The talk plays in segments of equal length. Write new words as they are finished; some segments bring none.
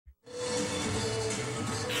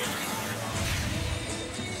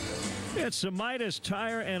It's the Midas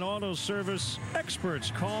Tire and Auto Service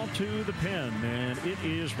experts call to the pen, and it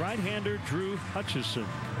is right-hander Drew Hutchison.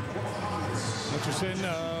 Hutchison,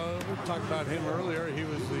 we talked about him earlier. He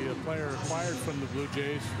was the player acquired from the Blue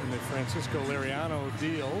Jays in the Francisco Liriano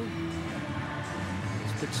deal.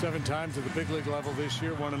 He's pitched 7 times at the big league level this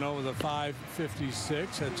year, 1-0 with a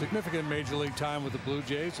 .556. Had significant major league time with the Blue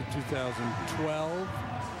Jays in 2012.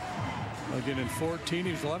 Again in 14,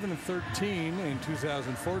 he was 11-13 in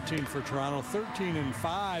 2014 for Toronto,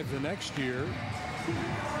 13-5 the next year.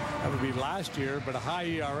 That would be last year, but a high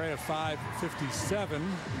ERA of .557.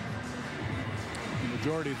 The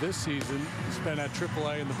majority of this season spent at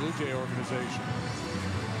AAA in the Blue Jay organization.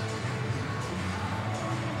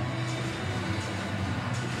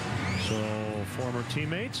 So former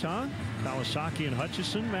teammates, huh? Kawasaki and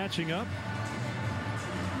Hutchison matching up.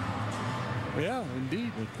 Yeah,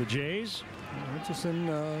 indeed. With the Jays.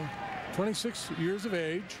 Hutchison, 26 years of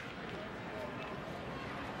age.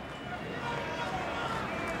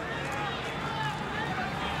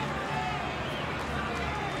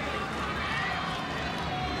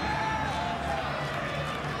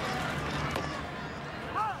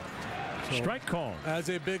 Strike call. As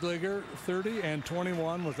a big leaguer,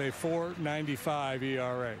 30-21 with a .495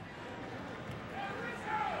 ERA.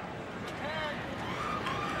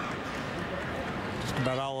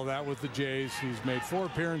 About all of that with the Jays. He's made 4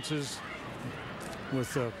 appearances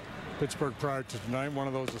with Pittsburgh prior to tonight. One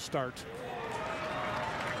of those a start.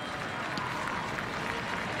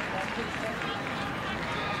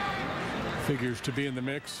 Figures to be in the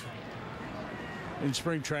mix in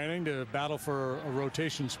spring training to battle for a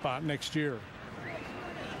rotation spot next year.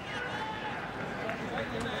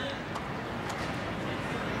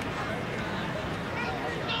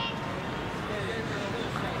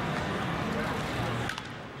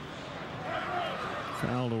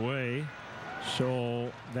 Fouled away.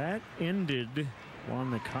 So that ended Juan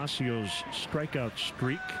Nicasio's strikeout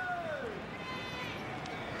streak.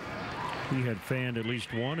 He had fanned at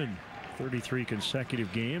least 1 in 33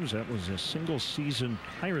 consecutive games. That was a single season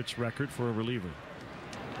Pirates record for a reliever.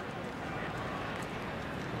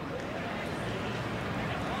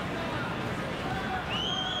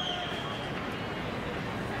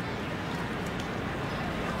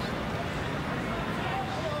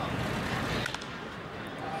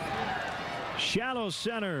 Shallow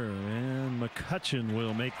center, and McCutchen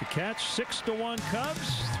will make the catch. 6-1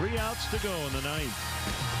 Cubs. 3 outs to go in the 9th.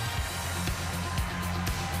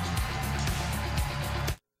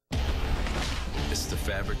 It's the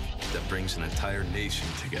fabric that brings an entire nation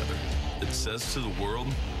together. It says to the world,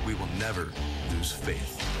 we will never lose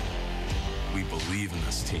faith. We believe in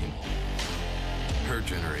this team. Her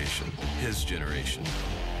generation, his generation,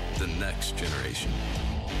 the next generation.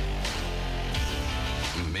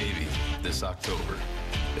 Maybe this October,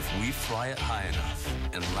 if we fly it high enough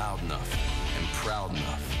and loud enough and proud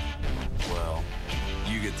enough, well,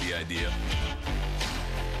 you get the idea.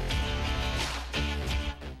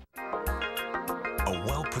 A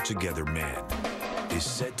well-put-together man is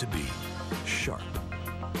said to be sharp.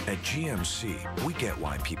 At GMC, we get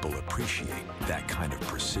why people appreciate that kind of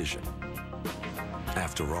precision.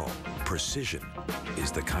 After all, precision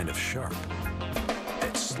is the kind of sharp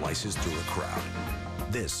that slices through a crowd.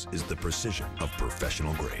 This is the precision of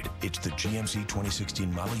professional grade. It's the GMC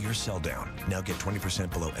 2016 model year sell down. Now get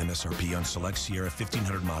 20% below MSRP on select Sierra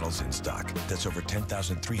 1500 models in stock. That's over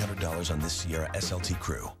 $10,300 on this Sierra SLT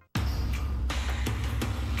Crew.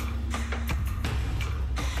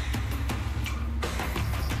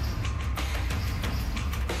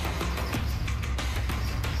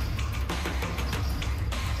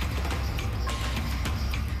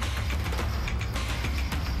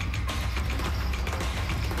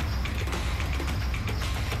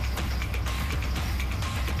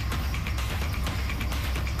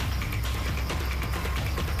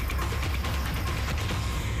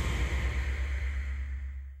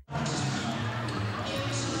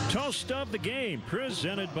 Toast of the game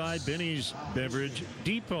presented by Benny's Beverage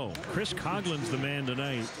Depot. Chris Coughlin's the man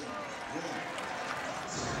tonight.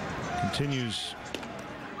 Continues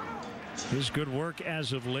his good work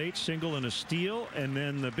as of late. Single and a steal, and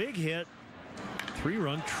then the big hit,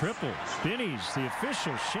 3-run triple. Benny's the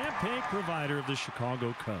official champagne provider of the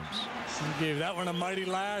Chicago Cubs. He gave that one a mighty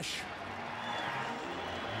lash.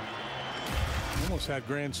 Almost had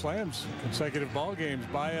grand slams, consecutive ball games.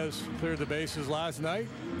 Baez cleared the bases last night.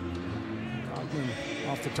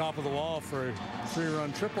 Off the top of the wall for a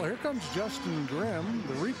 3-run triple. Here comes Justin Grimm,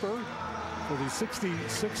 the Reaper, for the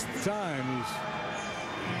 66th time. He's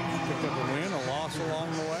picked up a win, a loss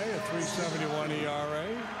along the way, a .371 ERA.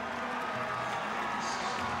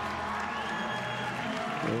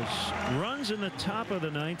 Those runs in the top of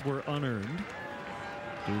the ninth were unearned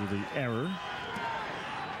due to the error.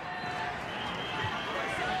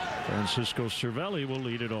 Francisco Cervelli will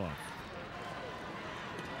lead it off.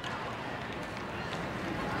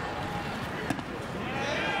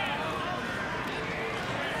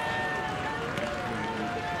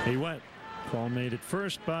 He went. Call made at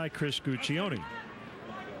first by Chris Guccione.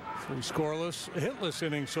 3 scoreless, hitless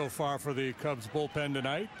innings so far for the Cubs bullpen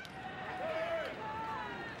tonight.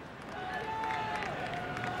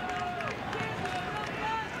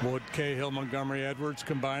 Wood, Cahill, Montgomery, Edwards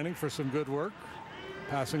combining for some good work.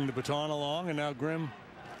 Passing the baton along, and now Grimm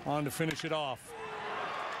on to finish it off.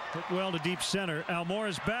 Hit well to deep center. Almore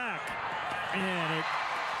is back, and it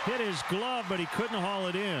hit his glove, but he couldn't haul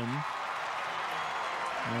it in.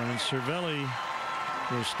 And Cervelli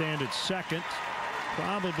will stand at second.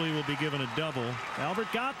 Probably will be given a double.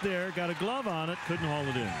 Albert got there, got a glove on it, couldn't haul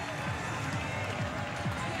it in.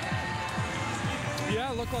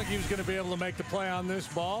 Yeah, it looked like he was going to be able to make the play on this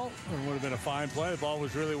ball. It would have been a fine play. The ball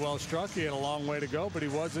was really well struck. He had a long way to go, but he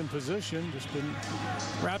was in position. Just didn't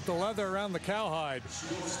wrap the leather around the cowhide.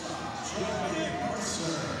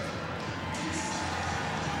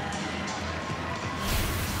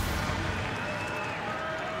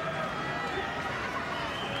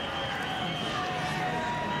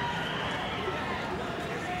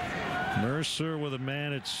 Mercer with a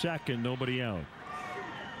man at second, nobody out.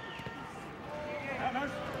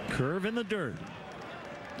 Curve in the dirt.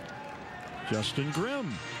 Justin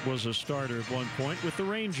Grimm was a starter at one point with the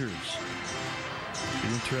Rangers. Be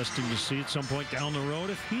interesting to see at some point down the road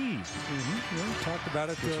if he talked about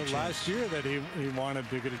it last year that he wanted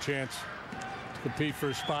to get a chance to compete for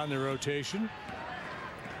a spot in the rotation.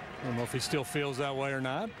 I don't know if he still feels that way or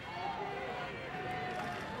not.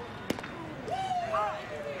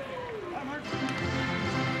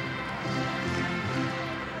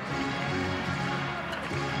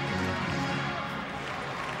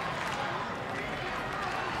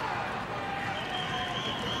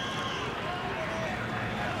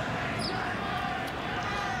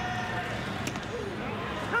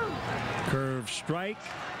 Strike.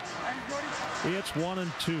 It's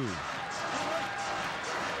 1-2.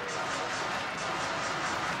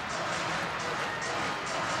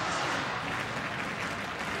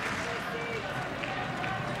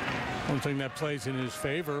 One thing that plays in his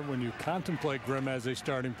favor when you contemplate Grimm as a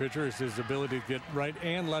starting pitcher is his ability to get right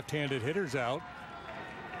and left-handed hitters out.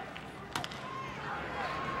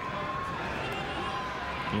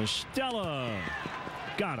 Estella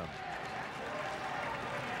got him.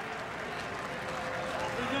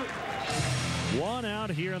 One out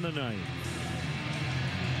here in the ninth.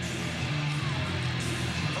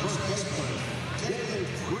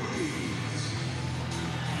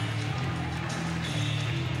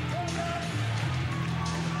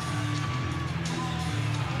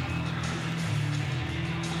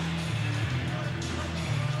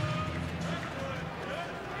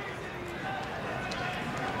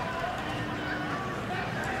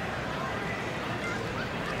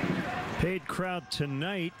 Paid crowd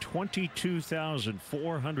tonight,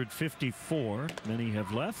 22,454. Many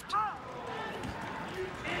have left.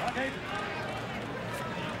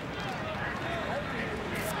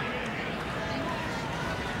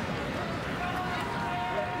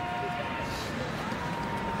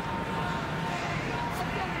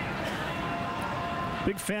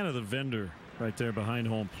 Big fan of the vendor right there behind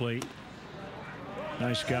home plate.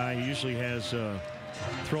 Nice guy. He usually has a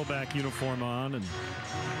throwback uniform on and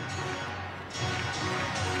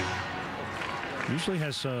usually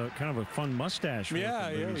has kind of a fun mustache.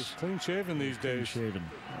 Yeah, he's clean shaven these days. Clean shaven.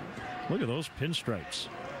 Look at those pinstripes.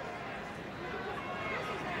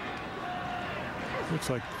 Looks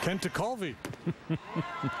like Kenta Colvey.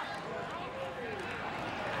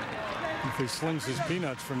 If he slings his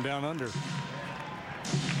peanuts from down under.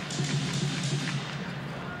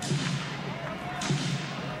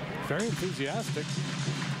 Very enthusiastic.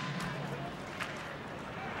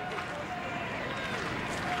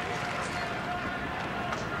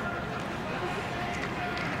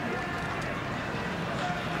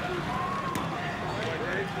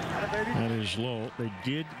 That is low. They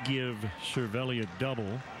did give Cervelli a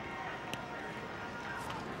double.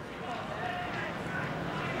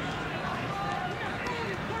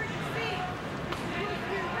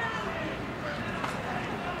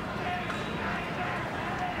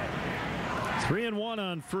 Three and one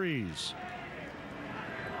on Freeze.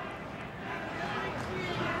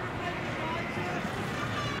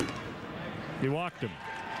 He walked him.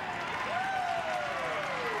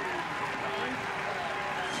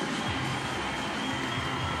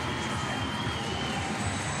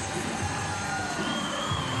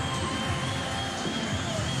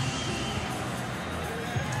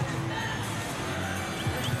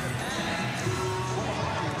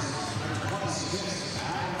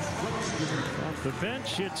 The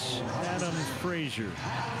bench, it's Adam Frazier.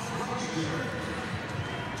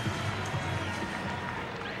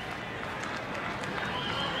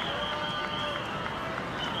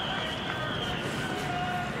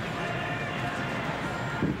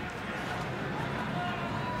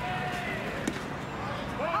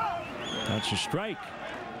 That's a strike.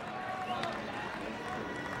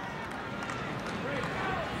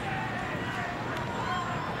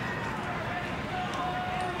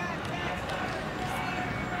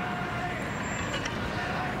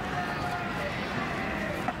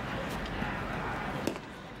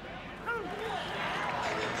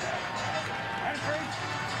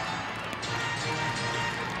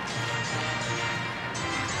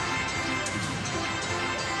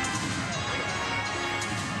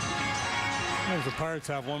 The Pirates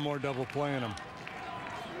have one more double play in them.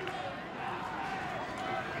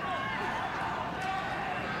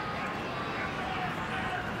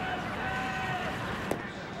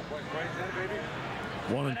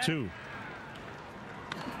 One and two.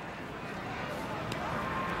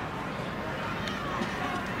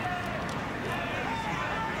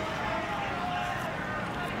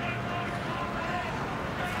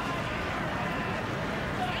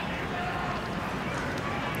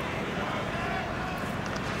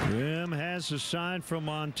 Grimm has a sign from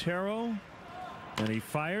Montero, and he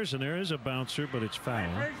fires, and there is a bouncer, but it's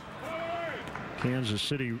foul. Kansas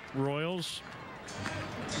City Royals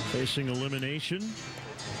facing elimination.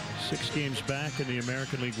 6 games back in the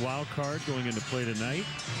American League wild card going into play tonight.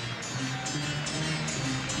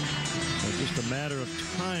 So just a matter of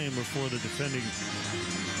time before the defending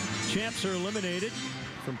champs are eliminated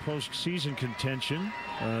from postseason contention.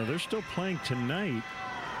 They're still playing tonight.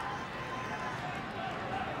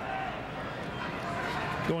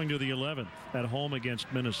 Going to the 11th at home against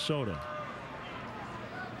Minnesota.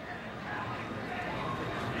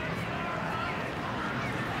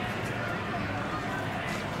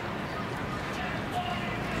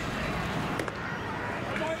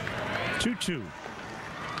 Two.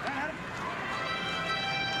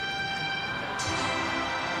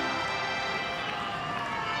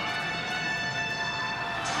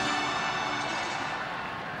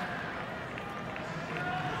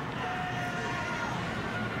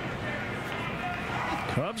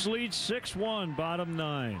 Cubs lead 6-1, bottom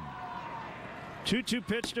 9. 2-2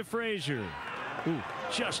 pitch to Frazier. Ooh,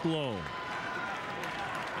 just low.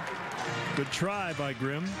 Good try by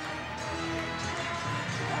Grimm.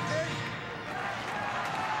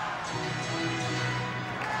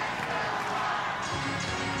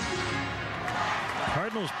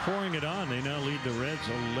 Cardinals pouring it on. They now lead the Reds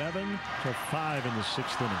 11-5 in the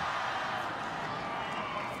 6th inning.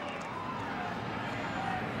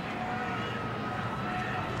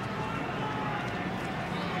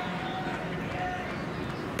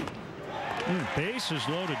 Base is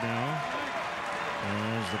loaded now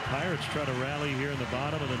as the Pirates try to rally here in the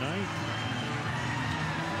bottom of the ninth.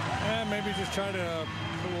 And maybe just try to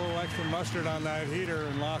put a little extra mustard on that heater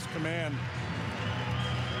and lost command.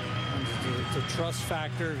 It's a trust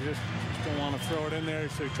factor. Just don't want to throw it in there,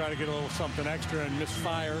 so you try to get a little something extra and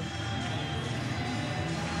misfire.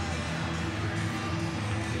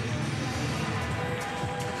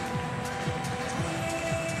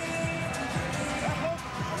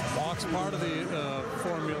 Walk's part of the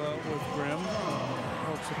formula with Grimm.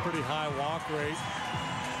 It's a pretty high walk rate.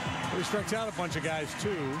 But he strikes out a bunch of guys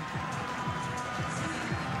too.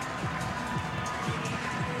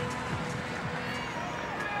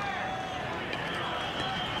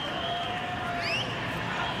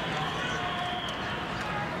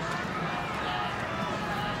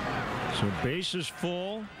 So base is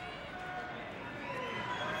full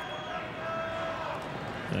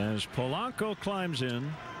as Polanco climbs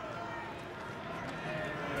in.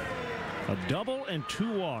 A double and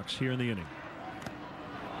 2 walks here in the inning.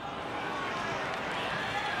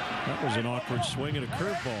 That was an awkward swing and a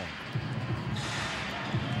curveball.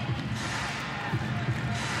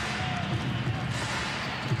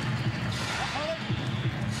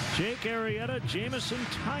 Jake Arrieta, Jamison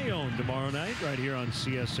Tyone tomorrow night right here on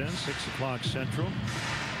CSN, 6 o'clock Central.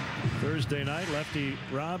 Thursday night, lefty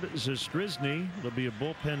Rob Zastryzny. It'll be a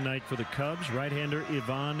bullpen night for the Cubs. Right-hander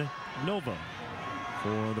Ivan Nova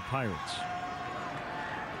for the Pirates.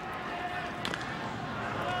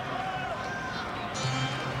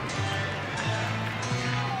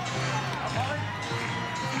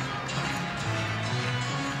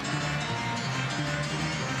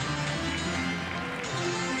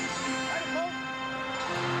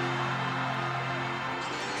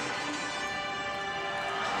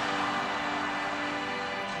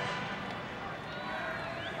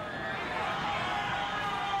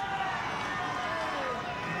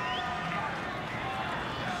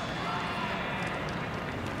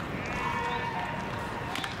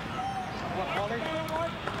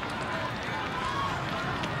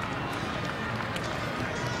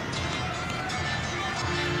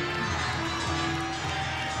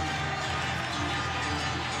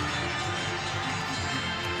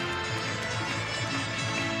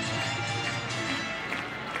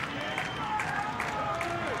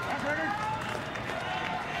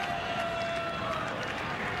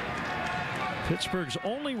 Pittsburgh's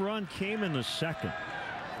only run came in the second.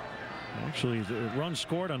 Actually, the run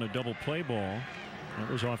scored on a double play ball. That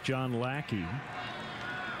was off John Lackey.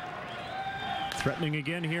 Threatening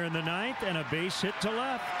again here in the ninth, and a base hit to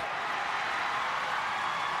left.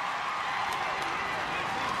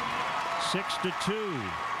 6-2.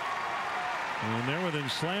 And they're within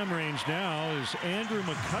slam range now as Andrew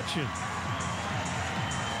McCutchen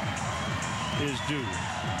is due.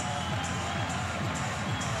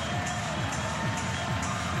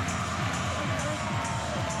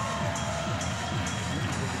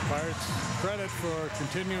 Pirates credit for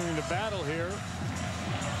continuing to battle here.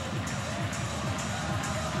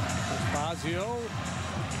 Fazio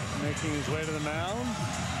making his way to the mound.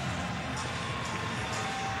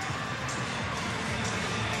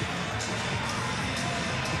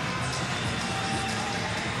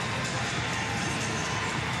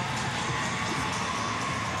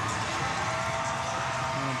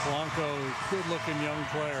 And Polanco, good-looking young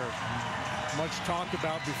player. Much talked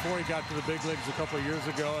about before he got to the big leagues a couple of years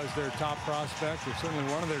ago as their top prospect, or certainly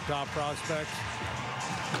one of their top prospects.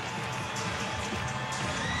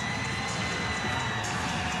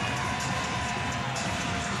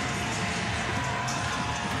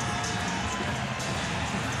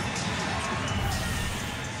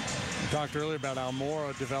 We talked earlier about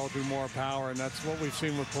Almora developing more power, and that's what we've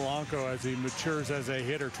seen with Polanco as he matures as a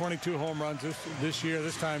hitter. 22 home runs this year.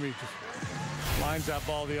 This time he just lines that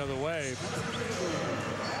ball the other way.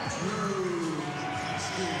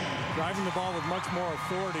 Driving the ball with much more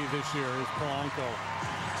authority this year is Polanco.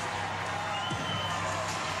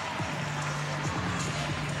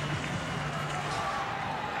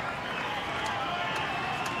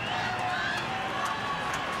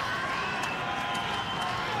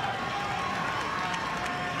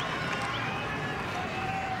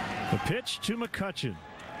 The pitch to McCutchen.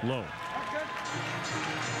 Low.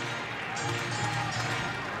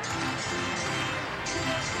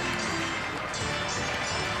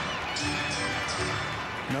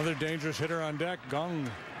 Another dangerous hitter on deck, Gong.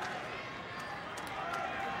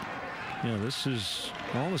 Yeah, this is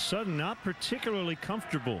all of a sudden not particularly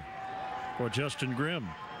comfortable for Justin Grimm.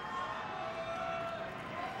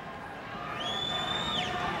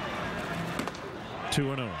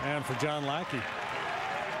 Two and 0. And for John Lackey.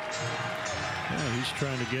 Yeah, he's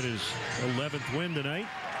trying to get his 11th win tonight.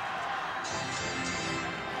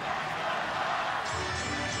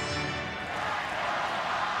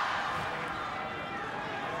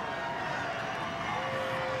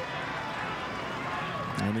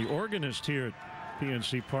 And the organist here at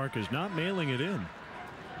PNC Park is not mailing it in.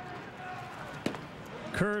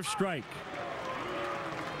 Curve strike.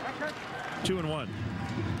 2-1.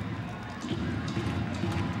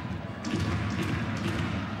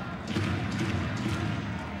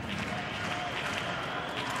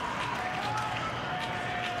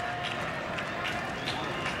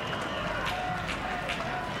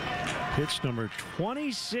 Pitch number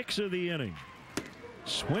 26 of the inning.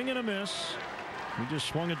 Swing and a miss. He just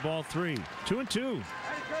swung at ball 3. 2-2.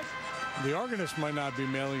 The organist might not be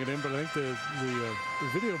mailing it in, but I think the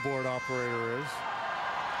video board operator is.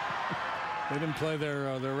 They didn't play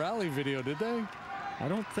their rally video, did they? I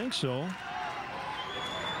don't think so.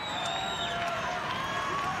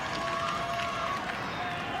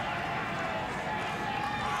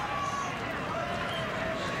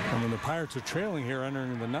 And when the Pirates are trailing here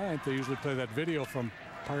entering the ninth, they usually play that video from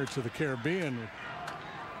Pirates of the Caribbean.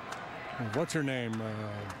 What's her name?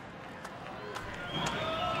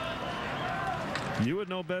 You would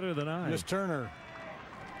know better than I. Miss Turner.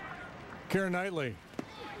 Keira Knightley.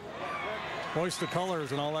 Hoist the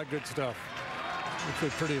colors and all that good stuff.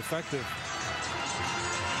 Actually pretty effective.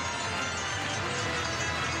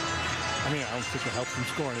 I mean, I don't think it helps them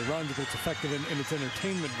score any runs, but it's effective in its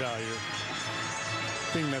entertainment value,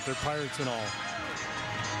 being that they're Pirates and all.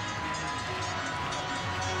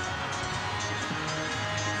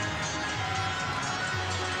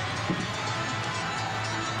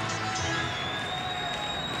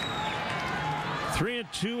 Three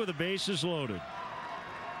and 2 with the bases loaded.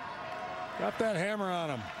 Got that hammer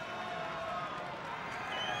on him.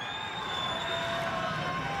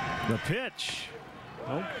 The pitch.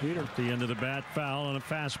 Oh, Peter. At the end of the bat, foul on a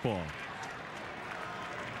fastball.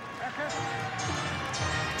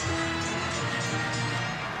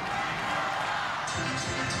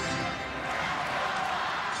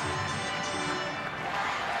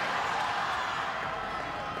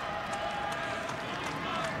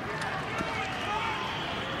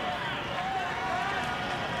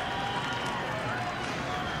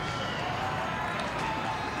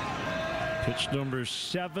 Pitch number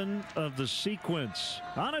 7 of the sequence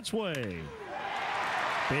on its way.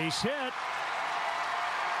 Base hit.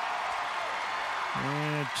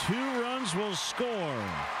 And 2 runs will score.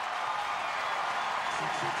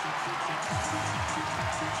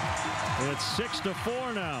 It's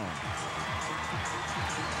 6-4 now.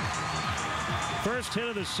 First hit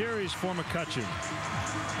of the series for McCutchen.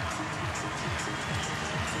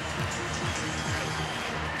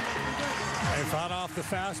 They fought off the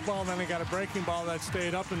fastball, and then they got a breaking ball that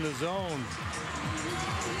stayed up in the zone.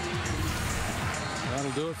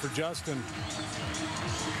 That'll do it for Justin.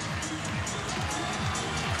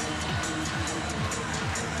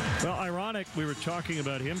 Well, ironic, we were talking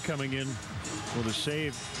about him coming in with a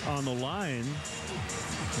save on the line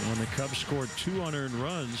when the Cubs scored 2 unearned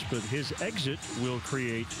runs, but his exit will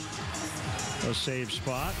create a save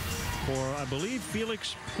spot for, I believe,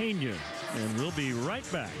 Felix Pena, and we'll be right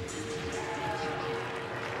back.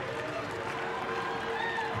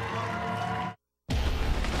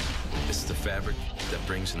 It's the fabric that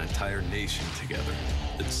brings an entire nation together.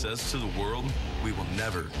 It says to the world, we will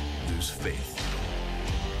never lose faith.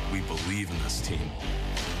 We believe in this team.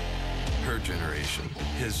 Her generation,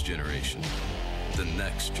 his generation, the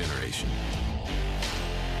next generation.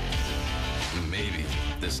 Maybe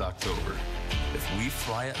this October, if we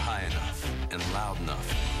fly it high enough and loud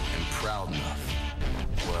enough and proud enough,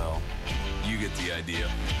 well, you get the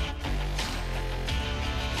idea.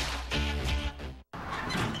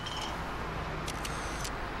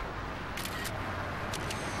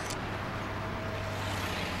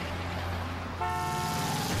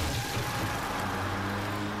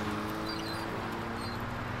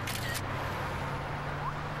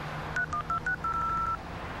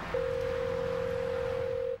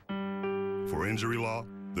 For injury law,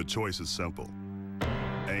 the choice is simple.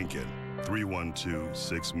 Ankin,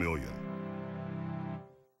 312-6 million.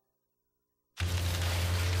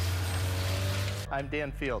 I'm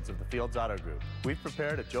Dan Fields of the Fields Auto Group. We've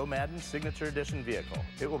prepared a Joe Madden Signature Edition vehicle.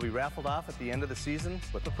 It will be raffled off at the end of the season,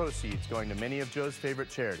 with the proceeds going to many of Joe's favorite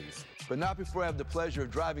charities. But not before I have the pleasure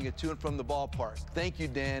of driving it to and from the ballpark. Thank you,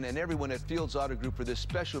 Dan, and everyone at Fields Auto Group for this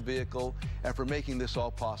special vehicle and for making this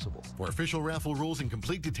all possible. For official raffle rules and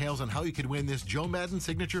complete details on how you can win this Joe Madden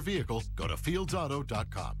signature vehicle, go to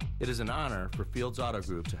fieldsauto.com. It is an honor for Fields Auto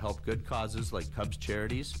Group to help good causes like Cubs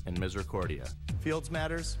Charities and Misericordia. Fields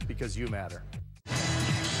matters because you matter.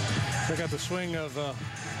 Check out the swing of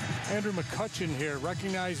Andrew McCutchen here.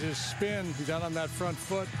 Recognize his spin. He's out on that front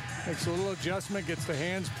foot. Makes a little adjustment, gets the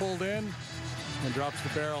hands pulled in, and drops the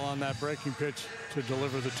barrel on that breaking pitch to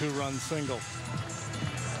deliver the 2-run single.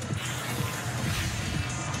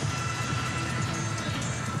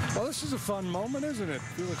 Well, this is a fun moment, isn't it?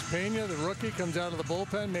 Felix Pena, the rookie, comes out of the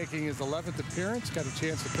bullpen making his 11th appearance. Got a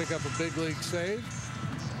chance to pick up a big league save.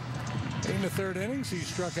 In the 3rd innings, he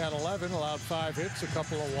struck out 11, allowed 5 hits, a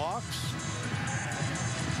couple of walks.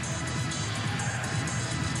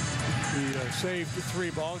 He saved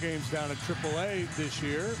 3 ball games down at AAA this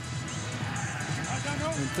year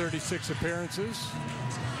in 36 appearances.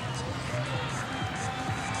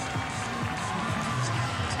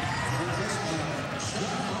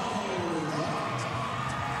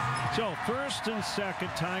 So first and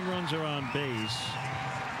second, tying runs are on base.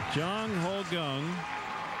 Jung Ho Gung,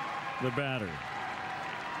 the batter.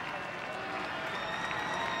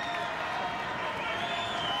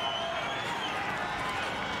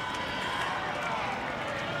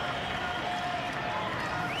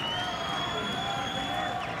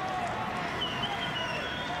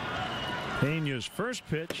 Pena's first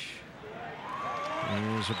pitch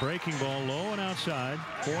is a breaking ball low and outside.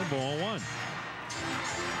 4-1.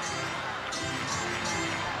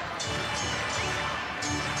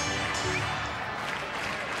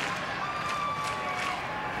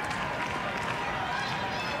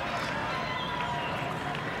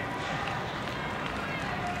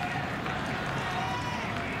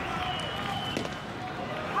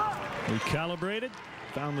 Recalibrated,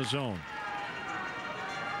 found the zone.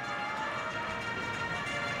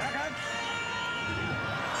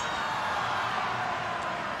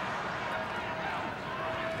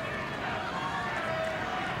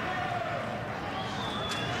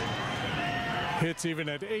 Hits even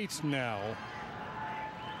at 8 now.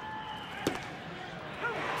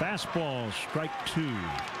 Fastball, strike 2.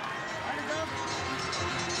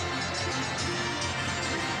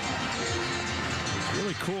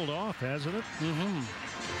 Really cooled off, hasn't it?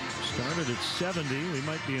 Started at 70. We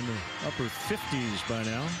might be in the upper 50s by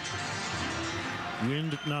now.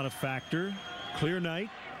 Wind not a factor. Clear night.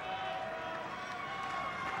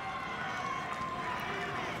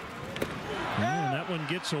 And that one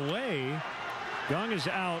gets away. Gung is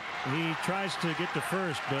out. He tries to get to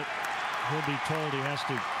first, but he'll be told he has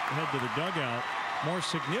to head to the dugout. More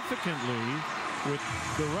significantly, with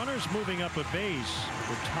the runners moving up a base,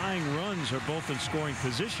 the tying runs are both in scoring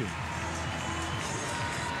position.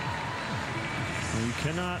 And you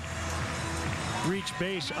cannot reach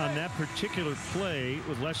base on that particular play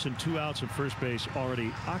with less than 2 outs at first base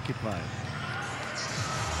already occupied.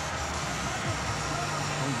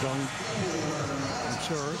 Dung, I'm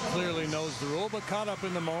sure, clearly knows the rule, but caught up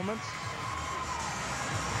in the moment.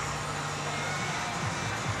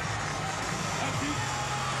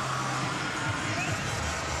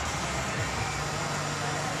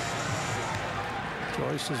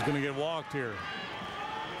 Joyce is going to get walked here.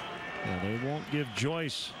 Yeah, they won't give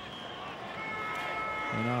Joyce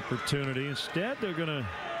an opportunity. Instead, they're going to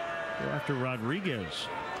go after Rodriguez.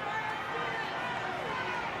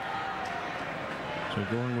 So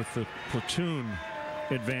going with the platoon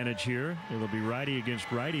advantage here. It'll be righty against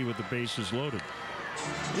righty with the bases loaded.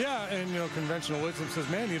 Yeah, and you know, conventional wisdom says,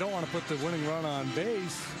 man, you don't want to put the winning run on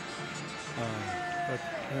base. But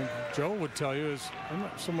I think Joe would tell you is, I'm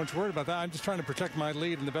not so much worried about that. I'm just trying to protect my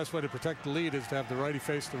lead, and the best way to protect the lead is to have the righty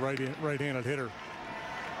face the right-handed hitter.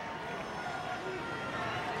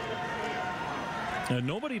 And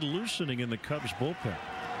nobody loosening in the Cubs bullpen.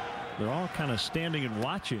 They're all kind of standing and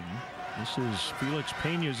watching. This is Felix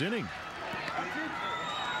Peña's inning.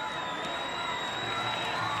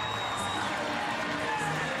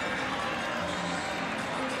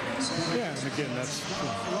 Yeah, and again, that's just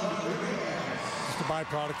a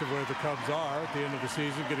byproduct of where the Cubs are at the end of the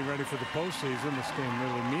season, getting ready for the postseason. This game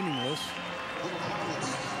really meaningless.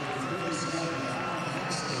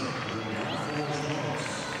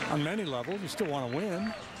 On many levels, you still want to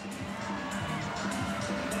win.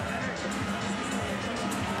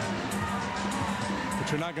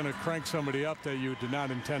 But you're not going to crank somebody up that you did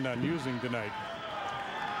not intend on using tonight.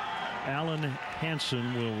 Alan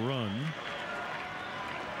Hansen will run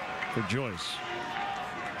for Joyce.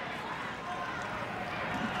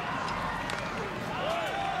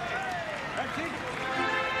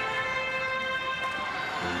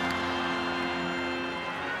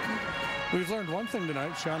 We've learned one thing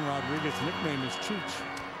tonight. Sean Rodriguez's nickname is Cheech.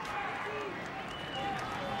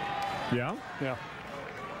 Yeah? Yeah.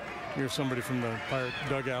 Here's somebody from the Pirate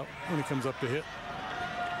dugout when he comes up to hit.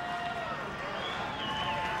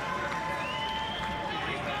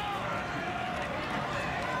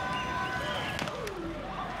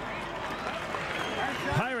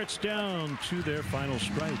 Pirates down to their final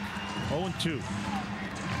strike. 0-2.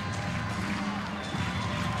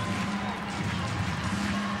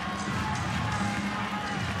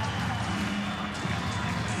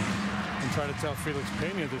 Try to tell Felix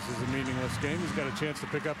Peña this is a meaningless game. He's got a chance to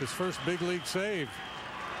pick up his first big league save.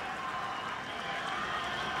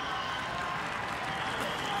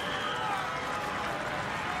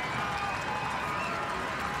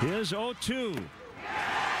 Here's 0-2.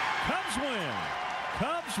 Cubs win.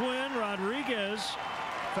 Cubs win. Rodriguez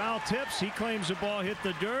foul tips. He claims the ball hit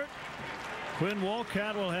the dirt. Quinn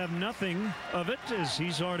Wolcott will have nothing of it as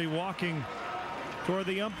he's already walking toward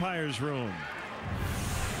the umpire's room.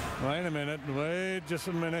 Wait a minute. Wait just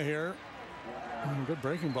a minute here. Good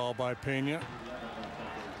breaking ball by Peña.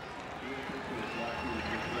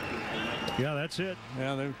 Yeah, that's it.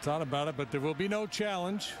 Yeah, they've thought about it, but there will be no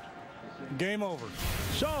challenge. Game over.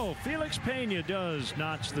 So Felix Peña does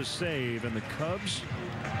notch the save, and the Cubs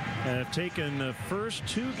have taken the first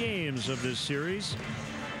 2 games of this series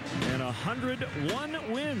and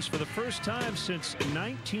 101 wins for the first time since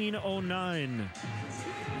 1909.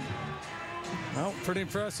 Well, pretty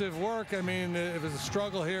impressive work. I mean, it was a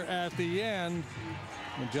struggle here at the end.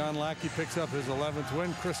 When John Lackey picks up his 11th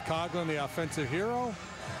win, Chris Coughlin, the offensive hero.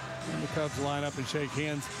 And the Cubs line up and shake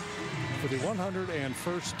hands for the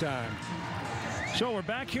 101st time. So we're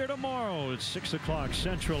back here tomorrow at 6 o'clock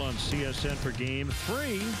Central on CSN for Game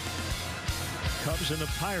 3. Cubs and the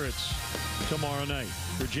Pirates tomorrow night.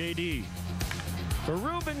 For JD, for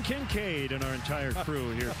Ruben Kincaid and our entire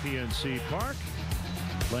crew here at PNC Park.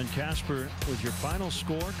 Len Casper with your final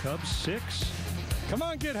score. Cubs 6. Come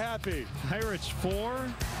on, get happy. Pirates 4.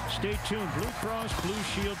 Stay tuned. Blue Cross Blue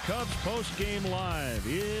Shield Cubs post-game live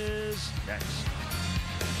is next.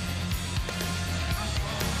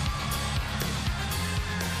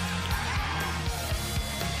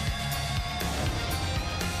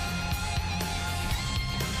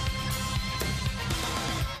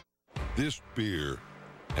 This beer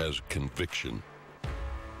has conviction.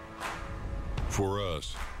 For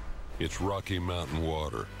us, it's Rocky Mountain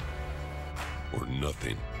water or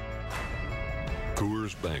nothing.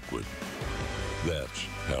 Coors Banquet. That's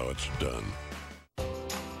how it's done.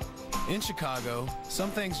 In Chicago,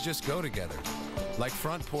 some things just go together, like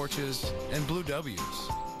front porches and blue W's,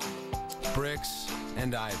 bricks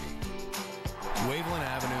and ivy. Waveland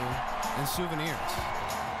Avenue, and souvenirs.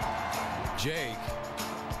 Jake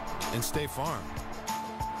and State Farm.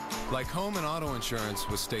 Like home and auto insurance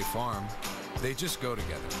with State Farm, they just go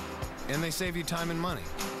together. And they save you time and money.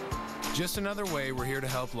 Just another way we're here to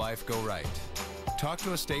help life go right. Talk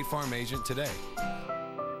to a State Farm agent today.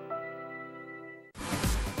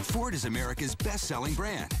 Ford is America's best-selling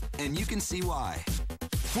brand, and you can see why.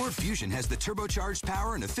 Ford Fusion has the turbocharged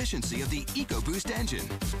power and efficiency of the EcoBoost engine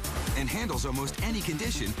and handles almost any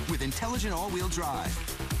condition with intelligent all-wheel drive.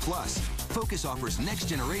 Plus, Focus offers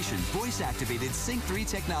next-generation voice-activated Sync 3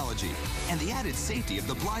 technology and the added safety of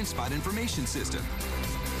the blind spot information system.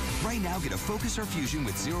 Right now, get a Focus or Fusion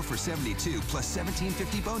with 0 for 72 plus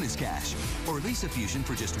 $1,750 bonus cash, or lease a Fusion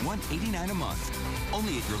for just $189 a month.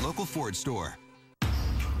 Only at your local Ford store.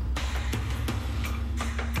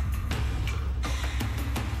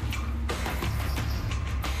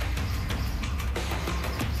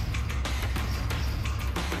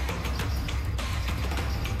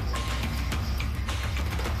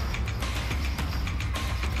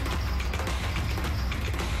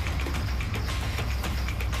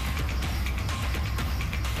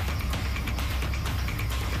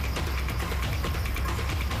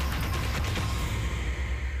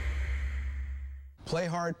 Play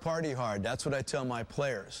hard, party hard. That's what I tell my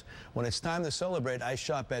players. When it's time to celebrate, I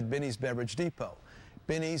shop at Binny's Beverage Depot.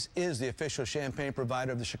 Binny's is the official champagne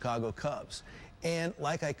provider of the Chicago Cubs. And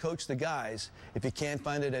like I coach the guys, if you can't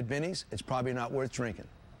find it at Binny's, it's probably not worth drinking.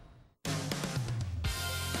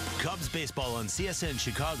 Cubs baseball on CSN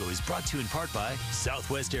Chicago is brought to you in part by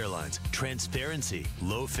Southwest Airlines. Transparency,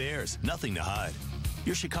 low fares, nothing to hide.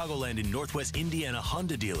 Your Chicagoland and Northwest Indiana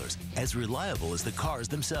Honda dealers, as reliable as the cars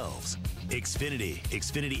themselves. Xfinity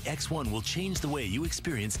X1 will change the way you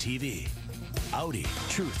experience TV. Audi,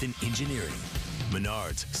 truth in engineering.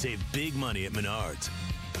 Menards, save big money at Menards.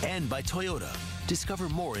 And by Toyota, discover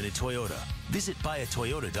more in a Toyota. Visit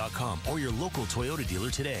buyatoyota.com or your local Toyota dealer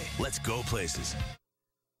today. Let's go places.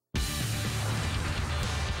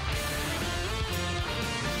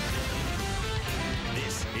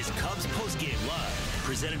 This is Cubs Postgame Live,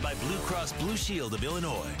 presented by Blue Cross Blue Shield of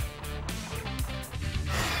Illinois.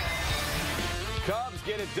 Cubs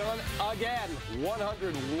get it done again.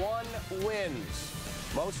 101 wins.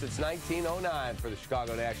 Most since 1909 for the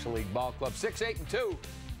Chicago National League Ball Club. 6-8-2.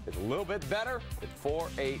 It's a little bit better at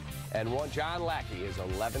 4-8-1. John Lackey, his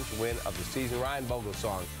 11th win of the season. Ryan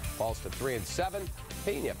Vogelsong falls to 3-7.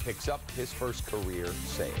 Pena picks up his first career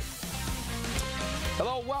save.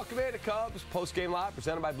 Hello, welcome into Cubs Postgame Live,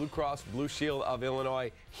 presented by Blue Cross Blue Shield of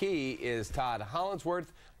Illinois. He is Todd Hollinsworth.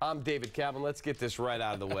 I'm David Cavan. Let's get this right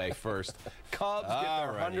out of the way first. Cubs get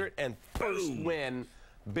their 101st win.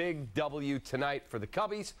 Big W tonight for the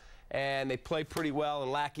Cubbies, and they play pretty well,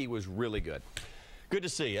 and Lackey was really good. Good to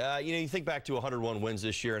see. You think back to 101 wins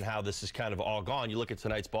this year and how this is kind of all gone. You look at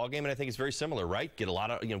tonight's ball game, and I think it's very similar, right? Get a lot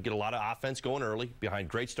of offense going early behind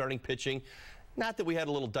great starting pitching. Not that we had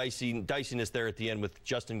a little diciness there at the end with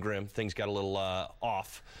Justin Grimm. Things got a little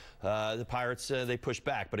off. The Pirates, they pushed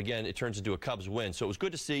back, but again, it turns into a Cubs win. So it was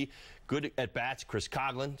good to see. Good at-bats. Chris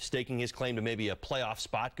Coughlin staking his claim to maybe a playoff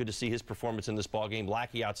spot. Good to see his performance in this ballgame.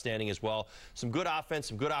 Lackey outstanding as well. Some good offense,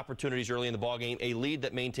 some good opportunities early in the ballgame. A lead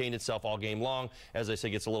that maintained itself all game long. As I say,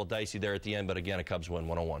 gets a little dicey there at the end, but again, a Cubs win,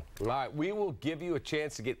 101. All right, we will give you a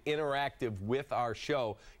chance to get interactive with our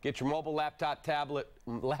show. Get your mobile laptop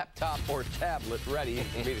or tablet ready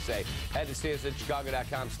for me to say. Head to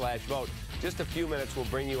csnchicago.com/vote. Just a few minutes, we'll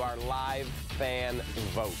bring you our live fan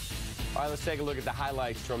vote. All right, let's take a look at the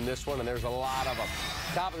highlights from this one, and there's a lot of them.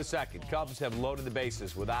 Top of the second, Cubs have loaded the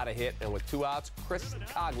bases without a hit, and with 2 outs, Chris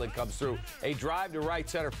Coughlin comes through. A drive to right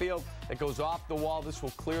center field that goes off the wall. This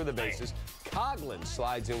will clear the bases. Coughlin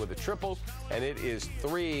slides in with a triple, and it is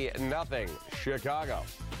 3-0 Chicago.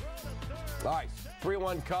 All right,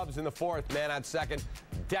 3-1 Cubs in the fourth, man on second.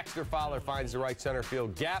 Dexter Fowler finds the right center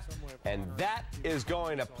field gap, and that is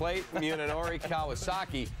going to plate Munenori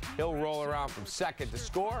Kawasaki. He'll roll around from second to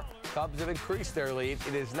score. Cubs have increased their lead.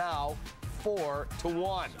 It is now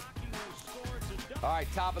 4-1. All right,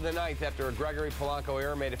 top of the ninth after a Gregory Polanco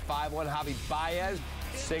error made it 5-1. Javi Baez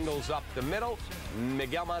singles up the middle.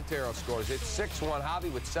 Miguel Montero scores it 6-1. Javi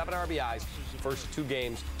with 7 RBIs, first 2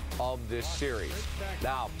 games of this series.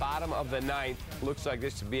 Now, bottom of the ninth, looks like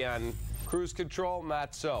this to be on cruise control.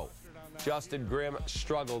 Not so. Justin Grimm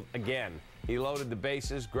struggled again. He loaded the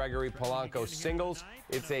bases. Gregory Polanco singles.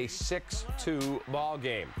 It's a 6-2 ball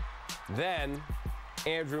game. Then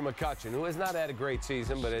Andrew McCutchen, who has not had a great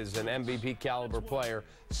season but is an MVP caliber player,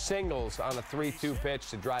 singles on a 3-2 pitch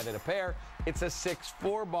to drive in a pair. It's a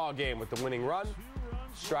 6-4 ball game with the winning run.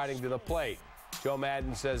 Striding to the plate, Joe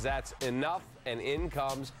Madden says that's enough, and in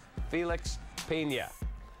comes Felix Pena.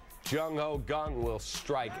 Jung-Ho Kang will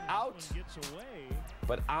strike out.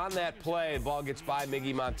 But on that play, the ball gets by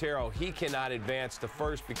Miggy Montero. He cannot advance to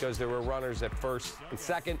first because there were runners at first and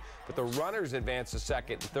second. But the runners advance to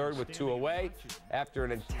second and third with 2 away after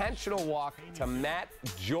an intentional walk to Matt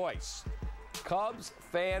Joyce. Cubs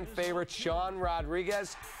fan favorite Sean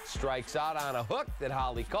Rodriguez strikes out on a hook that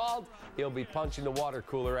Holly called. He'll be punching the water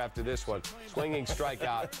cooler after this one. Swinging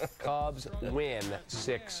strikeout. Cubs win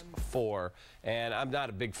 6-4. And I'm not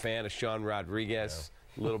a big fan of Sean Rodriguez.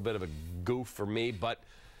 A little bit of a goof for me, but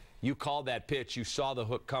you called that pitch. You saw the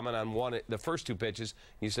hook coming on the first 2 pitches.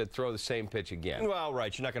 You said throw the same pitch again. Well,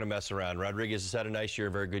 right. You're not going to mess around. Rodriguez has had a nice year,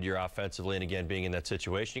 a very good year offensively, and again, being in that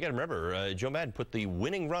situation. You got to remember, Joe Madden put the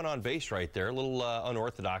winning run on base right there. A little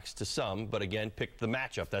unorthodox to some, but again, picked the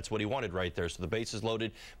matchup. That's what he wanted right there. So the bases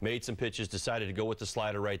loaded, made some pitches, decided to go with the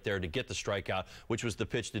slider right there to get the strikeout, which was the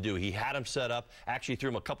pitch to do. He had him set up, actually threw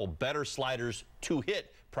him a couple better sliders to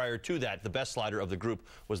hit. Prior to that, the best slider of the group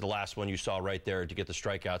was the last one you saw right there to get the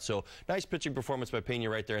strikeout. So nice pitching performance by Pena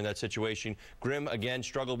right there in that situation. Grimm, again,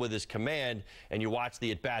 struggled with his command, and you watch the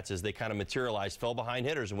at-bats as they kind of materialized, fell behind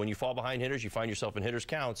hitters. And when you fall behind hitters, you find yourself in hitters'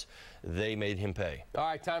 counts. They made him pay. All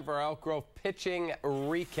right, time for our Elk Grove pitching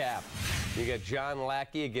recap. You got John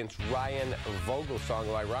Lackey against Ryan Vogelsong,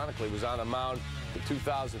 who ironically was on the mound in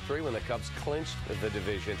 2003 when the Cubs clinched the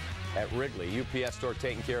division at Wrigley. UPS Store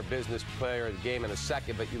taking care of business, player of the game in a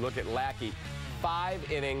second, but you look at Lackey, 5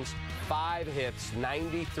 innings, 5 hits,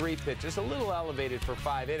 93 pitches, a little elevated for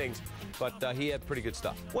 5 innings, but he had pretty good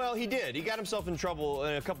stuff. Well, he did. He got himself in trouble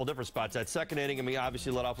in a couple different spots. That second inning, I mean,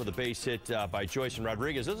 obviously led off with a base hit by Joyce and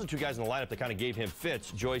Rodriguez. Those are 2 guys in the lineup that kind of gave him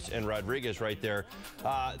fits, Joyce and Rodriguez right there.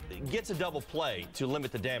 Gets a double play to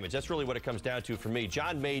limit the damage. That's really what it comes down to for me.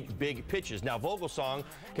 John made big pitches. Now, Vogelsong,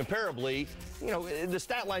 comparably, you know, the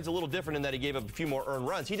stat line's a little different in that he gave up a few more earned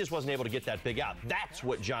runs. He just wasn't able to get that big out. That's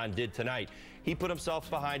what John did tonight. He put himself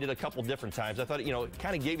behind it a couple different times. I thought, you know, it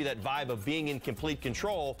kind of gave you that vibe of being in complete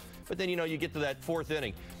control, but then, you know, you get to that 4th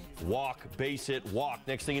inning. Walk, base hit, walk.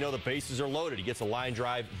 Next thing you know, the bases are loaded. He gets a line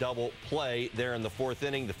drive double play there in the 4th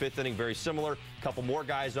inning. The 5th inning, very similar. A couple more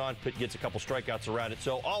guys on, gets a couple strikeouts around it.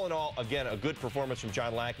 So all in all, again, a good performance from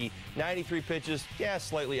John Lackey. 93 pitches, yeah,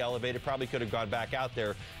 slightly elevated. Probably could have gone back out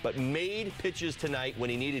there, but made pitches tonight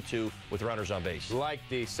when he needed to with runners on base. Like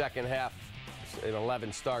the second half in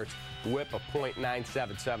 11 starts, whip of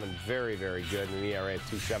 .977, very, very good, and the ERA at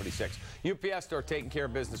 2.76. UPS Store taking care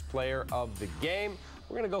of business, player of the game.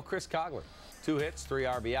 We're going to go Chris Coghlan. 2 hits, 3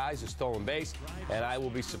 RBIs, a stolen base, and I will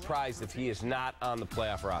be surprised if he is not on the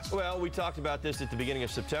playoff roster. Well, we talked about this at the beginning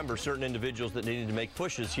of September. Certain individuals that needed to make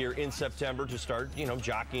pushes here in September to start, you know,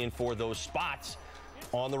 jockeying for those spots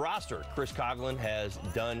on the roster. Chris Coghlan has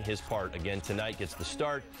done his part. Again, tonight gets the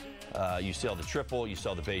start. You saw the triple, you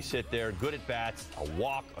saw the base hit there, good at bats, a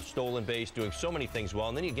walk, a stolen base, doing so many things well.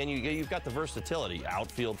 And then again, you've got the versatility,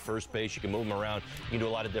 outfield, first base, you can move him around, you can do a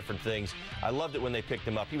lot of different things. I loved it when they picked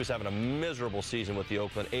him up. He was having a miserable season with the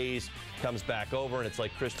Oakland A's, comes back over, and it's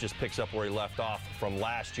like Chris just picks up where he left off from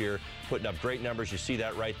last year, putting up great numbers. You see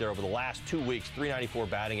that right there over the last 2 weeks, 394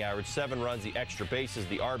 batting average, 7 runs, the extra bases,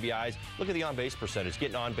 the RBIs. Look at the on-base percentage,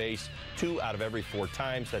 getting on base 2 out of every 4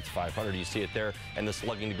 times. That's 500, you see it there, and the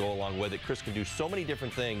slugging to go along with it. Chris can do so many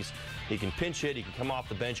different things. He can pinch hit, he can come off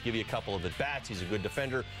the bench, give you a couple of at-bats. He's a good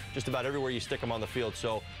defender just about everywhere you stick him on the field.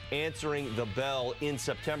 So answering the bell in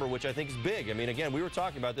September, which I think is big. I mean, again, we were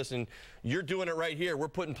talking about this, and you're doing it right here. We're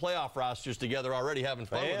putting playoff rosters together already, having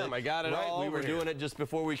fun with it. I got it right? all We were doing it just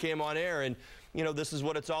before we came on air, and you know, this is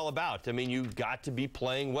what it's all about. I mean, you've got to be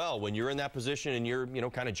playing well. When you're in that position and you're, you know,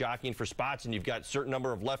 kind of jockeying for spots and you've got a certain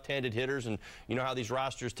number of left-handed hitters and you know how these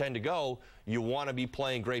rosters tend to go, you want to be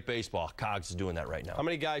playing great baseball. Cogs is doing that right now. How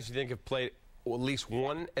many guys do you think have played at least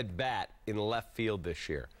 1 at-bat in left field this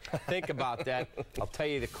year? Think about that. I'll tell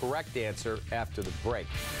you the correct answer after the break.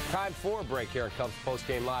 Time for a break here on Cubs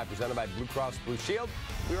Postgame Live, presented by Blue Cross Blue Shield.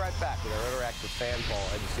 We'll be right back with our interactive fan poll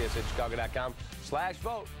at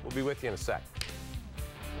CSNChicago.com/vote. We'll be with you in a sec.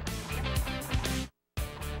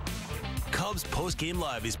 Cubs Postgame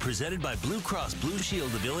Live is presented by Blue Cross Blue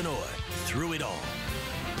Shield of Illinois. Through it all.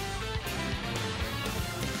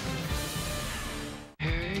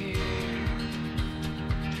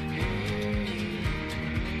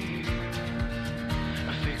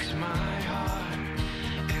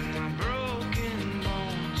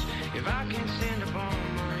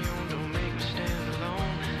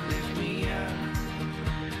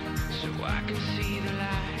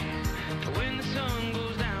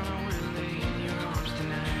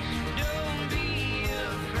 Don't be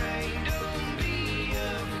afraid, don't be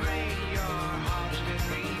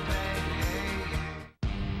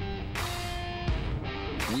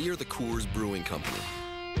We are the Coors Brewing Company,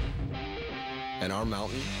 and our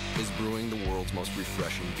mountain is brewing the world's most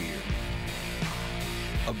refreshing beer.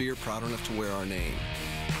 A beer proud enough to wear our name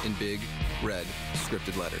in big, red,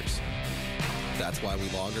 scripted letters. That's why we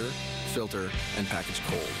lager, filter, and package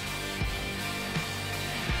cold.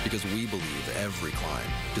 Because we believe every climb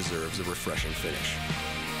deserves a refreshing finish.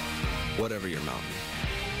 Whatever your mountain,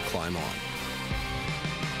 climb on.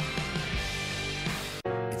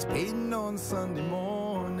 It's Peyton on Sunday morning.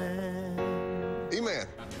 E-Man.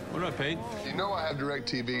 What up, Peyton? You know I have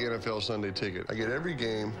DirecTV NFL Sunday Ticket. I get every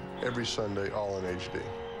game, every Sunday, all in HD.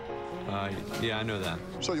 Yeah, I know that.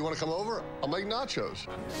 So you want to come over? I'll make nachos.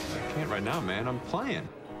 I can't right now, man. I'm playing.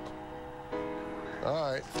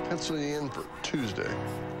 All right, pencil you in for Tuesday.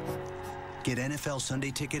 Get NFL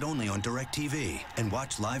Sunday Ticket only on DirecTV and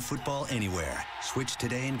watch live football anywhere. Switch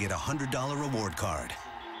today and get a $100 reward card.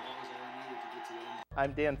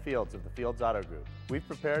 I'm Dan Fields of the Fields Auto Group. We've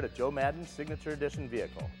prepared a Joe Madden Signature Edition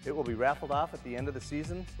vehicle. It will be raffled off at the end of the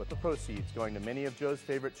season, with the proceeds going to many of Joe's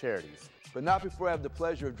favorite charities. But not before I have the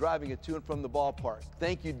pleasure of driving it to and from the ballpark.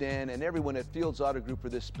 Thank you, Dan, and everyone at Fields Auto Group for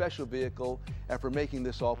this special vehicle and for making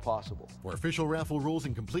this all possible. For official raffle rules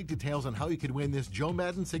and complete details on how you can win this Joe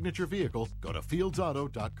Madden signature vehicle, go to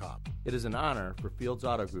fieldsauto.com. It is an honor for Fields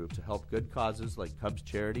Auto Group to help good causes like Cubs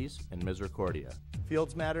Charities and Misericordia.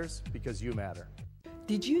 Fields matters because you matter.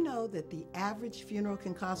 Did you know that the average funeral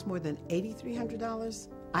can cost more than $8,300?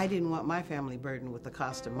 I didn't want my family burdened with the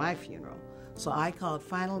cost of my funeral, so I called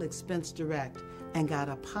Final Expense Direct and got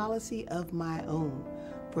a policy of my own.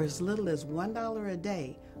 For as little as $1 a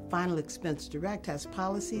day, Final Expense Direct has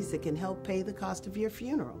policies that can help pay the cost of your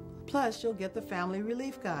funeral. Plus, you'll get the Family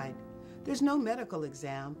Relief Guide. There's no medical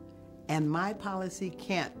exam, and my policy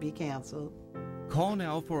can't be canceled. Call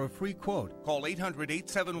now for a free quote. Call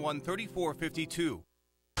 800-871-3452.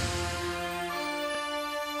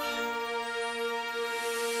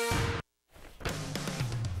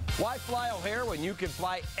 Why fly O'Hare when you can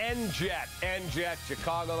fly NJet? NJet,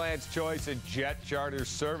 Chicagoland's choice of jet charter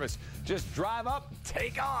service. Just drive up,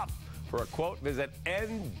 take off. For a quote, visit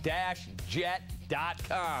n-jet.com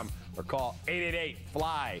or call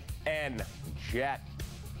 888-FLY-NJET.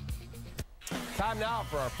 Time now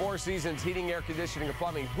for our Four Seasons Heating, Air Conditioning, and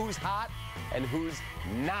Plumbing. Who's hot and who's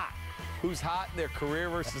not? Who's hot? Their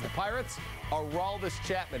career versus the Pirates. Aroldis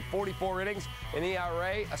Chapman, 44 innings, an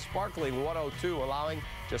ERA, a sparkling 102, allowing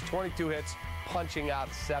just 22 hits, punching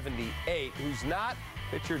out 78. Who's not?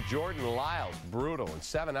 Pitcher Jordan Lyles, brutal in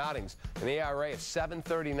 7 outings, an ERA of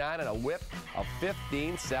 7.39 and a whip of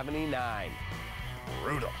 15.79.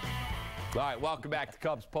 Brutal. All right, welcome back to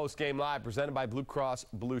Cubs Postgame Live, presented by Blue Cross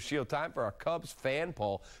Blue Shield. Time for our Cubs fan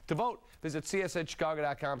poll. To vote, visit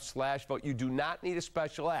csnchicago.com/vote. You do not need a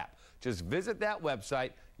special app. Just visit that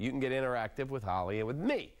website. You can get interactive with Holly and with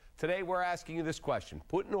me. Today, we're asking you this question.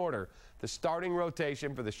 Put in order the starting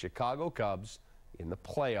rotation for the Chicago Cubs in the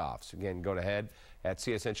playoffs. Again, go ahead at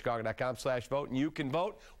csnchicago.com/vote, and you can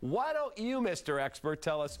vote. Why don't you, Mr. Expert,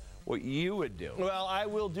 tell us what you would do? Well, I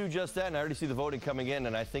will do just that, and I already see the voting coming in,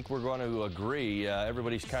 and I think we're going to agree.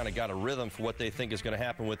 Everybody's kind of got a rhythm for what they think is going to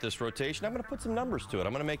happen with this rotation. I'm going to put some numbers to it.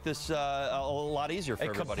 I'm going to make this a lot easier for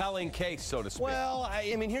everybody. A compelling case, so to speak. Well,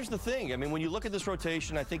 I mean, here's the thing. I mean, when you look at this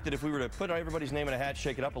rotation, I think that if we were to put everybody's name in a hat,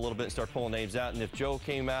 shake it up a little bit, and start pulling names out, and if Joe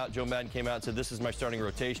Madden came out and said, this is my starting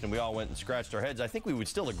rotation, and we all went and scratched our heads, I think we would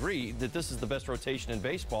still agree that this is the best rotation in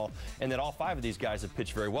baseball, and that all 5 of these guys have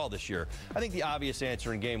pitched very well this year. I think the obvious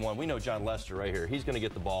answer in Game 1, we know John Lester right here. He's going to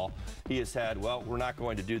get the ball. He has had, well, we're not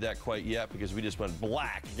going to do that quite yet because we just went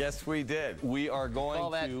black. Yes, we did. We are going all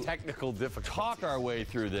that to technical difficulty. Talk our way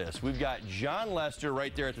through this. We've got John Lester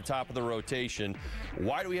right there at the top of the rotation.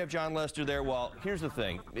 Why do we have John Lester there? Well, here's the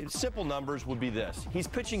thing. Simple numbers would be this. He's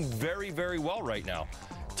pitching very, very well right now.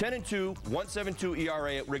 10-2, 1.72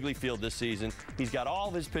 ERA at Wrigley Field this season. He's got all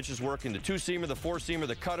of his pitches working, the 2-seamer, the 4-seamer,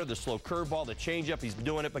 the cutter, the slow curveball, the changeup. He's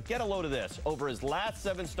doing it, but get a load of this. Over his last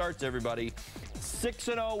 7 starts, everybody,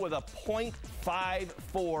 6-0 with a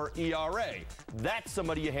 .54 ERA. That's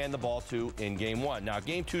somebody you hand the ball to in Game 1. Now,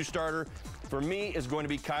 Game 2 starter for me is going to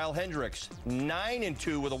be Kyle Hendricks,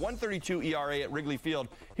 9-2 with a 1.32 ERA at Wrigley Field.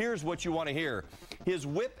 Here's what you want to hear. His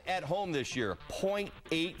whip at home this year,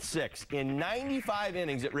 .86. In 95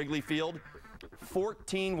 innings at Wrigley Field,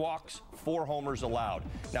 14 walks, 4 homers allowed.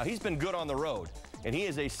 Now, he's been good on the road, and he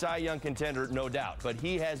is a Cy Young contender, no doubt, but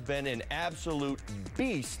he has been an absolute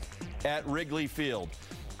beast at Wrigley Field.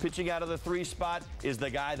 Pitching out of the 3 spot is the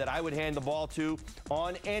guy that I would hand the ball to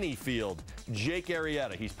on any field, Jake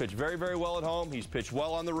Arrieta. He's pitched very, very well at home. He's pitched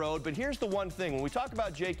well on the road. But here's the one thing. When we talk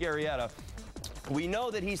about Jake Arrieta, We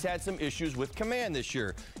know that he's had some issues with command this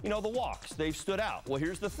year. You know, the walks, they've stood out. Well,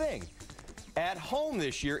 here's the thing. At home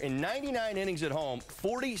this year, in 99 innings at home,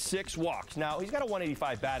 46 walks. Now, he's got a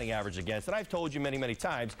 185 batting average against, and I've told you many, many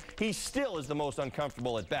times, he still is the most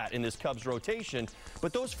uncomfortable at bat in this Cubs rotation.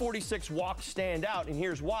 But those 46 walks stand out, and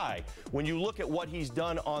here's why. When you look at what he's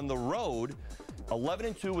done on the road,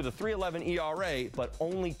 11-2 with a 3.11 ERA, but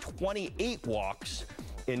only 28 walks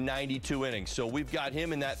in 92 innings. So we've got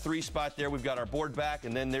him in that 3 spot there. We've got our board back,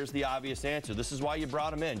 and then there's the obvious answer. This is why you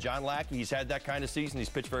brought him in. John Lackey, he's had that kind of season. He's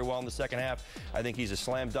pitched very well in the second half. I think he's a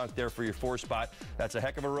slam dunk there for your 4 spot. That's a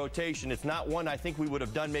heck of a rotation. It's not one I think we would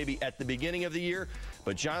have done maybe at the beginning of the year,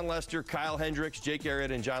 but John Lester, Kyle Hendricks, Jake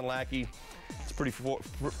Arrieta, and John Lackey, it's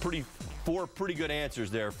four pretty good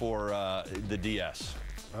answers there for the DS.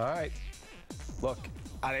 All right. Look,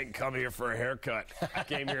 I didn't come here for a haircut. I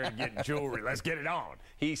came here to get jewelry. Let's get it on.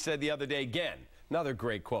 He said the other day again, another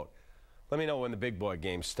great quote. Let me know when the big boy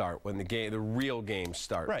games start, when the real games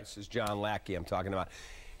start. Right. This is John Lackey I'm talking about.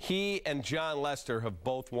 He and John Lester have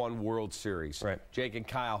both won World Series. Right. Jake and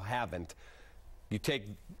Kyle haven't. You take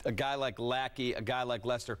a guy like Lackey, a guy like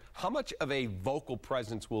Lester, how much of a vocal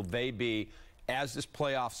presence will they be as this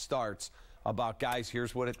playoff starts about, guys,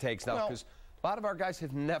 here's what it takes now? Because a lot of our guys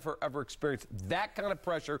have never, ever experienced that kind of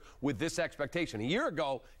pressure with this expectation. A year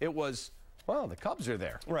ago, it was, well, the Cubs are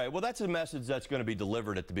there. Right. Well, that's a message that's going to be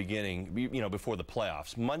delivered at the beginning, you know, before the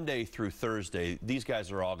playoffs. Monday through Thursday, these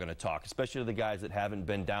guys are all going to talk, especially the guys that haven't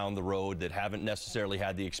been down the road, that haven't necessarily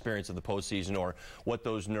had the experience of the postseason or what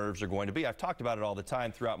those nerves are going to be. I've talked about it all the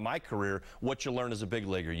time throughout my career, what you learn as a big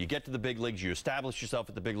leaguer. You get to the big leagues, you establish yourself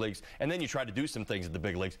at the big leagues, and then you try to do some things at the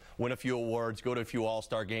big leagues, win a few awards, go to a few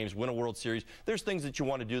all-star games, win a World Series. There's things that you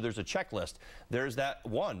want to do. There's a checklist. There's that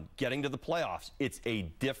one, getting to the playoffs. It's a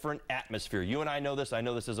different atmosphere. You and I know this. I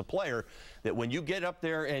know this as a player, that when you get up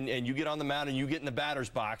there and you get on the mound and you get in the batter's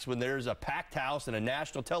box, when there's a packed house and a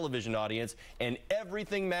national television audience and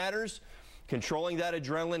everything matters, controlling that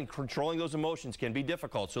adrenaline, controlling those emotions can be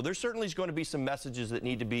difficult. So there certainly is going to be some messages that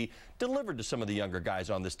need to be delivered to some of the younger guys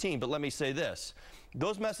on this team. But let me say this.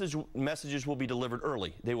 Those messages will be delivered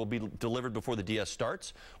early. They will be delivered before the DS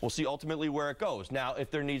starts. We'll see ultimately where it goes. Now, if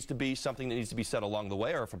there needs to be something that needs to be said along the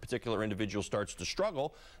way, or if a particular individual starts to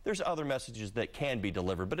struggle, there's other messages that can be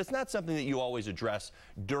delivered. But it's not something that you always address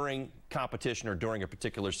during competition or during a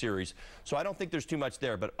particular series. So I don't think there's too much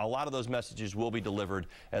there, but a lot of those messages will be delivered,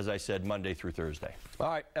 as I said, Monday through Thursday. All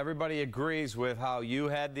right, everybody agrees with how you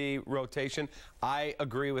had the rotation. I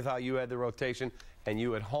agree with how you had the rotation, and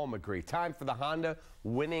you at home agree. Time for the Honda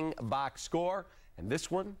winning box score, and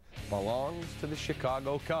this one belongs to the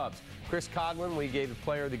Chicago Cubs. Chris Coughlin, we gave the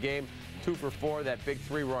player of the game 2 for 4, that big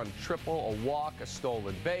 3-run triple, a walk, a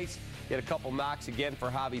stolen base. He had a couple knocks again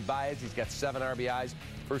for Javi Baez. He's got 7 RBIs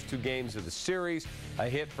first 2 games of the series. A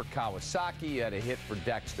hit for Kawasaki. He had a hit for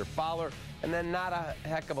Dexter Fowler. And then not a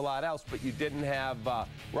heck of a lot else, but you didn't have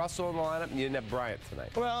Russell in the lineup, and you didn't have Bryant tonight.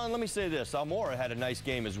 Well, and let me say this. Almora had a nice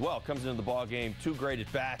game as well. Comes into the ball game, 2 great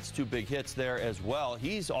at-bats, 2 big hits there as well.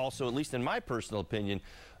 He's also, at least in my personal opinion,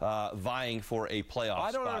 vying for a playoff spot.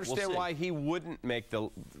 I don't understand why he wouldn't make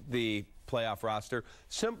the playoff roster,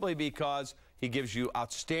 simply because he gives you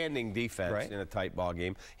outstanding defense in a tight ball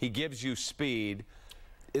game. He gives you speed.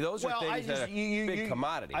 Those are things that are big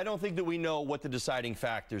commodity. I don't think that we know what the deciding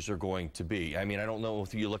factors are going to be. I mean, I don't know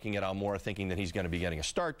if you're looking at Almora thinking that he's going to be getting a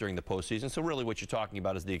start during the postseason. So really what you're talking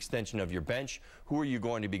about is the extension of your bench. Who are you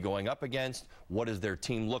going to be going up against? What does their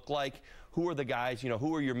team look like? Who are the guys, you know,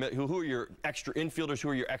 who are your extra infielders, who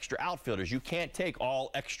are your extra outfielders? You can't take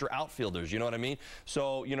all extra outfielders, you know what I mean?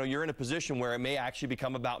 So, you know, you're in a position where it may actually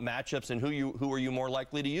become about matchups and who are you more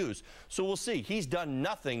likely to use. So we'll see. He's done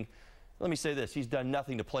nothing. Let me say this. He's done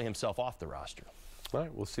nothing to play himself off the roster. All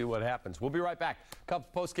right, we'll see what happens. We'll be right back. Cubs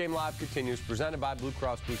Postgame Live continues, presented by Blue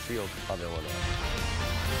Cross Blue Shield of Illinois.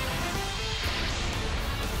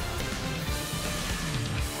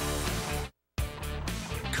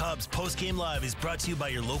 Cubs Postgame Live is brought to you by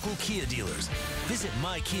your local Kia dealers. Visit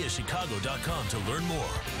mykiachicago.com to learn more.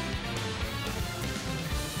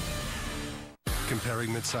 Comparing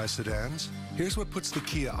midsize sedans? Here's what puts the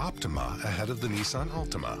Kia Optima ahead of the Nissan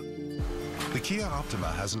Altima. The Kia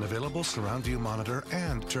Optima has an available surround view monitor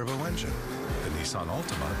and turbo engine. The Nissan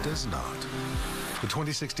Altima does not. The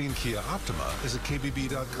 2016 Kia Optima is a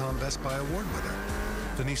KBB.com Best Buy Award winner.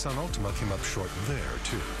 The Nissan Altima came up short there,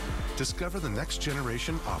 too. Discover the next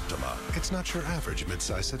generation Optima. It's not your average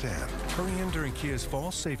midsize sedan. Hurry in during Kia's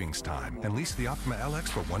fall savings time and lease the Optima LX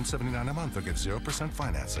for $179 a month or get 0%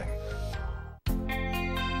 financing.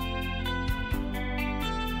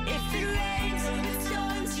 If it rains and it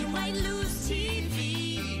storms, you might lose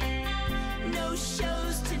TV. No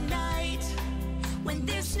shows tonight when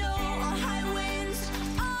there's snow or high winds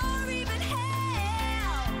or even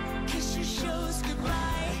hail. Kiss your shows goodbye.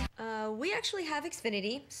 We actually have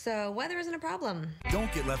Xfinity, so weather isn't a problem.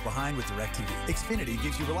 Don't get left behind with DirecTV. Xfinity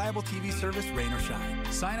gives you reliable TV service, rain or shine.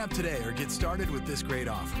 Sign up today or get started with this great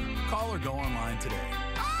offer. Call or go online today.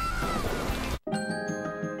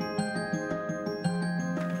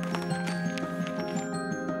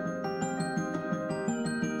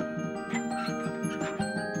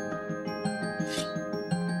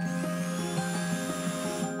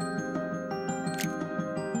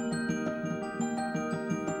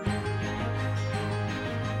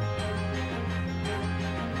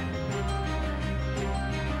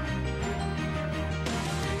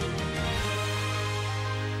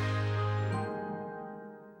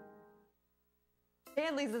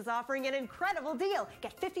 Danley's is offering an incredible deal.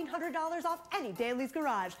 Get $1,500 off any Danley's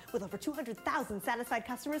garage. With over 200,000 satisfied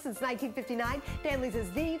customers since 1959, Danley's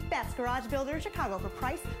is the best garage builder in Chicago for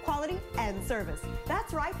price, quality, and service.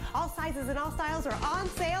 That's right, all sizes and all styles are on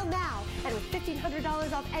sale now. And with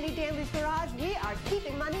 $1,500 off any Danley's garage, we are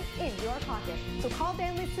keeping money in your pocket. So call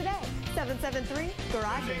Danley's today,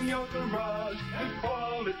 773-GARAGE. In your garage and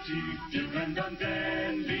quality, depend on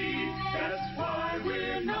Danley. That's why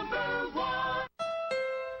we're #1.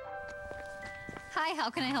 Hi, how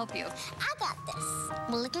can I help you? I got this.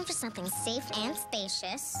 We're looking for something safe and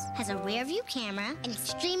spacious, has a rear view camera, and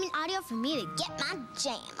streaming audio for me to get my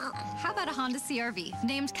jam on. How about a Honda CR-V?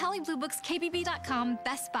 Named Kelley Blue Book's KBB.com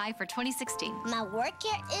Best Buy for 2016. My work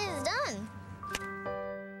here is done.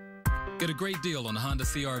 Get a great deal on the Honda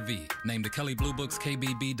CR-V, named the Kelley Blue Book's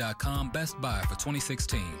KBB.com Best Buy for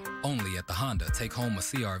 2016. Only at the Honda Take Home a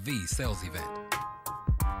CR-V sales event.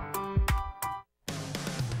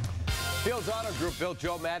 Fields Auto Group built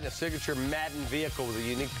Joe Madden a signature Madden vehicle with a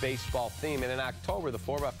unique baseball theme, and in October, the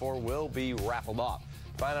 4x4 will be raffled off.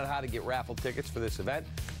 Find out how to get raffle tickets for this event.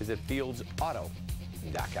 Visit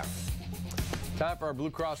fieldsauto.com. Time for our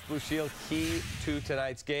Blue Cross Blue Shield key to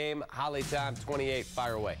tonight's game. Holly time 28.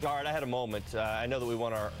 Fire away. All right, I had a moment. I know that we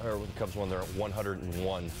won the Cubs won their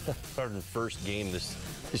 101st game this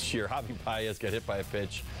year. Javi Baez got hit by a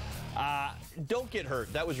pitch. Don't get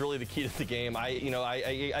hurt. That was really the key to the game.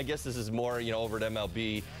 I guess this is more, over at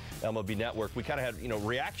MLB Network. We kind of had,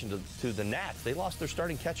 reaction to the Nats. They lost their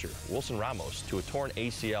starting catcher, Wilson Ramos, to a torn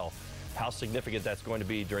ACL. How significant that's going to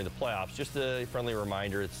be during the playoffs. Just a friendly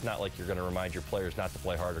reminder, it's not like you're going to remind your players not to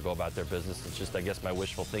play hard or go about their business. It's just, I guess, my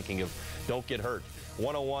wishful thinking of don't get hurt.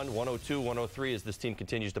 101, 102, 103 as this team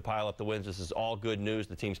continues to pile up the wins. This is all good news.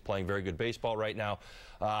 The team's playing very good baseball right now.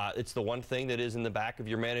 It's the one thing that is in the back of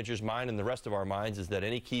your manager's mind and the rest of our minds is that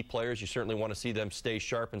any key players, you certainly want to see them stay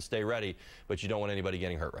sharp and stay ready, but you don't want anybody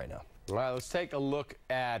getting hurt right now. All right, let's take a look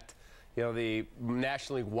at the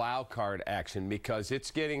National League wild card action because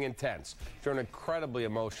it's getting intense. After an incredibly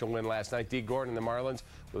emotional win last night, D. Gordon and the Marlins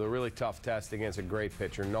with a really tough test against a great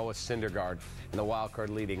pitcher, Noah Syndergaard, and the wild card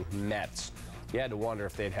leading Mets. You had to wonder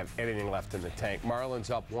if they'd have anything left in the tank. Marlins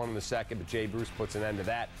up 1 in the second, but Jay Bruce puts an end to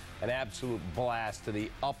that. An absolute blast to the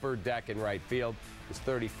upper deck in right field. His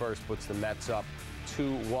 31st puts the Mets up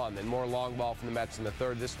 2-1. Then more long ball from the Mets in the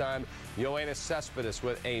third. This time, Yoenis Cespedes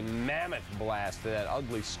with a mammoth blast to that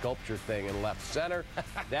ugly sculpture thing in left center.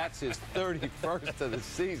 That's his 31st of the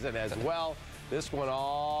season as well. This one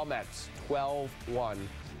all Mets, 12-1,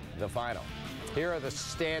 the final. Here are the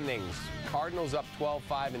standings. Cardinals up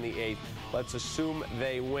 12-5 in the 8th. Let's assume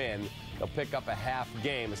they win. They'll pick up a half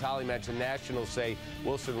game. As Holly mentioned, Nationals say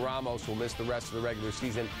Wilson Ramos will miss the rest of the regular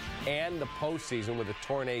season and the postseason with a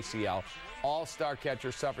torn ACL. All-star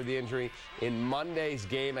catcher suffered the injury in Monday's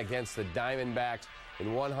game against the Diamondbacks.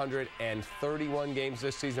 In 131 games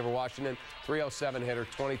this season for Washington, 307 hitter,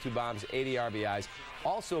 22 bombs, 80 RBIs.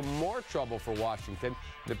 Also more trouble for Washington.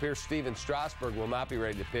 It appears Steven Strasburg will not be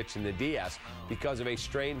ready to pitch in the DS because of a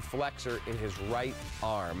strained flexor in his right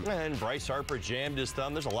arm. And Bryce Harper jammed his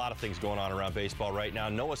thumb. There's a lot of things going on around baseball right now.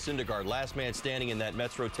 Noah Syndergaard, last man standing in that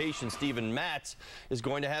Mets rotation. Steven Matz is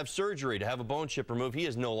going to have surgery to have a bone chip removed. He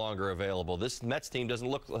is no longer available. This Mets team doesn't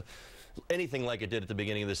look anything like it did at the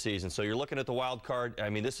beginning of the season. So you're looking at the wild card. I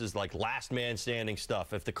mean, this is like last man standing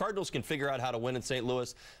stuff. If the Cardinals can figure out how to win in St.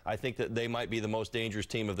 Louis, I think that they might be the most dangerous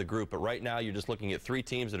team of the group. But right now, you're just looking at 3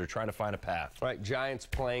 teams that are trying to find a path. Right, Giants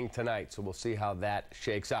playing tonight, so we'll see how that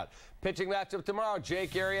shakes out. Pitching matchup tomorrow,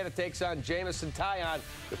 Jake Arrieta takes on Jamison Taillon.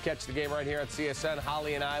 You'll catch the game right here on CSN.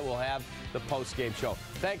 Holly and I will have the post-game show.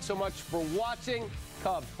 Thanks so much for watching.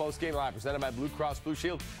 Cubs Post-Game Live, presented by Blue Cross Blue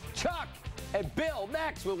Shield. Chuck and Bill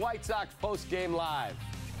next with White Sox Post-Game Live.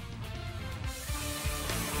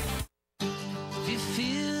 If you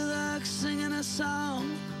feel like singing a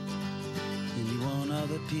song, and you want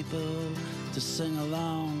other people to sing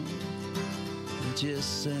along.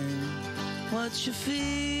 Just sing what you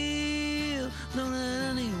feel. Don't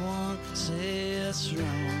let anyone say it's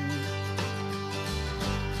wrong.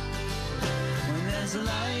 When there's a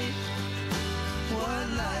light, what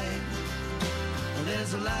light? When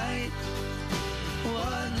there's a light,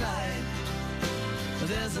 what light? When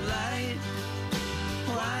there's a light,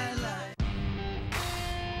 why light?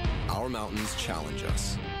 Our mountains challenge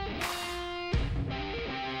us,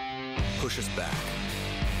 push us back,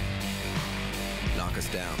 knock us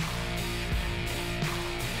down,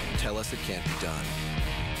 tell us it can't be done.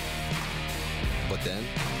 But then,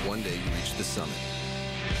 one day you reach the summit,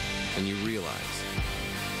 and you realize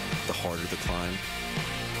the harder the climb,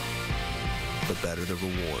 the better the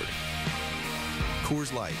reward.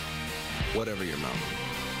 Coors Light, whatever your mountain,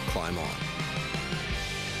 climb on.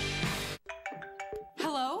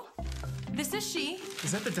 Hello? This is she.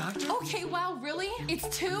 Is that the doctor? Okay, wow, really? It's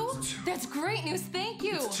two? That's great news, thank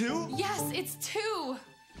you. It's two? Yes, it's two.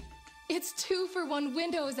 It's 2 for 1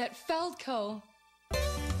 windows at Feldco.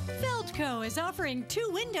 Feldco is offering 2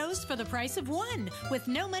 windows for the price of 1, with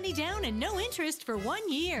no money down and no interest for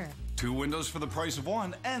 1 year. 2 windows for the price of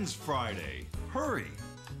 1 ends Friday. Hurry.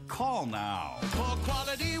 Call now. For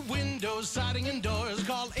quality windows, siding, and doors,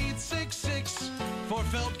 call 866 for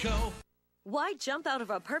Feldco. Why jump out of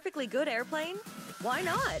a perfectly good airplane? Why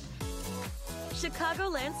not?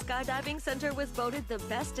 Chicagoland Skydiving Center was voted the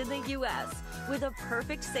best in the U.S. with a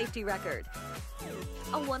perfect safety record,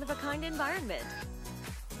 a one-of-a-kind environment,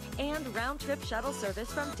 and round-trip shuttle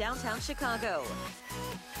service from downtown Chicago.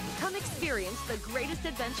 Come experience the greatest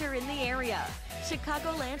adventure in the area.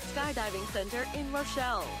 Chicagoland Skydiving Center in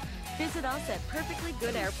Rochelle. Visit us at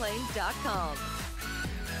perfectlygoodairplane.com.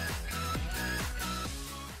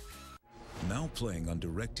 Now playing on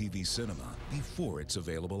DirecTV Cinema before it's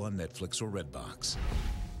available on Netflix or Redbox.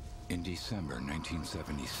 In December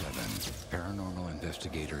 1977, paranormal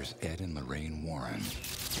investigators Ed and Lorraine Warren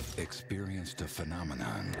experienced a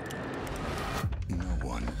phenomenon no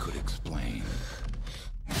one could explain.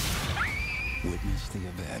 Witness the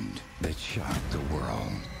event that shocked the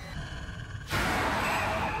world.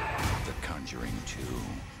 The Conjuring 2.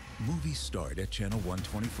 Movies start at Channel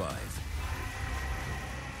 125.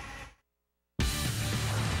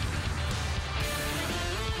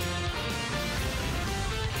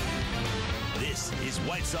 This is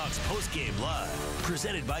White Sox Postgame Live,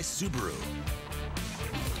 presented by Subaru.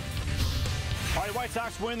 All right, White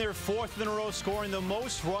Sox win their 4th in a row, scoring the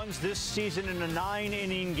most runs this season in a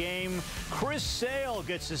 9-inning game. Chris Sale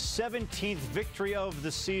gets his 17th victory of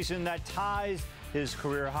the season. That ties his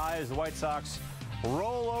career high as the White Sox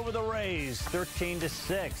roll over the Rays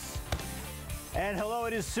 13-6. And hello,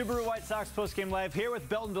 it is Subaru White Sox Postgame Live here with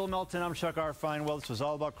Belton Bill Melton. I'm Chuck Arfine. Well, this was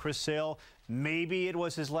all about Chris Sale. Maybe it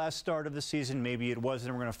was his last start of the season. Maybe it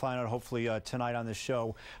wasn't. We're going to find out hopefully tonight on this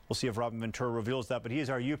show. We'll see if Robin Ventura reveals that. But he is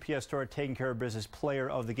our UPS Store taking care of business player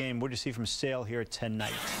of the game. What did you see from Sale here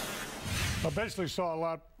tonight? I basically saw a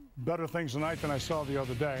lot better things tonight than I saw the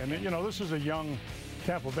other day. And, you know, this is a young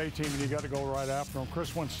Tampa Bay team, and you got to go right after them.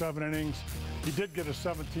 Chris went 7 innings. He did get a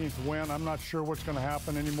 17th win. I'm not sure what's going to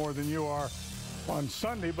happen any more than you are on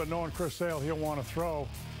Sunday, but knowing Chris Sale, he'll want to throw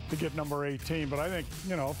to get number 18. But I think,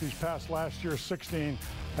 you know, if he's passed last year's 16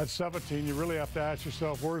 at 17, you really have to ask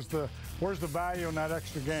yourself, where's the value in that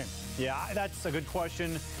extra game? Yeah, that's a good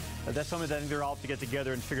question. That's something that I think they're all to get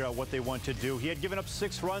together and figure out what they want to do. He had given up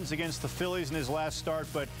 6 runs against the Phillies in his last start,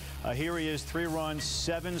 but here he is, 3 runs,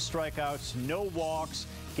 7 strikeouts, no walks,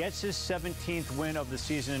 gets his 17th win of the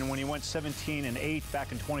season. And when he went 17-8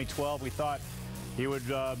 back in 2012, we thought he would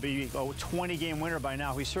be a 20-game winner by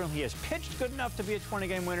now. He certainly has pitched good enough to be a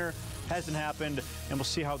 20-game winner. Hasn't happened, and we'll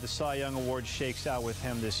see how the Cy Young Award shakes out with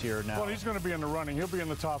him this year now. Well, he's going to be in the running. He'll be in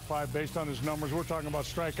the top 5 based on his numbers. We're talking about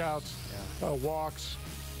strikeouts, walks,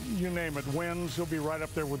 you name it, wins. He'll be right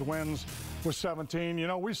up there with wins with 17. You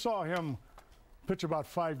know, we saw him pitch about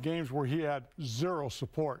 5 games where he had 0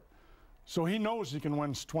 support. So he knows he can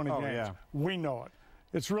win 20 games. Yeah. We know it.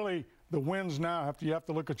 It's really the wins now. You have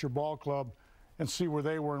to look at your ball club and see where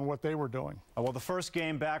they were and what they were doing. Well, the first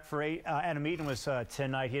game back for Adam Eaton was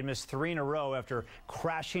tonight. He had missed 3 in a row after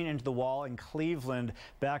crashing into the wall in Cleveland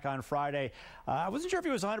back on Friday. I wasn't sure if he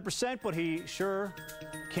was 100%, but he sure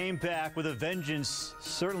came back with a vengeance,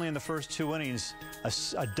 certainly in the first 2 innings.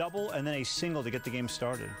 A double and then a single to get the game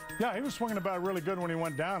started. Yeah, he was swinging the bat really good when he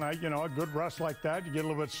went down. You know, a good rest like that, you get a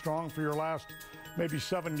little bit strong for your last maybe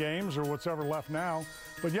 7 games or what's ever left now.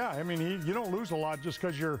 But yeah, I mean, you don't lose a lot just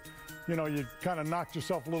because you kind of knocked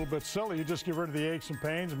yourself a little bit silly. You just get rid of the aches and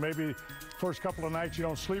pains, and maybe first couple of nights you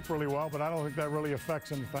don't sleep really well, but I don't think that really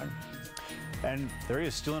affects anything. And there he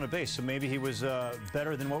is, still in a base, so maybe he was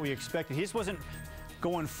better than what we expected. He just wasn't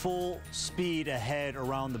going full speed ahead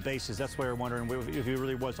around the bases. That's why we're wondering if he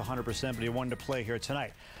really was 100%, but he wanted to play here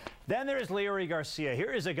tonight. Then there's Leury Garcia.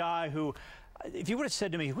 Here is a guy who, if you would have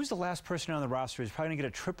said to me, who's the last person on the roster who's probably going to get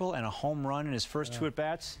a triple and a home run in his first 2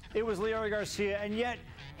 at-bats? It was Leury Garcia, and yet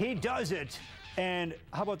he does it. And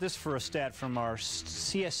how about this for a stat from our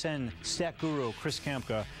CSN stat guru, Chris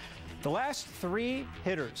Kamka? The last 3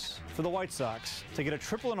 hitters for the White Sox to get a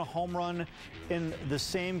triple and a home run in the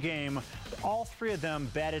same game, all 3 of them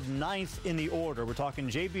batted 9th in the order. We're talking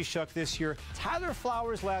J.B. Shuck this year, Tyler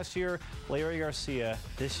Flowers last year, Leury Garcia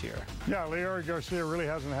this year. Yeah, Leury Garcia really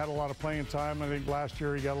hasn't had a lot of playing time. I think last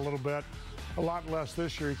year he got a little bit, a lot less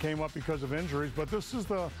this year. He came up because of injuries, but this is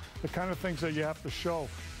the kind of things that you have to show,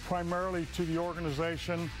 primarily to the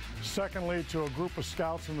organization, secondly to a group of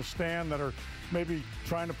scouts in the stand that are maybe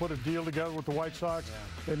trying to put a deal together with the White Sox.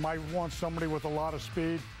 Yeah. They might want somebody with a lot of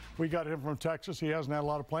speed. We got him from Texas. He hasn't had a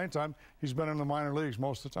lot of playing time. He's been in the minor leagues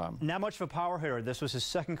most of the time. Not much of a power hitter. This was his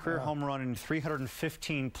second career home run in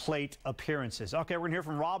 315 plate appearances. Okay, we're going to hear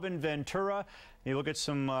from Robin Ventura. Maybe we'll get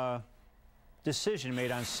some decision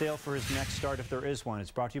made on sale for his next start if there is one.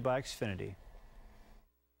 It's brought to you by Xfinity.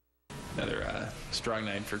 Another strong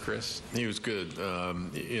night for Chris. He was good.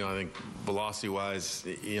 You know, I think velocity-wise,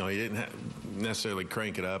 you know, he didn't necessarily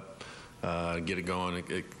crank it up, get it going.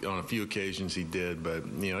 On a few occasions he did, but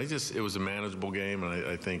you know, it was a manageable game, and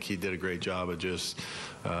I think he did a great job of just,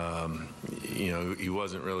 you know, he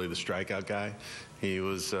wasn't really the strikeout guy. He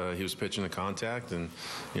was pitching the contact, and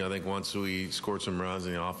you know, I think once we scored some runs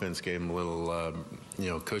and the offense gave him a little, you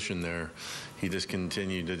know, cushion there, he just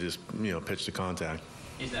continued to just, you know, pitch the contact.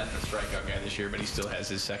 He's not the strikeout guy this year, but he still has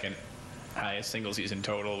his second highest single season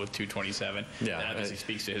total with 227. Yeah, that obviously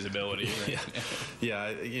speaks to his ability. Right?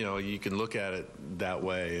 Yeah, you know, you can look at it that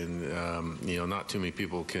way, and you know, not too many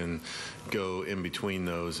people can go in between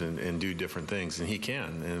those and do different things, and he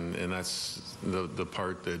can, and that's the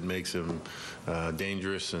part that makes him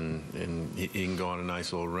dangerous, and he can go on a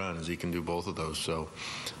nice little run, as he can do both of those. So,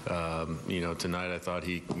 you know, tonight I thought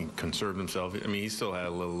he conserved himself. I mean, he still had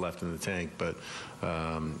a little left in the tank, but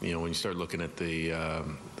you know, when you start looking at the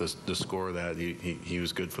score of that, he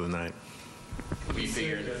was good for the night. We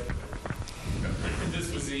figured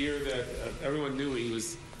this was the year that everyone knew he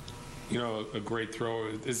was, you know, a great thrower.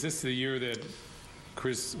 Is this the year that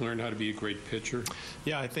Chris learned how to be a great pitcher?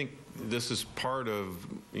 Yeah, I think this is part of,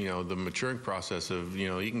 you know, the maturing process of, you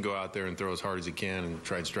know, he can go out there and throw as hard as he can and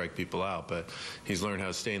try and strike people out, but he's learned how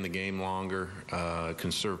to stay in the game longer,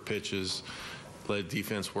 conserve pitches, let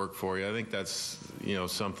defense work for you. I think that's, you know,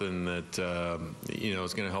 something that, you know,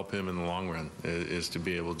 is going to help him in the long run, is to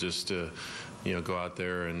be able just to, you know, go out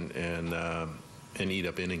there and eat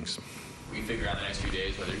up innings. We figure out the next few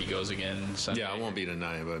days whether he goes again Sunday. Yeah, it won't be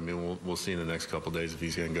tonight, but I mean, we'll see in the next couple of days if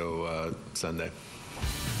he's going to go Sunday.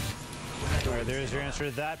 All right, there's your answer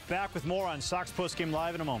to that. Back with more on Sox Postgame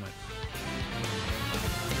Live in a moment.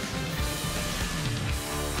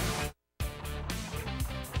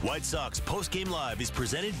 White Sox Postgame Live is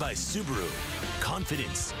presented by Subaru.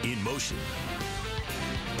 Confidence in motion.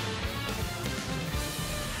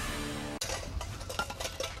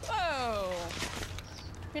 Whoa!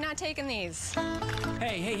 You're not taking these.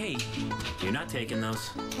 Hey. You're not taking those.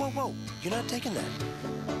 Whoa. You're not taking that.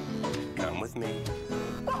 Come with me.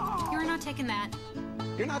 You're not taking that.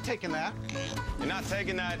 You're not taking that. You're not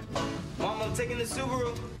taking that. Mom, I'm taking the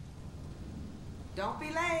Subaru. Don't be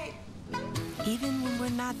late. Even when we're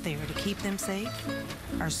not there to keep them safe,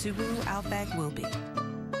 our Subaru Outback will be.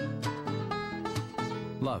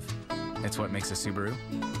 Love. It's what makes a Subaru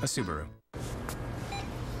a Subaru.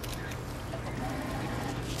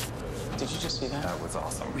 Did you just see that? That was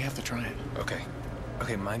awesome. We have to try it. Okay.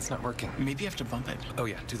 Okay, mine's not working. Maybe you have to bump it. Oh,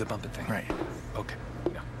 yeah, do the bump it thing. Right. Okay.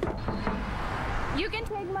 You can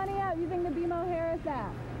take money out using the BMO Harris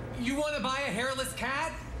app. You want to buy a hairless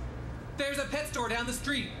cat? There's a pet store down the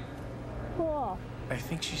street. Cool. I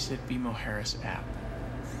think she said BMO Harris app.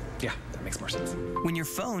 Yeah, that makes more sense. When your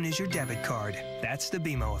phone is your debit card, that's the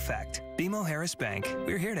BMO effect. BMO Harris Bank,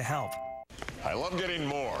 we're here to help. I love getting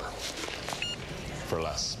more for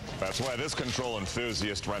less. That's why this control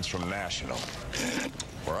enthusiast rents from National,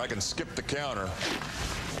 where I can skip the counter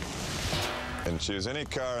and choose any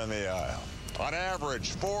car in the aisle. On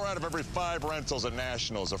average, 4 out of every 5 rentals at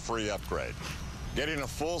National is a free upgrade. Getting a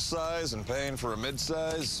full size and paying for a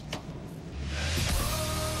mid-size,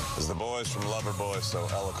 as the boys from Loverboy so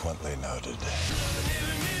eloquently noted.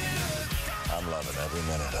 I'm loving every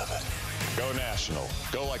minute of it. Go National.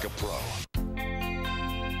 Go like a pro.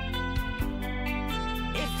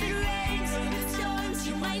 If it rains and it storms,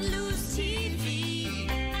 you might lose TV.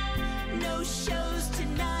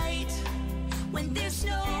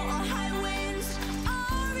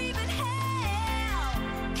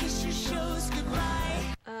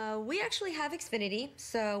 actually have Xfinity,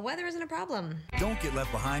 so weather isn't a problem. Don't get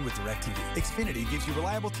left behind with DirecTV. Xfinity gives you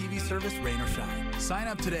reliable TV service, rain or shine. Sign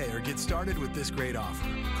up today or get started with this great offer.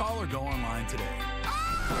 Call or go online today.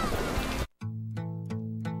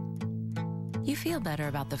 You feel better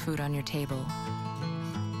about the food on your table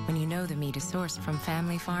when you know the meat is sourced from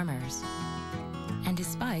family farmers and is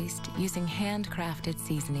spiced using handcrafted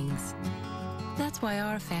seasonings. That's why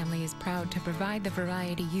our family is proud to provide the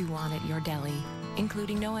variety you want at your deli,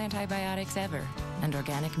 including no antibiotics ever and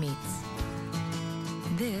organic meats.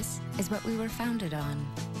 This is what we were founded on.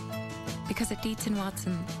 Because at Dietz &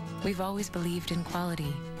 Watson, we've always believed in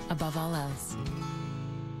quality above all else.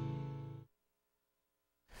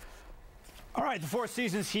 All right, the Four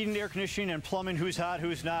Seasons Heating, Air Conditioning, and Plumbing. Who's hot,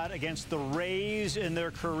 who's not against the Rays in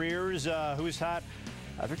their careers? Who's hot?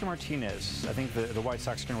 Victor Martinez. I think the White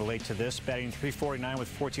Sox can relate to this, batting .349 with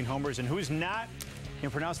 14 homers. And who's not? Can you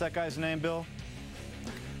pronounce that guy's name, Bill?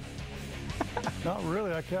 Not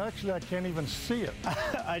really. I can't even see it.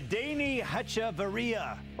 Adeiny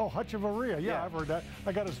Hechavarria. Oh, Hechavarria. Yeah, I've heard that.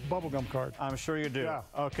 I got his bubblegum card. I'm sure you do. Yeah.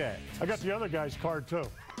 Okay. I got the other guy's card, too.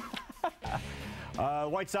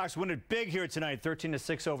 White Sox win it big here tonight,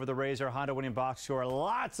 13-6 over the Rays. Our Honda winning box score.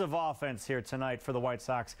 Lots of offense here tonight for the White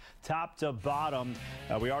Sox, top to bottom.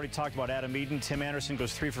 We already talked about Adam Eaton. Tim Anderson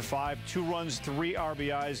goes 3 for 5, 2 runs, 3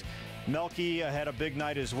 RBIs. Melky had a big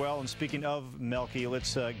night as well. And speaking of Melky,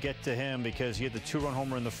 let's get to him because he had the 2-run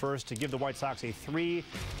homer in the first to give the White Sox a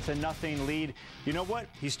 3-0 lead. You know what?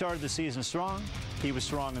 He started the season strong. He was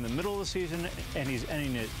strong in the middle of the season, and he's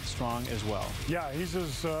ending it strong as well. Yeah, he's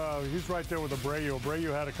right there with Abreu.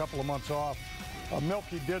 Abreu had a couple of months off.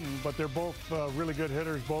 Melky didn't, but they're both really good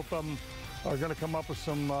hitters. Both of them are going to come up with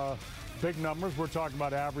some big numbers. We're talking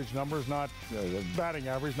about average numbers, not batting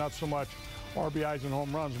average, not so much RBIs and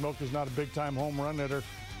home runs. Melky's not a big-time home run hitter.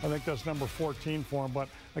 I think that's number 14 for him. But,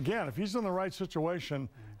 again, if he's in the right situation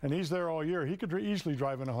and he's there all year, he could easily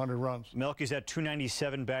drive in 100 runs. Melky's at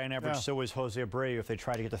 .297 batting average. So is Jose Abreu. If they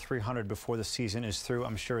try to get to 300 before the season is through,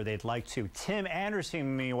 I'm sure they'd like to. Tim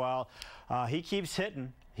Anderson, meanwhile, he keeps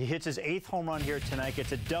hitting. He hits his 8th home run here tonight,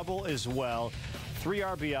 gets a double as well. 3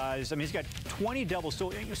 RBIs. I mean, he's got 20 doubles.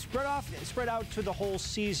 So spread out to the whole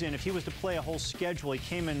season. If he was to play a whole schedule, he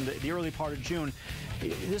came in the early part of June.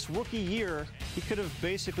 This rookie year, he could have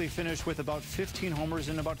basically finished with about 15 homers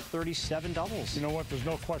and about 37 doubles. You know what? There's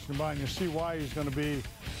no question about it. And you see why he's going to be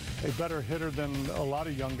a better hitter than a lot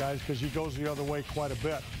of young guys because he goes the other way quite a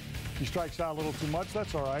bit. He strikes out a little too much.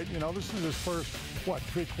 That's all right. You know, this is his first,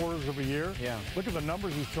 3/4 of a year? Yeah. Look at the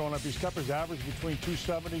numbers he's throwing up. He's kept his average between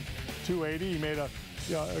 270, 280. He made a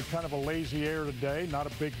kind of a lazy error today. Not a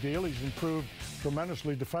big deal. He's improved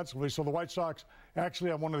tremendously defensively. So the White Sox actually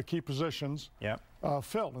have one of the key positions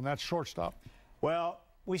filled, and that's shortstop. Well,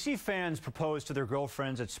 we see fans propose to their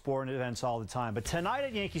girlfriends at sporting events all the time. But tonight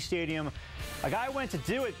at Yankee Stadium, a guy went to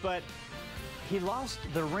do it, but he lost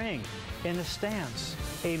the ring in the stands.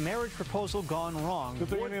 A marriage proposal gone wrong. Good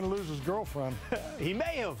thing he didn't lose his girlfriend. He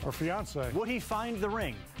may have. Or fiance. Would he find the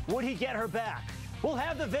ring? Would he get her back? We'll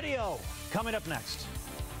have the video coming up next.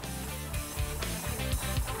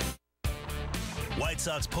 White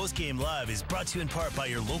Sox Postgame Live is brought to you in part by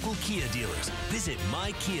your local Kia dealers. Visit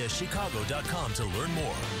mykiachicago.com to learn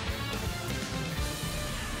more.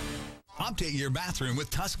 Update your bathroom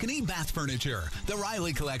with Tuscany Bath Furniture. The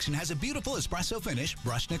Riley Collection has a beautiful espresso finish,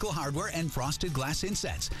 brushed nickel hardware, and frosted glass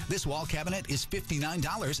insets. This wall cabinet is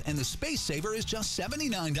 $59, and the Space Saver is just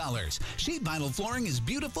 $79. Sheet vinyl flooring is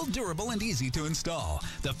beautiful, durable, and easy to install.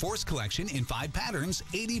 The Force Collection in 5 patterns,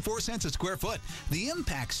 84 cents a square foot. The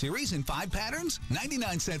Impact Series in 5 patterns,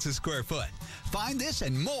 99 cents a square foot. Find this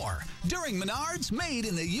and more during Menards Made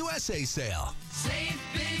in the USA sale. Save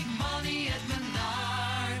big money at Menards.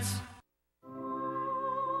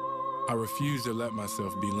 I refuse to let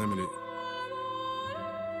myself be limited.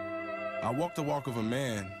 I walk the walk of a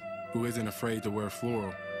man who isn't afraid to wear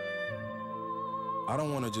floral. I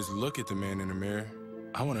don't want to just look at the man in the mirror.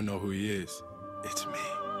 I want to know who he is. It's me.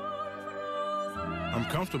 I'm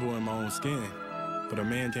comfortable in my own skin, but a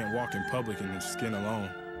man can't walk in public in his skin alone.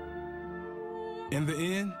 In the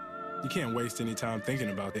end, you can't waste any time thinking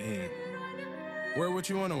about the end. Wear what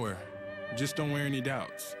you want to wear. Just don't wear any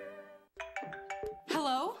doubts.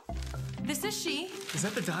 Hello? This is she. Is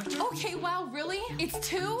that the doctor? Okay, wow, really? It's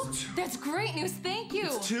 2? That's great news, thank you.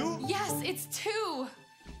 It's 2? Yes, it's 2.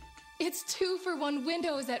 It's 2 for 1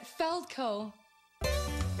 windows at Feldco.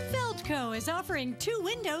 Feldco is offering 2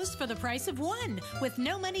 windows for the price of 1, with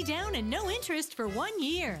no money down and no interest for 1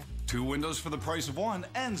 year. 2 windows for the price of 1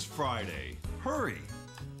 ends Friday. Hurry.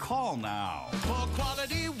 Call now. For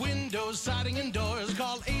quality windows, siding, and doors,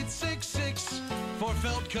 call 866 for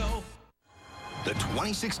Feldco. the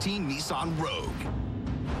 2016 Nissan Rogue.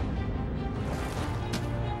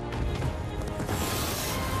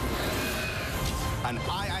 An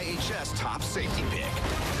IIHS top safety pick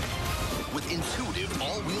with intuitive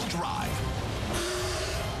all-wheel drive.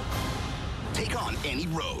 Take on any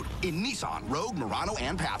road in Nissan, Rogue, Murano,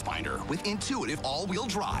 and Pathfinder with intuitive all-wheel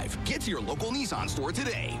drive. Get to your local Nissan store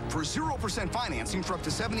today for 0% financing for up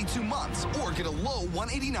to 72 months or get a low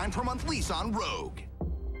 $189 per month lease on Rogue.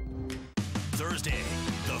 Thursday,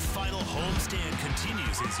 the final homestand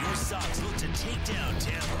continues as your Sox look to take down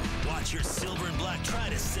Tampa. Watch your silver and black try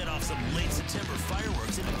to set off some late September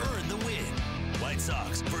fireworks and earn the win. White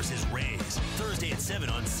Sox versus Rays, Thursday at 7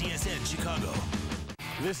 on CSN Chicago.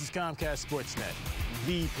 This is Comcast Sportsnet,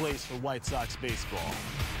 the place for White Sox baseball.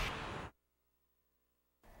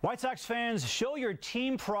 White Sox fans, show your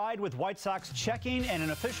team pride with White Sox checking and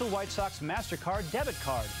an official White Sox MasterCard debit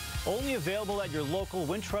card. Only available at your local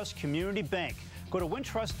Wintrust Community Bank. Go to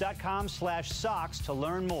wintrust.com/Sox to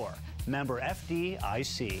learn more. Member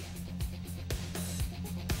FDIC.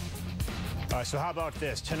 All right, so how about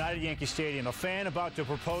this? Tonight at Yankee Stadium, a fan about to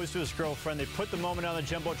propose to his girlfriend. They put the moment on the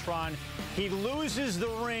Jumbotron. He loses the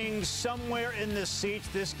ring somewhere in the seats.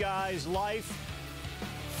 This guy's life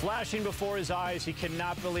flashing before his eyes. He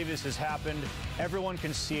cannot believe this has happened. Everyone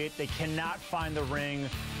can see it. They cannot find the ring.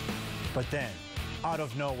 But then, out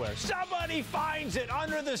of nowhere, somebody finds it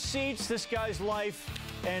under the seats. This guy's life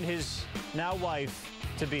and his now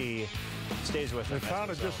wife-to-be stays with him. They found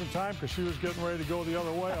it just in time because she was getting ready to go the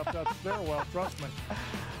other way up that stairwell, trust me.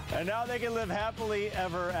 And now they can live happily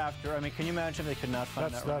ever after. I mean, can you imagine if they could not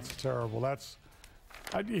find that ring? That's terrible.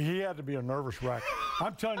 He had to be a nervous wreck.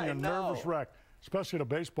 I'm telling you, a nervous wreck, especially at a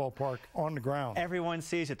baseball park on the ground. Everyone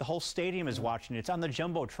sees it. The whole stadium is watching it. It's on the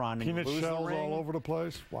Jumbotron. And Peanut shells all over the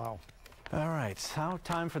place. Wow. All right, now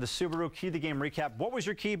time for the Subaru Key of the Game recap. What was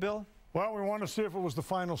your key, Bill? Well, we want to see if it was the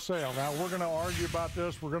final sale. Now, we're going to argue about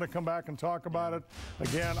this. We're going to come back and talk about it.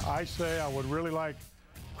 Again, I say I would really like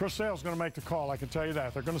Chris Sale's going to make the call. I can tell you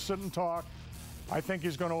that. They're going to sit and talk. I think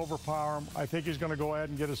he's going to overpower him. I think he's going to go ahead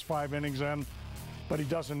and get his 5 innings in, but he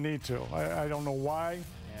doesn't need to. I don't know why,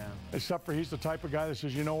 except for he's the type of guy that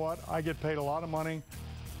says, you know what, I get paid a lot of money.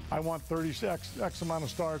 I want X amount of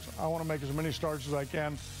starts. I want to make as many starts as I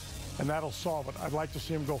can, and that'll solve it. I'd like to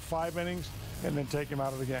see him go 5 innings and then take him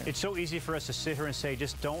out of the game. It's so easy for us to sit here and say,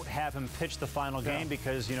 just don't have him pitch the final game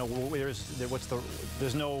because, you know, there's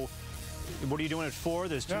no, what are you doing it for?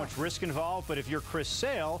 There's too much risk involved. But if you're Chris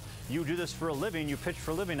Sale, you do this for a living, you pitch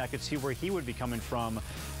for a living, I could see where he would be coming from.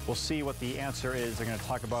 We'll see what the answer is. They're going to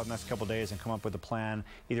talk about it in the next couple of days and come up with a plan,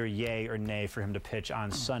 either yay or nay, for him to pitch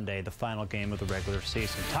on Sunday, the final game of the regular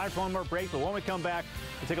season. Time for one more break, but when we come back,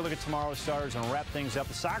 we'll take a look at tomorrow's starters and wrap things up.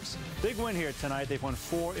 The Sox, big win here tonight. They've won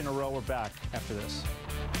 4 in a row. We're back after this.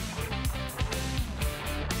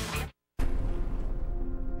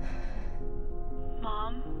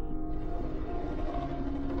 Mom?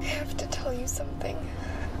 I have to tell you something.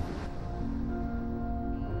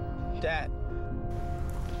 Dad.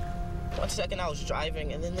 1 second I was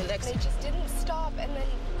driving, and then the next... They just didn't stop, and then...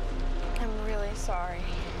 I'm really sorry.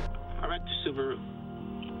 I wrecked the Subaru.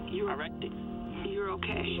 I wrecked it. You're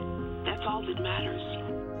okay. That's all that matters.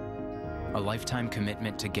 A lifetime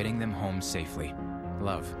commitment to getting them home safely.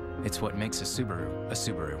 Love, it's what makes a Subaru a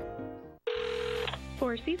Subaru.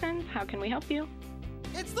 Four Seasons, how can we help you?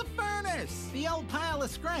 It's the furnace! The old pile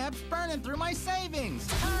of scraps burning through my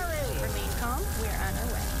savings! Hurry! Remain calm, we're on our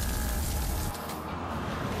way.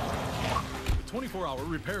 24-hour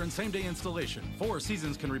repair and same-day installation. Four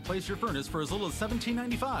Seasons can replace your furnace for as little as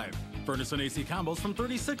 $17.95. Furnace and AC combos from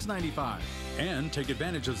 $36.95. And take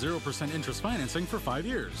advantage of 0% interest financing for 5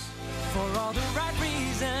 years. For all the right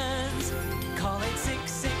reasons, call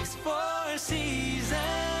 866-4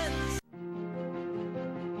 Seasons.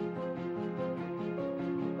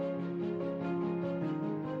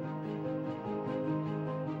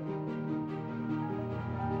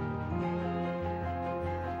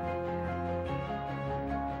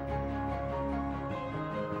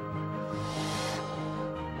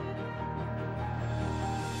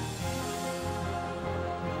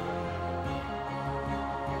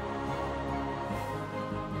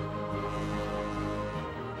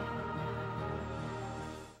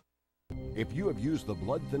 If you have used the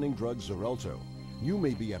blood-thinning drug Xarelto, you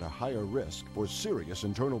may be at a higher risk for serious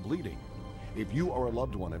internal bleeding. If you or a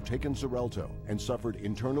loved one have taken Xarelto and suffered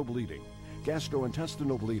internal bleeding,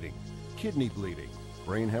 gastrointestinal bleeding, kidney bleeding,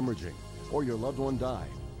 brain hemorrhaging, or your loved one died,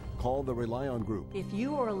 call the Rely On Group. If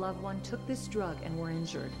you or a loved one took this drug and were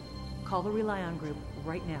injured, call the Rely On Group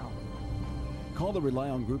right now. Call the Rely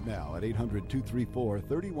On Group now at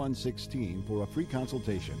 800-234-3116 for a free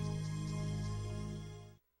consultation.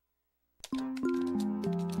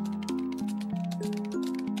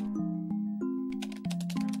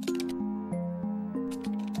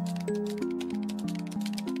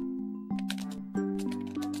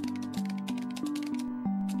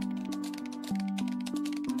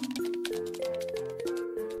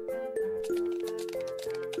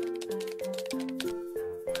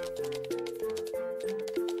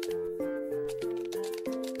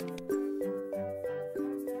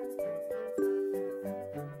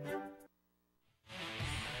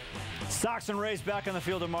 Sox and Rays back on the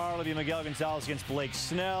field tomorrow. It'll be Miguel Gonzalez against Blake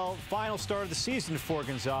Snell. Final start of the season for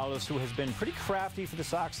Gonzalez, who has been pretty crafty for the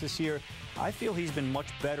Sox this year. I feel he's been much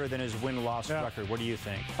better than his win-loss record. What do you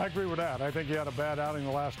think? I agree with that. I think he had a bad outing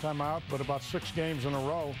the last time out, but about 6 games in a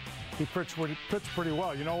row, he pitched pretty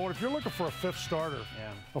well. You know what? If you're looking for a 5th starter,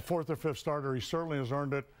 a 4th or 5th starter, he certainly has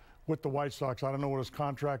earned it with the White Sox. I don't know what his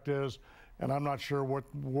contract is, and I'm not sure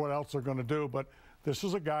what else they're going to do, but this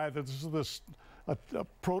is a guy that a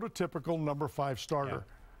prototypical number 5 starter.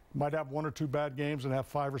 Might have 1 or 2 bad games and have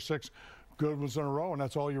 5 or 6 good ones in a row, and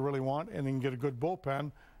that's all you really want. And you can get a good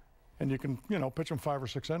bullpen, and you can, pitch him 5 or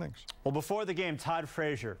 6 innings. Well, before the game, Todd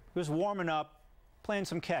Frazier was warming up, playing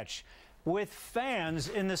some catch with fans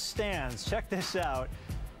in the stands. Check this out.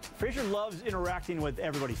 Frazier loves interacting with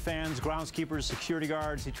everybody, fans, groundskeepers, security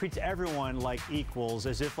guards. He treats everyone like equals,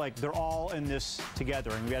 as if like they're all in this together.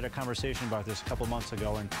 And we had a conversation about this a couple months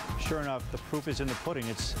ago, and sure enough, the proof is in the pudding.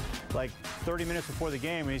 It's like 30 minutes before the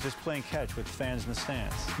game, and he's just playing catch with fans in the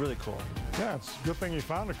stands. Really cool. Yeah, it's a good thing you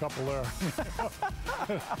found a couple there.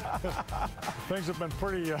 Things have been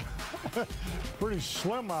pretty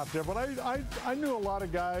slim out there, but I knew a lot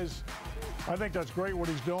of guys. I think that's great what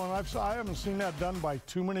he's doing. I haven't seen that done by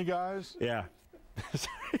too many guys. Yeah.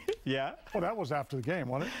 Yeah. Well, that was after the game,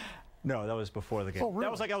 wasn't it? No, that was before the game. Oh,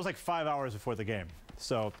 really? That was like 5 hours before the game.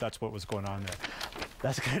 So that's what was going on there.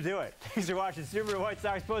 That's going to do it. Thanks for watching Super White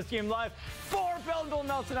Sox Postgame Live. For Bill and Bill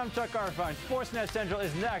Nelson, I'm Chuck Garfine. Sportsnet Central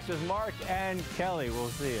is next with Mark and Kelly. We'll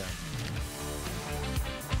see you.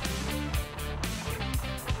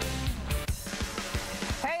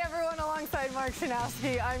 Alongside Mark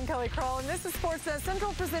Shanowski, I'm Kelly Kroll, and this is Sportsnet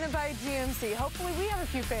Central presented by GMC. Hopefully we have a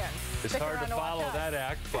few fans. It's hard to follow that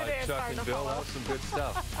act by Chuck and Bill. That was some good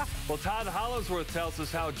stuff. Well, Todd Hollingsworth tells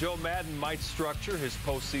us how Joe Madden might structure his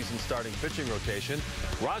postseason starting pitching rotation.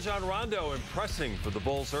 Rajon Rondo impressing for the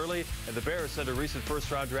Bulls early, and the Bears send a recent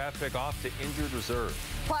first-round draft pick off to injured reserve.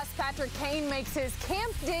 Plus, Patrick Kane makes his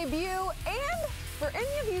camp debut, and for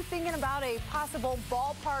any of you thinking about a possible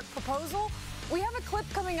ballpark proposal, we have a clip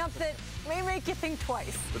coming up that may make you think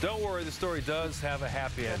twice. But don't worry, the story does have a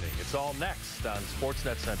happy ending. It's all next on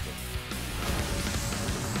Sportsnet Central.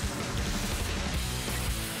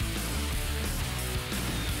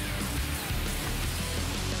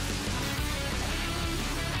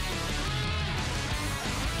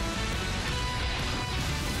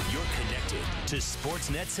 You're connected to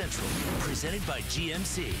Sportsnet Central, presented by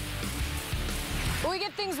GMC. We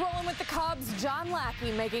get things rolling with the Cubs. John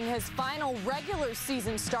Lackey making his final regular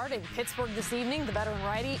season start in Pittsburgh this evening. The veteran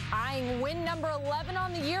righty eyeing win number 11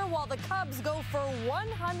 on the year, while the Cubs go for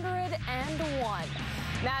 101.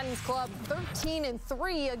 Madden's club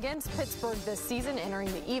 13-3 against Pittsburgh this season.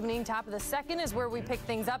 Entering the evening, top of the second is where we pick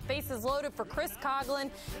things up. Bases loaded for Chris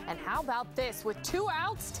Coghlan. And how about this? With 2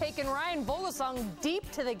 outs, taking Ryan Vogelsong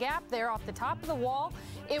deep to the gap there off the top of the wall.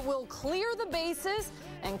 It will clear the bases.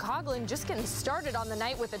 And Coghlan just getting started on the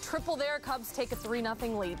night with a triple there. Cubs take a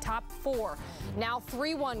 3-0 lead. Top 4. Now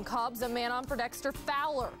 3-1 Cubs. A man on for Dexter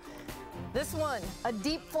Fowler. This one, a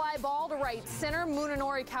deep fly ball to right center.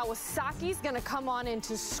 Munenori Kawasaki's going to come on in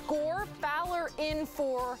to score. Fowler in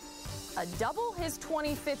for a double, his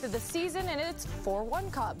 25th of the season, and it's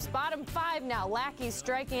 4-1 Cubs. Bottom 5 now. Lackey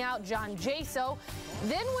striking out John Jaso.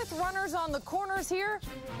 Then with runners on the corners here,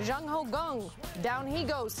 Jung Ho Gung. Down he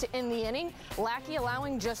goes to end the inning. Lackey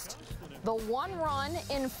allowing just the 1 run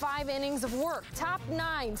in 5 innings of work. Top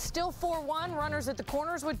 9, still 4-1. Runners at the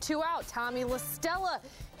corners with 2 out. Tommy La Stella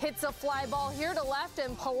hits a fly ball here to left,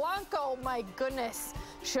 and Polanco, my goodness,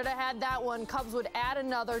 should have had that one. Cubs would add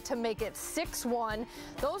another to make it 6-1.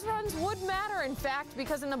 Those runs would matter, in fact,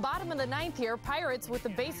 because in the bottom of the 9th here, Pirates with the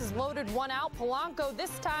bases loaded, 1 out. Polanco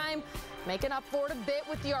this time making up for it a bit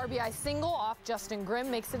with the RBI single off Justin Grimm.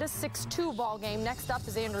 Makes it a 6-2 ball game. Next up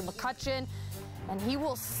is Andrew McCutchen, and he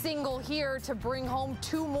will single here to bring home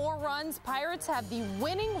 2 more runs. Pirates have the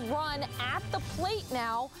winning run at the plate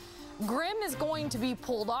now. Grimm is going to be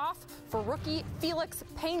pulled off for rookie Felix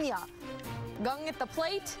Pena. Gung at the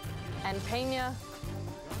plate, and Pena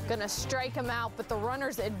gonna strike him out, but the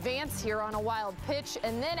runners advance here on a wild pitch,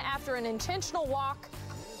 and then after an intentional walk,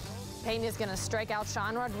 Pena's gonna strike out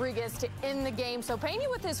Sean Rodriguez to end the game. So Pena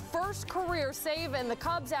with his first career save, and the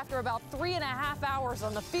Cubs, after about 3.5 hours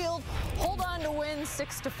on the field, hold on to win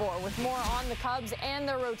 6-4. With more on the Cubs and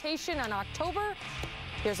their rotation in October,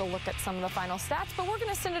 here's a look at some of the final stats, but we're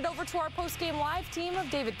gonna send it over to our post-game live team of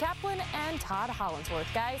David Kaplan and Todd Hollingsworth.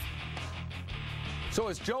 Guys. So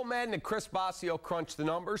as Joe Madden and Chris Bosio crunch the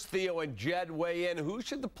numbers, Theo and Jed weigh in. Who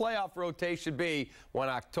should the playoff rotation be when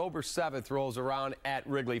October 7th rolls around at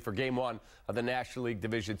Wrigley for Game 1 of the National League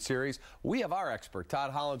Division Series? We have our expert,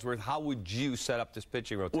 Todd Hollingsworth. How would you set up this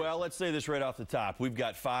pitching rotation? Well, let's say this right off the top. We've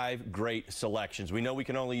got 5 great selections. We know we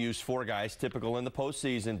can only use 4 guys, typical in the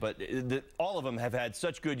postseason, but all of them have had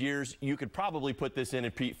such good years. You could probably put this in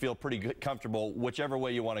and feel pretty comfortable whichever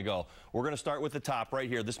way you want to go. We're going to start with the top right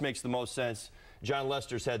here. This makes the most sense. John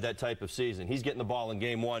Lester's had that type of season. He's getting the ball in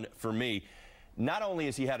Game 1 for me. Not only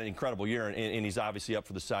has he had an incredible year, and he's obviously up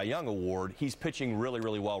for the Cy Young Award, he's pitching really,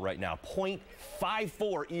 really well right now.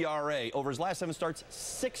 .54 ERA. Over his last 7 starts,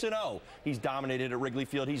 6-0. He's dominated at Wrigley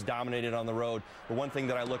Field. He's dominated on the road. The one thing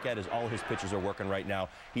that I look at is all his pitches are working right now.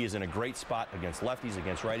 He is in a great spot against lefties,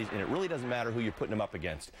 against righties, and it really doesn't matter who you're putting him up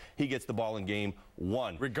against. He gets the ball in Game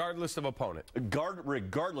 1. Regardless of opponent.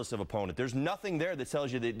 Regardless of opponent. There's nothing there that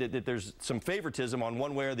tells you that there's some favoritism on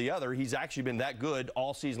one way or the other. He's actually been that good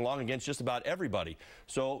all season long against just about everybody.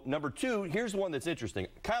 So, number 2, here's the one that's interesting.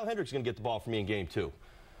 Kyle Hendricks is going to get the ball for me in Game 2.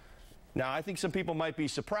 Now, I think some people might be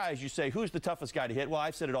surprised. You say, who's the toughest guy to hit? Well,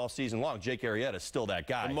 I've said it all season long. Jake Arrieta is still that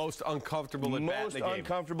guy. The most uncomfortable at bat in the game. Most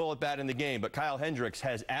uncomfortable at bat in the game. But Kyle Hendricks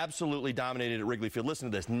has absolutely dominated at Wrigley Field.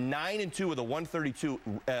 Listen to this. 9-2 with a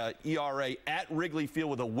 1.32 ERA at Wrigley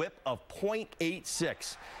Field with a whip of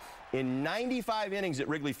 .86. In 95 innings at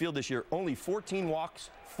Wrigley Field this year, only 14 walks,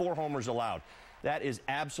 4 homers allowed. That is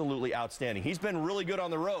absolutely outstanding. He's been really good on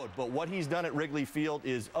the road, but what he's done at Wrigley Field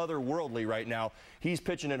is otherworldly right now. He's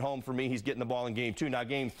pitching at home for me. He's getting the ball in Game 2. Now,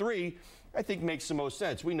 Game 3, I think makes the most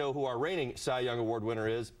sense. We know who our reigning Cy Young Award winner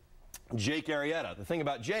is, Jake Arrieta. The thing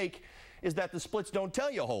about Jake is that the splits don't tell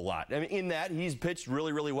you a whole lot. I mean, in that, he's pitched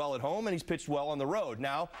really, really well at home, and he's pitched well on the road.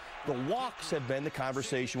 Now, the walks have been the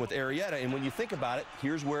conversation with Arrieta, and when you think about it,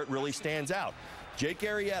 here's where it really stands out. Jake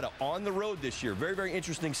Arrieta on the road this year. Very, very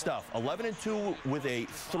interesting stuff. 11-2 with a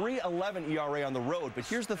 3.11 ERA on the road. But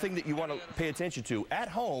here's the thing that you want to pay attention to. At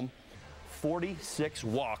home, 46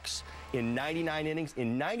 walks in 99 innings.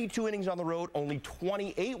 In 92 innings on the road, only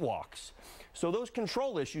 28 walks. So those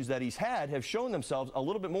control issues that he's had have shown themselves a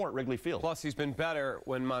little bit more at Wrigley Field. Plus, he's been better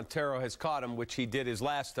when Montero has caught him, which he did his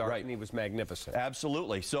last start, and he was magnificent.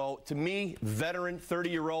 Absolutely. So, to me, veteran,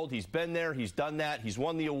 30-year-old, he's been there, he's done that, he's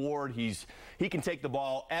won the award, he can take the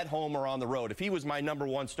ball at home or on the road. If he was my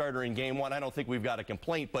 #1 starter in Game 1, I don't think we've got a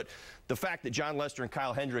complaint, but the fact that John Lester and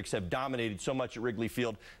Kyle Hendricks have dominated so much at Wrigley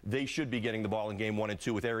Field, they should be getting the ball in Game 1 and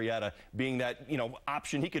 2 with Arrieta being that,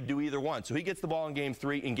 option. He could do either one. So he gets the ball in Game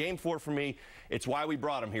 3. In Game 4 for me, it's why we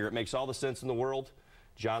brought him here. It makes all the sense in the world.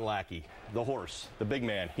 John Lackey, the horse, the big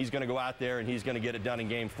man. He's going to go out there and he's going to get it done in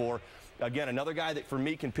Game 4. Again, another guy that for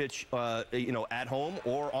me can pitch, at home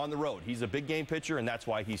or on the road. He's a big game pitcher, and that's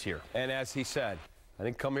why he's here. And as he said, I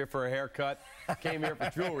didn't come here for a haircut. I came here for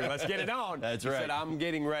jewelry. Let's get it on. That's right. He said, I'm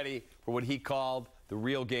getting ready for what he called the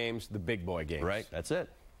real games, the big boy games. Right. That's it.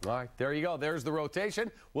 All right, there you go. There's the rotation.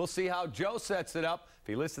 We'll see how Joe sets it up. If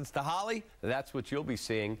he listens to Holly, that's what you'll be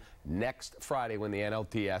seeing next Friday when the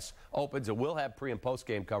NLDS opens. And we'll have pre- and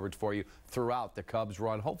post-game coverage for you throughout the Cubs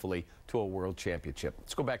run, hopefully, to a world championship.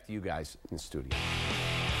 Let's go back to you guys in the studio.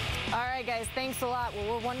 All right, guys, thanks a lot.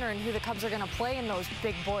 Well, we're wondering who the Cubs are going to play in those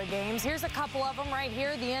big boy games. Here's a couple of them right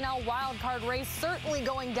here. The NL wild card race certainly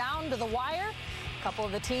going down to the wire. A couple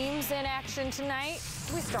of the teams in action tonight.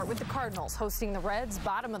 We start with the Cardinals hosting the Reds,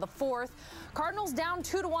 bottom of the 4th. Cardinals down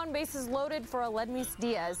 2-1, bases loaded for Aledmys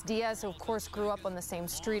Diaz. Diaz, of course, grew up on the same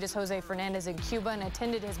street as Jose Fernandez in Cuba and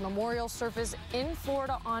attended his memorial service in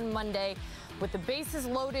Florida on Monday. With the bases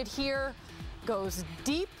loaded here, goes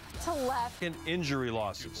deep to left. In injury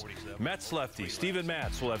losses. Mets lefty Steven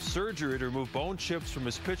Matz will have surgery to remove bone chips from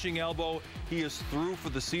his pitching elbow. He is through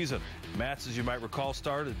for the season. Matz, as you might recall,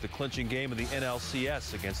 started the clinching game of the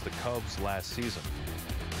NLCS against the Cubs last season.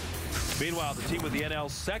 Meanwhile, the team with the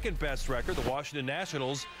NL's second-best record, the Washington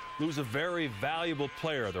Nationals, lose a very valuable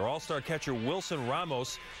player. Their all-star catcher, Wilson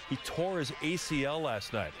Ramos, he tore his ACL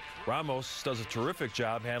last night. Ramos does a terrific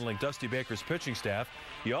job handling Dusty Baker's pitching staff.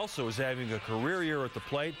 He also is having a career year at the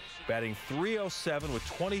plate, batting .307 with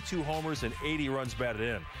 22 homers and 80 runs batted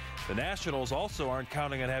in. The Nationals also aren't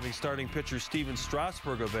counting on having starting pitcher Steven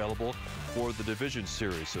Strasburg available for the division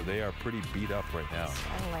series, so they are pretty beat up right now.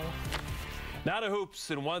 Finally. Now to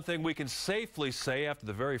hoops, and one thing we can safely say after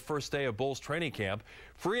the very first day of Bulls training camp,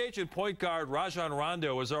 free agent point guard Rajon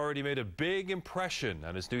Rondo has already made a big impression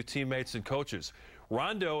on his new teammates and coaches.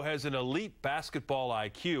 Rondo has an elite basketball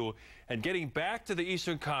IQ, and getting back to the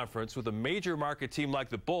Eastern Conference with a major market team like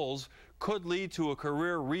the Bulls could lead to a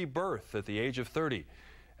career rebirth at the age of 30.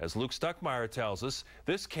 As Luke Stuckmeyer tells us,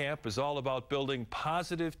 this camp is all about building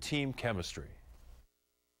positive team chemistry.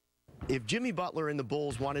 If Jimmy Butler and the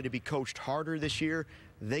Bulls wanted to be coached harder this year,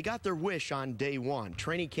 they got their wish on day one.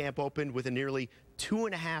 Training camp opened with a nearly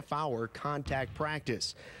 2.5-hour contact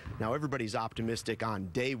practice. Now, everybody's optimistic on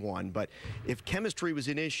day one, but if chemistry was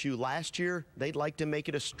an issue last year, they'd like to make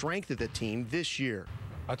it a strength of the team this year.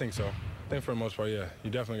 I think so. I think for the most part, yeah,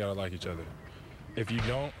 you definitely got to like each other. If you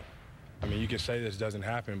don't, I mean, you can say this doesn't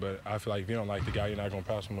happen, but I feel like if you don't like the guy, you're not going to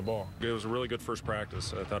pass him the ball. It was a really good first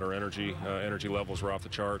practice. I thought our energy levels were off the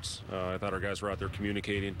charts. I thought our guys were out there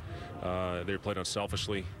communicating. They played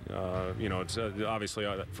unselfishly. You know, it's obviously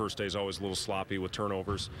that first day is always a little sloppy with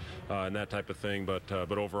turnovers and that type of thing, but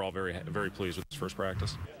overall very pleased with this first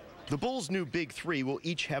practice. The Bulls' new big three will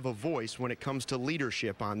each have a voice when it comes to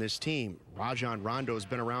leadership on this team. Rajon Rondo has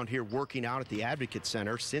been around here working out at the Advocate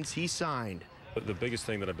Center since he signed. The biggest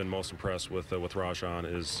thing that I've been most impressed with Rajon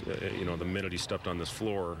is, you know, the minute he stepped on this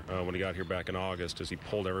floor when he got here back in August, is he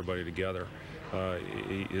pulled everybody together.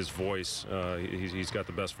 His voice, he's got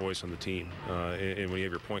the best voice on the team. And when you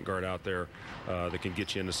have your point guard out there that can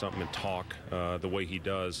get you into something and talk the way he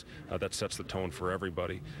does, that sets the tone for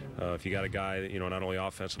everybody. If you got a guy, you know, not only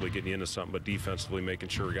offensively getting you into something, but defensively making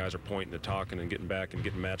sure guys are pointing and talking and getting back and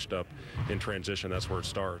getting matched up in transition, that's where it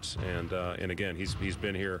starts. And again, he's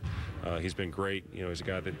been here. He's been great. You know, he's a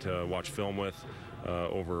guy that watched film with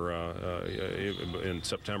over in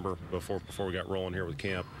September before we got rolling here with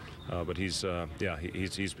camp. But he's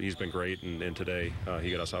been great, and today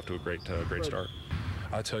he got us off to a great start.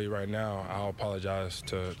 I'll tell you right now, I'll apologize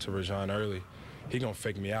to Rajon early. He gonna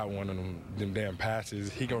fake me out one of them damn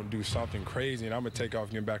passes. He gonna do something crazy, and I'm gonna take off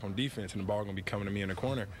and get back on defense, and the ball gonna be coming to me in the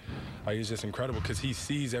corner. Like, it's just incredible because he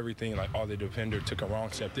sees everything. Like, oh, the defender took a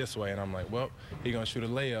wrong step this way, and I'm like, well, he gonna shoot a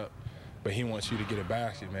layup. But he wants you to get a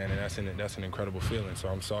basket, man, and that's an incredible feeling. So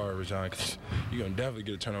I'm sorry, Rajon, because you're going to definitely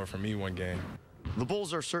get a turnover from me one game. The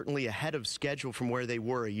Bulls are certainly ahead of schedule from where they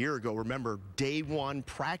were a year ago. Remember, day one,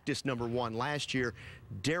 practice number one last year,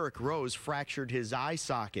 Derrick Rose fractured his eye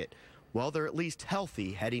socket. Well, they're at least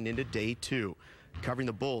healthy heading into day two. Covering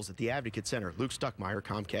the Bulls at the Advocate Center, Luke Stuckmeyer,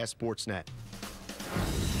 Comcast Sportsnet.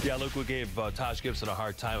 Yeah, Luke, we gave Taj Gibson a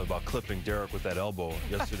hard time about clipping Derrick with that elbow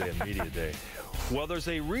yesterday at Media Day. Well, there's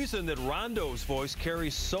a reason that Rondo's voice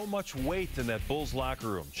carries so much weight in that Bulls locker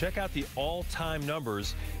room. Check out the all-time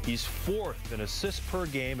numbers. He's fourth in assists per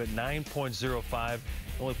game at 9.05.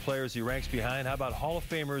 Only players he ranks behind. How about Hall of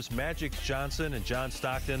Famers Magic Johnson and John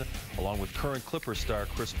Stockton, along with current Clippers star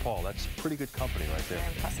Chris Paul? That's pretty good company right there.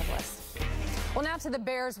 Very impressive list. Well, now to the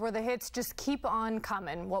Bears, where the hits just keep on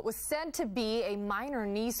coming. What was said to be a minor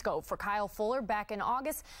knee scope for Kyle Fuller back in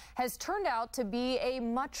August has turned out to be a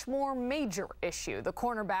much more major issue. The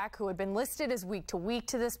cornerback, who had been listed as week to week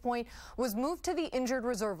to this point, was moved to the injured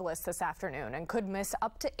reserve list this afternoon and could miss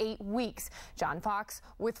up to 8 weeks. John Fox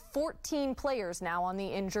with 14 players now on the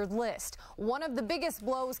injured list. One of the biggest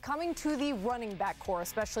blows coming to the running back core,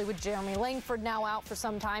 especially with Jeremy Langford now out for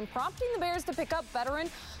some time, prompting the Bears to pick up veteran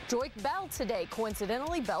Joique Bell today.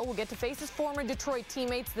 Coincidentally, Bell will get to face his former Detroit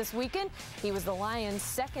teammates this weekend. He was the Lions'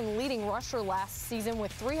 second leading rusher last season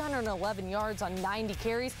with 311 yards on 90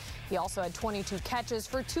 carries. He also had 22 catches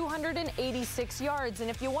for 286 yards. And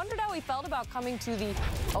if you wondered how he felt about coming to the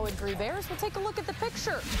 0-3 Bears, we'll take a look at the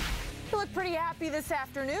picture. He looked pretty happy this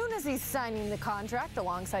afternoon as he's signing the contract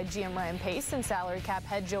alongside GM Ryan Pace and salary cap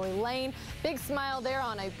head Joey Lane. Big smile there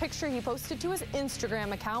on a picture he posted to his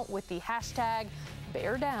Instagram account with the hashtag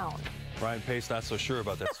 #BearDown. Ryan Pace not so sure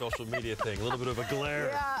about that social media thing. A little bit of a glare.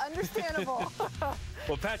 Yeah, understandable.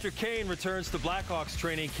 Well, Patrick Kane returns to Blackhawks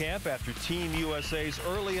training camp after Team USA's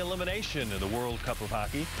early elimination in the World Cup of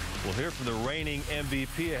Hockey. We'll hear from the reigning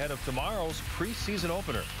MVP ahead of tomorrow's preseason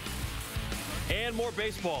opener. And more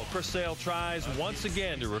baseball. Chris Sale tries once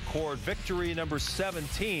again to record victory number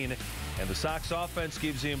 17, and the Sox offense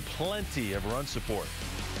gives him plenty of run support.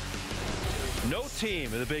 No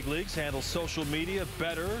team in the big leagues handles social media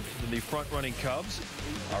better than the front-running Cubs.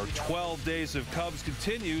 Our 12 Days of Cubs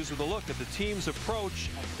continues with a look at the team's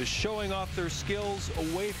approach to showing off their skills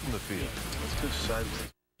away from the field.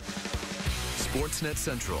 Sportsnet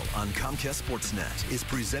Central on Comcast Sportsnet is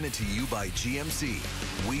presented to you by GMC.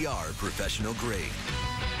 We are professional grade.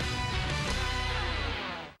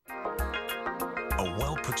 A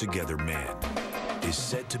well-put-together man is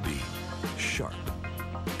said to be sharp.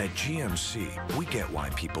 At GMC, we get why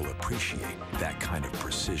people appreciate that kind of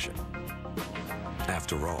precision.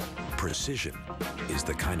 After all, precision is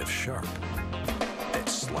the kind of sharp that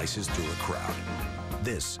slices through a crowd.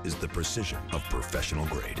 This is the precision of professional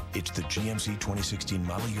grade. It's the GMC 2016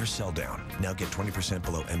 model year sell down. Now get 20%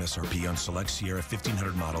 below MSRP on select Sierra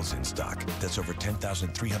 1500 models in stock. That's over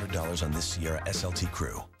 $10,300 on this Sierra SLT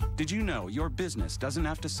Crew. Did you know your business doesn't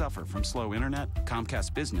have to suffer from slow internet?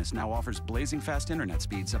 Comcast Business now offers blazing fast internet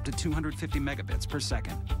speeds up to 250 megabits per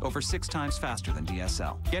second, over 6 times faster than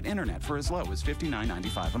DSL. Get internet for as low as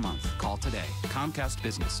 $59.95 a month. Call today. Comcast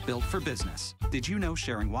Business, built for business. Did you know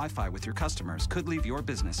sharing Wi-Fi with your customers could leave your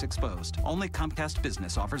business exposed? Only Comcast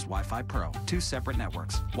Business offers Wi-Fi Pro, 2 separate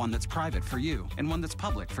networks, one that's private for you and one that's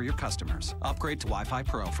public for your customers. Upgrade to Wi-Fi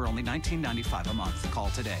Pro for only $19.95 a month. Call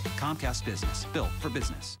today. Comcast Business, built for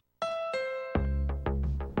business.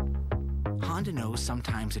 Honda knows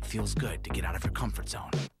sometimes it feels good to get out of your comfort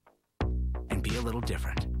zone and be a little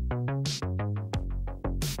different.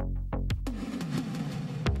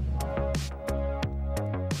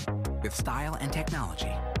 With style and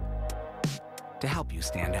technology to help you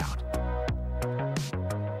stand out.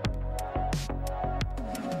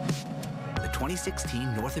 The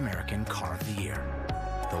 2016 North American Car of the Year,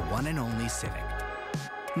 the one and only Civic.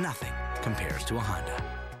 Nothing compares to a Honda.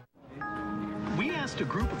 We asked a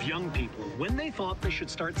group of young people when they thought they should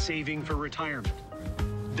start saving for retirement.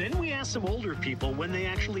 Then we asked some older people when they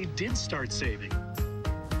actually did start saving.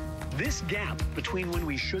 This gap between when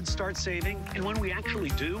we should start saving and when we actually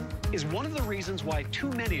do is one of the reasons why too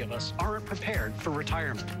many of us aren't prepared for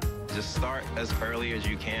retirement. Just start as early as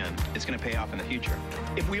you can. It's going to pay off in the future.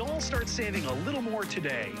 If we all start saving a little more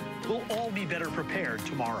today, we'll all be better prepared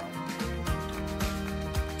tomorrow.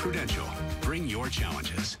 Prudential, bring your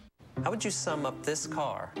challenges. How would you sum up this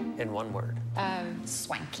car in one word?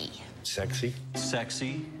 Swanky. Sexy.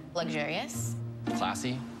 Sexy. Luxurious.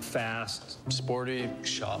 Classy. Fast. Sporty.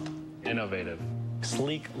 Shop. Innovative.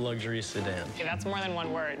 Sleek luxury sedan. Okay, that's more than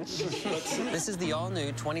one word. This is the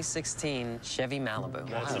all-new 2016 Chevy Malibu.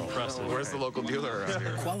 That's impressive. Where's the local dealer around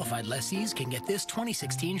here? Qualified lessees can get this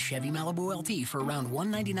 2016 Chevy Malibu LT for around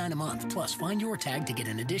 $199 a month. Plus, find your tag to get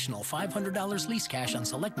an additional $500 lease cash on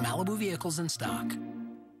select Malibu vehicles in stock.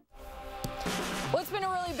 Well, it's been a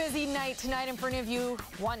really busy night tonight, and for any of you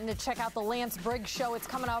wanting to check out the Lance Briggs Show, it's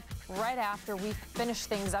coming up right after we finish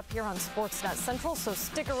things up here on Sportsnet Central, so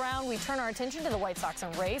stick around. We turn our attention to the White Sox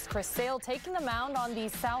and Rays. Chris Sale taking the mound on the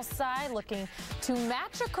south side, looking to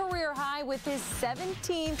match a career high with his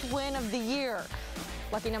 17th win of the year.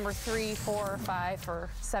 Lucky number 3, 4, 5 for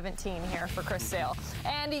 17 here for Chris Sale.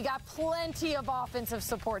 And he got plenty of offensive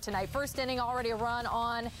support tonight. First inning, already a run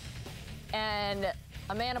on, and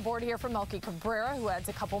a man aboard here for Melky Cabrera, who adds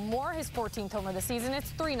a couple more, his 14th home of the season.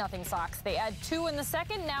 It's 3-0 Sox. They add 2 in the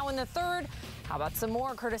second, now in the third. How about some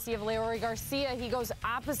more, courtesy of Leori Garcia? He goes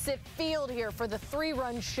opposite field here for the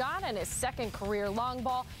 3-run shot and his second career long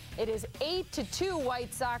ball. It is 8-2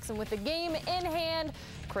 White Sox, and with the game in hand,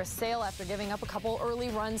 Chris Sale, after giving up a couple early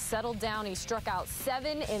runs, settled down. He struck out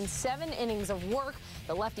 7 in 7 innings of work.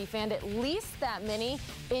 The lefty fanned at least that many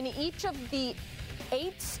in each of the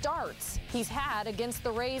 8 starts he's had against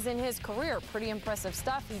the Rays in his career. Pretty impressive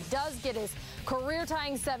stuff. He does get his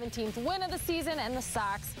career-tying 17th win of the season, and the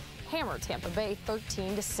Sox hammer Tampa Bay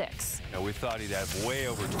 13-6. Yeah, we thought he'd have way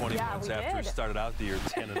over 20 wins after he started out the year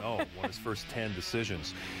 10-0, won his first 10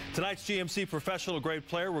 decisions. Tonight's GMC professional grade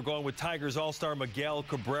player, we're going with Tigers All-Star Miguel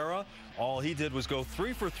Cabrera. All he did was go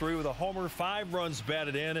 3 for 3 with a homer, 5 runs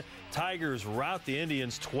batted in. Tigers rout the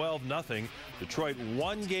Indians 12-0. Detroit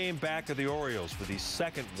 1 game back of the Orioles for the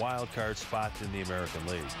second wild card spot in the American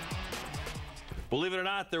League. Believe it or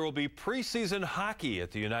not, there will be preseason hockey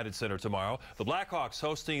at the United Center tomorrow. The Blackhawks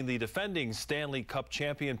hosting the defending Stanley Cup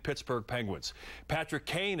champion Pittsburgh Penguins. Patrick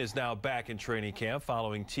Kane is now back in training camp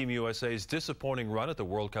following Team USA's disappointing run at the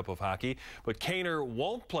World Cup of Hockey. But Kaner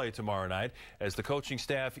won't play tomorrow night as the coaching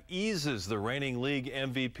staff eases the reigning league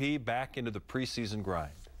MVP back into the preseason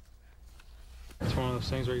grind. It's one of those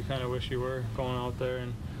things where you kind of wish you were going out there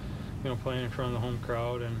and, playing in front of the home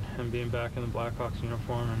crowd and being back in the Blackhawks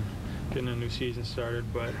uniform and getting a new season started.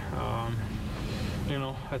 But,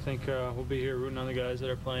 I think we'll be here rooting on the guys that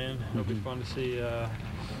are playing. It'll be fun to see, the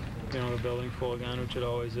building full again, which it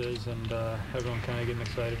always is, and everyone kind of getting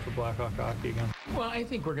excited for Blackhawk hockey again. Well, I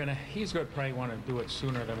think he's going to probably want to do it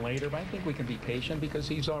sooner than later, but I think we can be patient because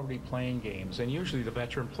he's already playing games. And usually the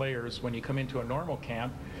veteran players, when you come into a normal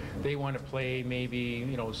camp, they want to play maybe,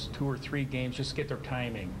 2 or 3 games just to get their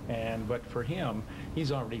timing. But for him,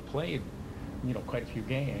 he's already played quite a few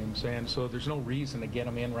games, and so there's no reason to get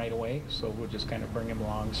him in right away, so we'll just kind of bring him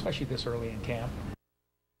along, especially this early in camp.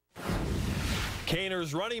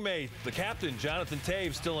 Kaner's running mate, the captain, Jonathan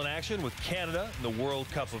Toews, still in action with Canada in the World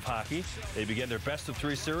Cup of Hockey. They begin their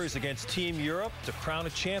best-of-3 series against Team Europe to crown a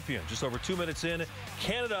champion. Just over 2 minutes in,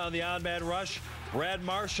 Canada on the odd-man rush. Brad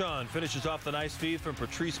Marchand finishes off the nice feed from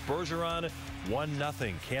Patrice Bergeron,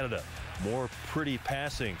 1-0 Canada. More pretty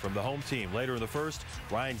passing from the home team. Later in the first,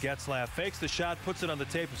 Ryan Getzlaff fakes the shot, puts it on the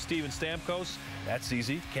tape of Steven Stamkos. That's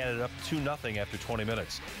easy. Canada up 2-0 after 20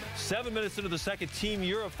 minutes. 7 minutes into the second, Team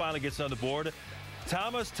Europe finally gets on the board.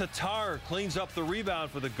 Thomas Tatar cleans up the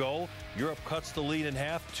rebound for the goal. Europe cuts the lead in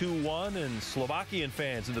half, 2-1, and Slovakian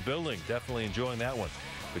fans in the building definitely enjoying that one.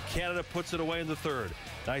 But Canada puts it away in the third.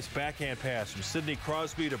 Nice backhand pass from Sidney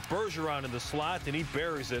Crosby to Bergeron in the slot, and he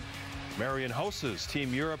buries it. Marian Hossa's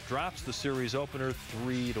Team Europe drops the series opener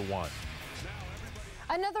 3-1.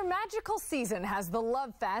 Another magical season has the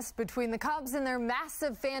love fest between the Cubs and their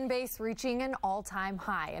massive fan base reaching an all-time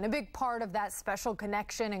high. And a big part of that special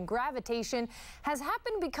connection and gravitation has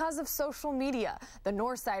happened because of social media. The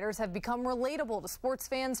Northsiders have become relatable to sports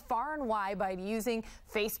fans far and wide by using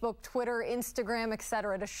Facebook, Twitter, Instagram,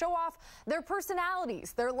 etc. to show off their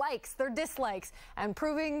personalities, their likes, their dislikes, and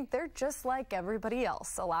proving they're just like everybody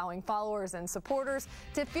else, allowing followers and supporters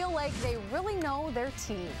to feel like they really know their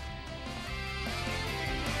team.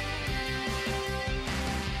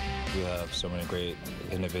 We have so many great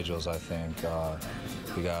individuals, I think.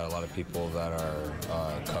 We got a lot of people that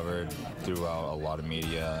are covered throughout a lot of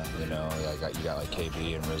media. You know, you got like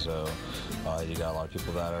KB and Rizzo. You got a lot of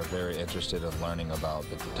people that are very interested in learning about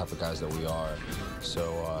the type of guys that we are.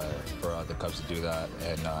 So for the Cubs to do that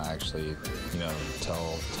and actually, you know,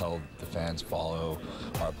 tell the fans, follow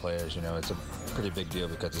our players, you know, it's a pretty big deal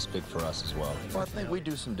because it's big for us as well. Well, I think we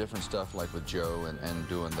do some different stuff like with Joe and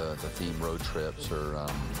doing the theme road trips, or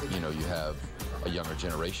you know, you have a younger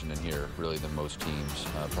generation in here really than most teams,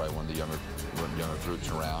 probably one of the younger groups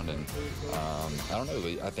around, and I don't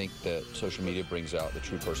know, I think that social media brings out the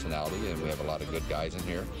true personality, and we have a lot of good guys in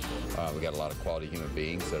here. We got a lot of quality human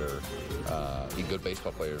beings that are good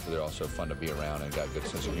baseball players, but they're also fun to be around and got a good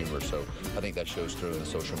sense of humor, so I think that shows through in the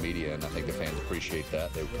social media, and I think the fans appreciate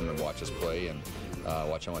that. They come and watch us play and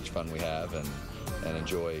watch how much fun we have and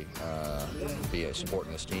enjoy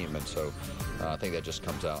supporting this team, and so I think that just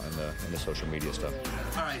comes out in the social media stuff.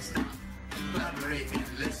 All right, stop. Collaborate and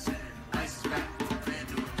listen.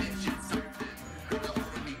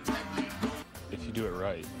 If you do it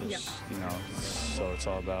right, you know, so it's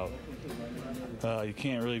all about, you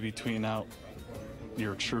can't really be tweeting out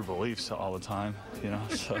your true beliefs all the time, you know,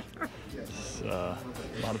 so a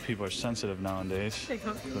lot of people are sensitive nowadays,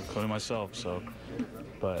 including myself, so.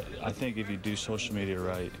 But I think if you do social media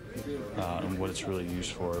right and what it's really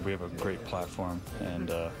used for, we have a great platform,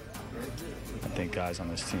 and I think guys on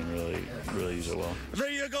this team really use it well.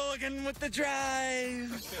 Ready to go again with the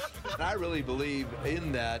drive. I really believe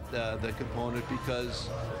in that, the component, because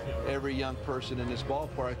every young person in this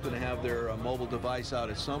ballpark is going to have their mobile device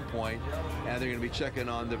out at some point, and they're going to be checking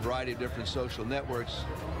on the variety of different social networks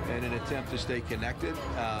in an attempt to stay connected.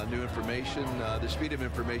 New information, the speed of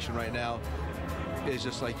information right now is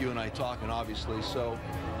just like you and I talking, obviously. So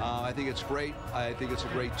I think it's great. I think it's a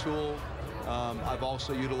great tool. I've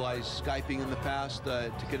also utilized Skyping in the past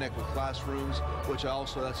to connect with classrooms, which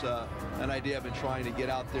that's an idea I've been trying to get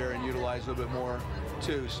out there and utilize a little bit more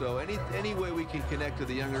too. So any way we can connect to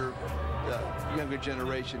the younger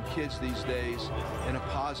generation, kids these days, in a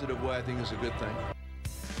positive way, I think is a good thing.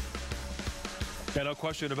 Yeah, no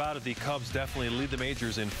question about it. The Cubs definitely lead the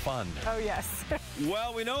majors in fun. Oh, yes.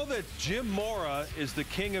 Well, we know that Jim Mora is the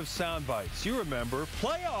king of sound bites. You remember,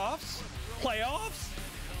 playoffs?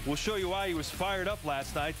 We'll show you why he was fired up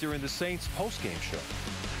last night during the Saints postgame show.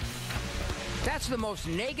 That's the most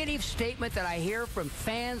negative statement that I hear from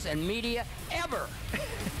fans and media ever.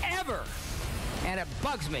 Ever. And it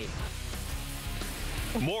bugs me.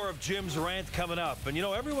 More of Jim's rant coming up. And you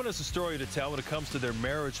know, everyone has a story to tell when it comes to their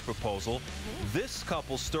marriage proposal. This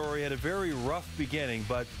couple's story had a very rough beginning,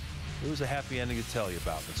 but it was a happy ending to tell you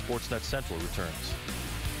about. And Sportsnet Central returns.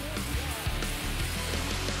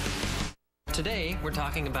 Today, we're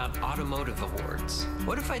talking about automotive awards.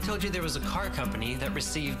 What if I told you there was a car company that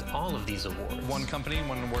received all of these awards? One company,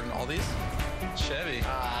 one award in all these? Chevy.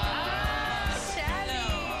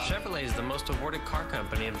 Chevrolet is the most awarded car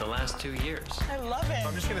company of the last 2 years. I love it.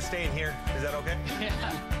 I'm just going to stay in here. Is that okay? Yeah.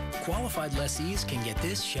 Qualified lessees can get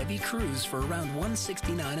this Chevy Cruze for around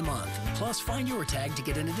 $169 a month. Plus, find your tag to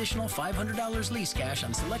get an additional $500 lease cash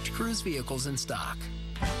on select Cruze vehicles in stock.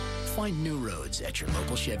 Find new roads at your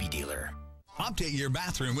local Chevy dealer. Update your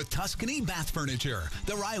bathroom with Tuscany Bath Furniture.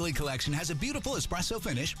 The Riley Collection has a beautiful espresso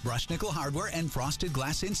finish, brushed nickel hardware, and frosted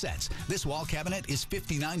glass insets. This wall cabinet is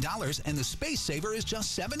 $59, and the Space Saver is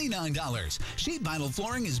just $79. Sheet vinyl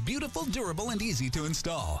flooring is beautiful, durable, and easy to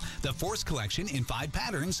install. The Force Collection in 5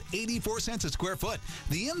 patterns, 84 cents a square foot.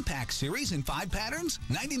 The Impact Series in 5 patterns,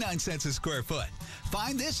 99 cents a square foot.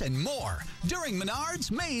 Find this and more during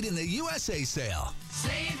Menards Made in the USA sale.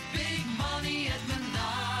 Save big money at Menards.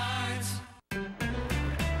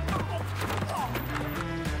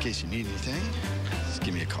 In case you need anything, just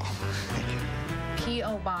give me a call.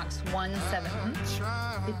 P.O. Box 17.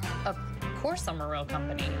 Of course I'm a real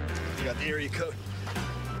company. You got the area code.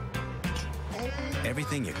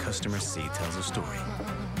 Everything your customers see tells a story.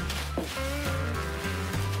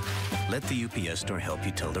 Let the UPS store help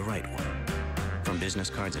you tell the right one. From business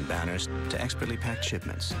cards and banners to expertly packed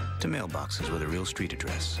shipments to mailboxes with a real street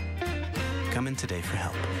address. Come in today for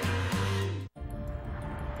help.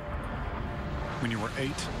 When you were 8,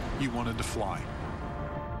 you wanted to fly.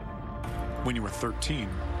 When you were 13,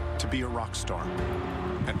 to be a rock star.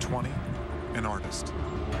 At 20, an artist.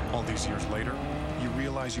 All these years later, you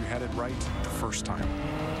realize you had it right the first time.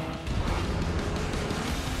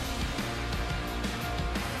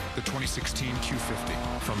 The 2016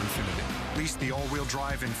 Q50 from Infiniti. Lease the all-wheel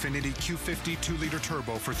drive Infiniti Q50 2-liter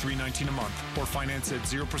turbo for $319 a month, or finance at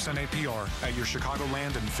 0% APR at your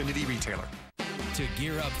Chicagoland Infiniti retailer. To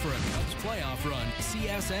gear up for a Cubs playoff run,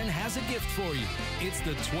 CSN has a gift for you. It's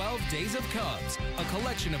the 12 Days of Cubs, a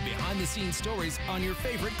collection of behind-the-scenes stories on your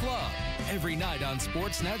favorite club. Every night on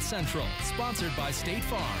Sportsnet Central, sponsored by State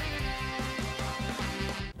Farm.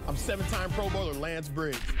 I'm 7-time Pro Bowler Lance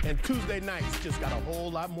Briggs, and Tuesday nights just got a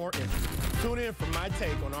whole lot more interesting. Tune in for my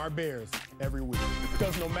take on our Bears every week,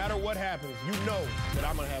 because no matter what happens, you know that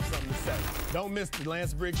I'm going to have something to say. Don't miss the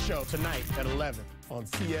Lance Briggs Show tonight at 11 on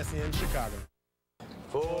CSN Chicago.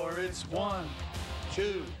 For it's 1,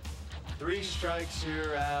 2, 3 strikes,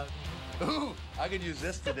 you're out. Ooh, I could use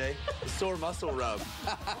this today. The sore muscle rub.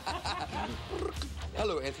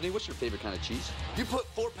 Hello, Anthony. What's your favorite kind of cheese? You put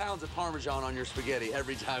 4 pounds of Parmesan on your spaghetti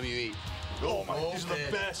every time you eat. Oh, my, these are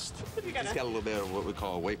the best. He's got a little bit of what we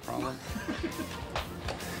call a weight problem.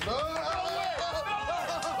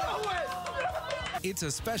 It's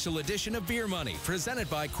a special edition of Beer Money, presented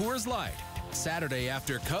by Coors Light. Saturday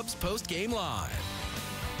after Cubs post-game live.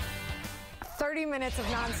 30 minutes of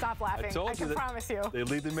nonstop laughing. I can promise you. They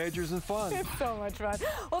lead the majors in fun. It's so much fun.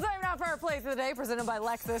 Well, time now for our plays of the day, presented by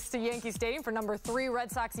Lexus to Yankee Stadium for number 3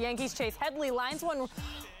 Red Sox Yankees. Chase Headley lines one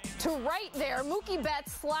to right there. Mookie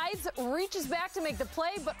Betts slides, reaches back to make the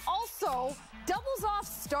play, but also doubles off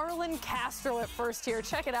Starlin Castro at first here.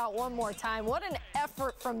 Check it out one more time. What an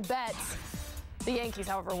effort from Betts. The Yankees,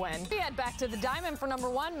 however, win. We head back to the diamond for number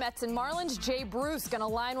 1, Mets and Marlins. Jay Bruce going to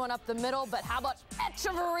line one up the middle, but how about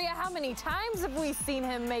Echeverria? How many times have we seen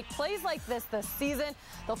him make plays like this season?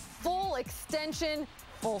 The full extension,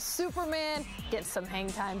 full Superman, gets some hang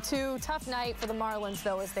time too. Tough night for the Marlins,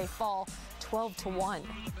 though, as they fall 12-1.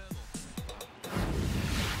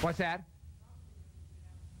 What's that?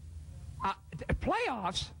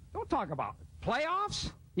 Playoffs? Don't talk about it.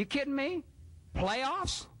 Playoffs? You kidding me?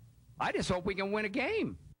 Playoffs? I just hope we can win a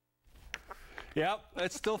game. Yep,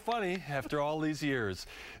 it's still funny after all these years.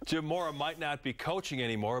 Jim Mora might not be coaching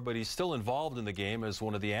anymore, but he's still involved in the game as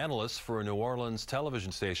one of the analysts for a New Orleans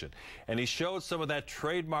television station. And he showed some of that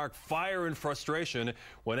trademark fire and frustration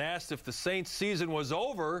when asked if the Saints' season was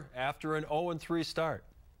over after an 0-3 start.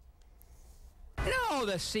 No,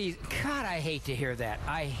 the season. God, I hate to hear that.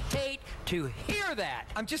 I hate to hear that.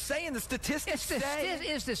 I'm just saying the statistics say.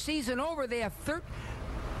 Is the season over? They have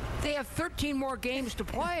 13 more games to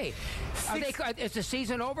play. Is the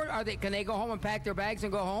season over? Can they go home and pack their bags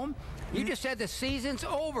and go home? You just said the season's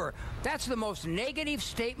over. That's the most negative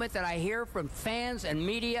statement that I hear from fans and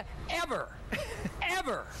media ever.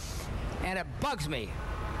 Ever. And it bugs me.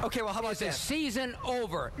 Okay, well, how about this? Is the season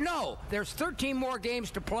over? No, there's 13 more games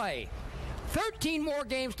to play. 13 more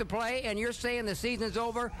games to play, and you're saying the season's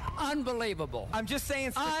over? Unbelievable. I'm just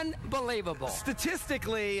saying. Unbelievable.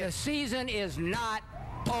 Statistically, the season is not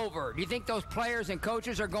over. Do you think those players and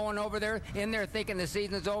coaches are going over there in there thinking the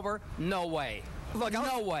season's over? No way. Look,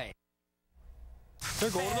 no way. They're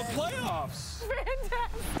going to the playoffs.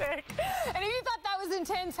 Fantastic. And if you thought that was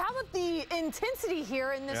intense, how about the intensity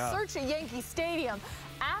here in this search at Yankee Stadium?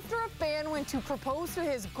 After a fan went to propose to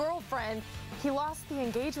his girlfriend, he lost the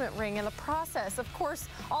engagement ring in the process. Of course,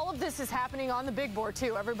 all of this is happening on the big board,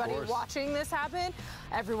 too. Everybody watching this happen,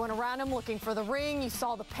 everyone around him looking for the ring. You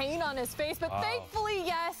saw the pain on his face, but thankfully,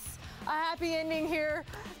 yes, a happy ending here.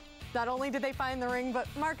 not only did they find the ring, but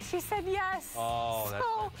Mark, she said yes. Oh, that's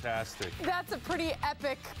so fantastic. That's a pretty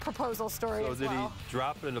epic proposal story So as well. did he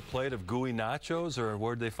drop it in a plate of gooey nachos, or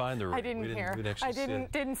where'd they find the ring? I didn't hear. I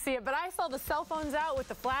didn't see it, but I saw the cell phones out with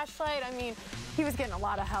the flashlight. I mean, he was getting a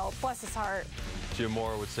lot of help. Bless his heart. Jim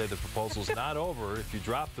Moore would say the proposal's not over if you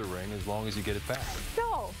drop the ring, as long as you get it back.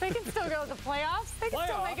 No, they can still go to the playoffs. They can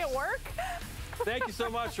still make it work. Thank you so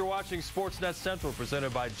much for watching Sportsnet Central,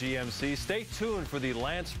 presented by GMC. Stay tuned for the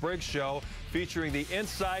Lance Briggs Show, featuring the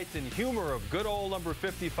insight and humor of good old number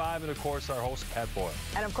 55, and, of course, our host, Pat Boyle.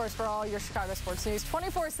 And, of course, for all your Chicago sports news,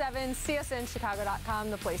 24/7, CSNChicago.com,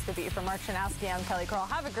 the place to be. For Mark Shanowski, I'm Kelly Curl.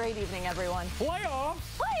 Have a great evening, everyone. Playoffs!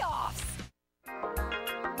 Playoffs!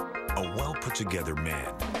 A well-put-together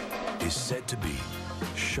man is said to be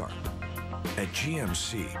sharp. At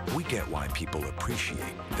GMC, we get why people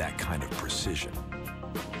appreciate that kind of precision.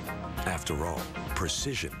 After all,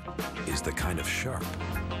 precision is the kind of sharp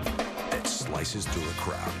that slices through a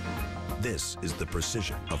crowd. This is the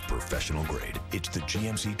precision of professional grade. It's the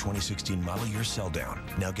GMC 2016 model year sell down.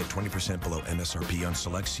 Now get 20% below MSRP on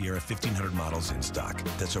select Sierra 1500 models in stock.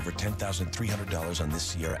 That's over $10,300 on this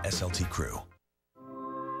Sierra SLT Crew.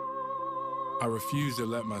 I refuse to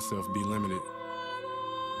let myself be limited.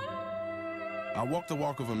 I walk the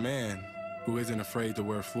walk of a man who isn't afraid to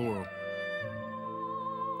wear floral.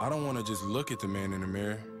 I don't want to just look at the man in the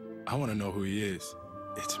mirror. I want to know who he is.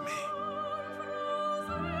 It's me.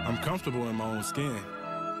 I'm comfortable in my own skin,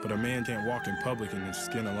 but a man can't walk in public in his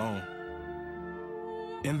skin alone.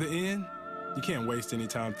 In the end, you can't waste any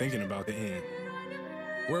time thinking about the end.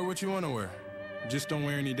 Wear what you want to wear. Just don't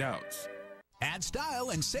wear any doubts. Add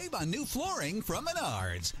style and save on new flooring from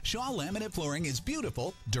Menards. Shaw laminate flooring is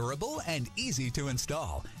beautiful, durable, and easy to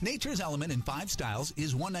install. Nature's Element in 5 styles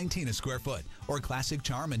is $119 a square foot, or Classic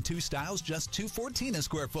Charm in 2 styles just $214 a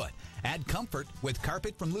square foot. Add comfort with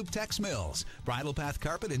carpet from Looptex Mills. Bridal Path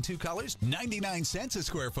carpet in 2 colors, 99 cents a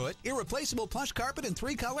square foot. Irreplaceable plush carpet in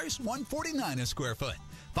 3 colors, $149 a square foot.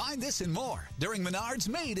 Find this and more during Menards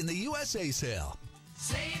Made in the USA sale.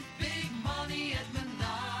 Save big money at Menards.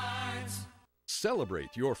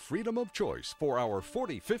 Celebrate your freedom of choice for our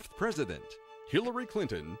 45th president, Hillary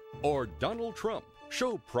Clinton or Donald Trump.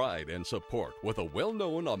 Show pride and support with a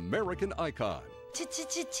well-known American icon.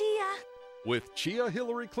 Chia. With Chia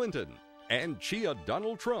Hillary Clinton and Chia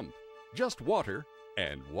Donald Trump. Just water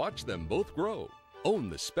and watch them both grow. Own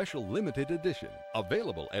the special limited edition,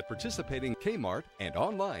 available at participating Kmart and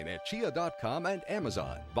online at chia.com and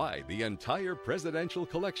Amazon. Buy the entire presidential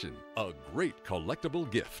collection, a great collectible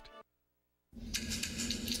gift.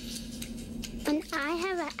 When I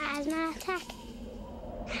have an asthma attack,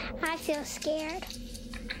 I feel scared.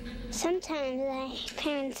 Sometimes my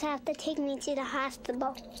parents have to take me to the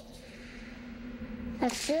hospital. I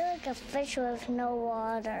feel like a fish with no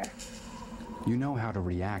water. You know how to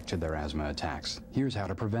react to their asthma attacks. Here's how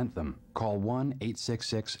to prevent them. Call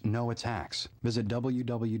 1-866-NO-ATTACKS. Visit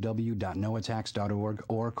www.noattacks.org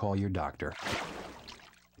or call your doctor.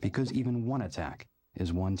 Because even one attack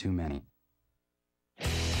is one too many.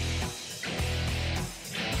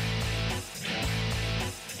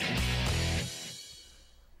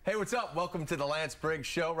 Hey, what's up? Welcome to the Lance Briggs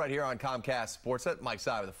Show right here on Comcast Sportsnet. Mike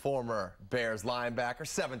Side with the former Bears linebacker,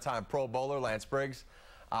 7-time Pro Bowler, Lance Briggs.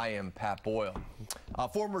 I am Pat Boyle.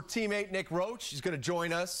 Former teammate Nick Roach is going to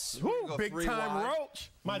join us. Woo, big time Roach.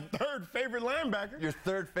 My third favorite linebacker. Your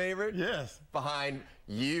third favorite? Yes. Behind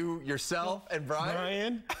you, yourself, and Brian?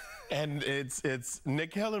 Brian. And it's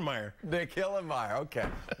Nick Hillenmeyer. Nick Hillenmeyer, okay.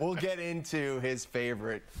 We'll get into his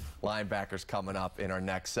favorite linebackers coming up in our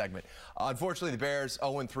next segment. Unfortunately, the Bears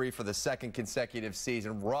 0-3 for the second consecutive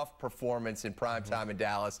season. Rough performance in primetime in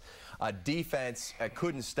Dallas. Defense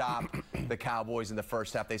couldn't stop the Cowboys in the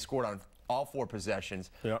first half. They scored on all 4 possessions.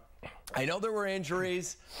 Yep. I know there were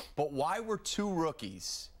injuries, but why were 2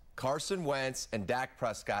 rookies, Carson Wentz and Dak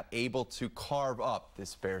Prescott, able to carve up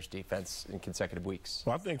this Bears defense in consecutive weeks?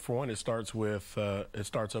 Well, I think for one, it starts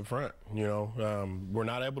up front. You know, we're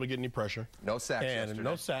not able to get any pressure. No sacks yesterday.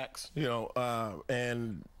 No sacks. You know,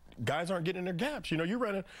 and guys aren't getting in their gaps. You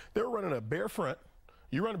know, they're running a bare front.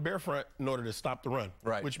 You run a bare front in order to stop the run,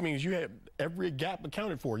 right? Which means you have every gap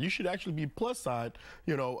accounted for. You should actually be plus side,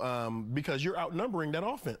 you know, because you're outnumbering that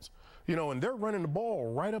offense. You know, and they're running the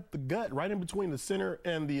ball right up the gut, right in between the center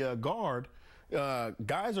and the guard.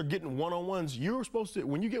 Guys are getting one-on-ones. You're supposed to,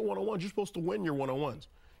 when you get one-on-ones, you're supposed to win your one-on-ones.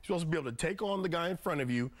 You're supposed to be able to take on the guy in front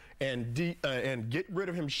of you and get rid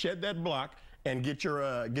of him, shed that block, and get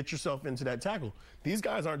yourself into that tackle. These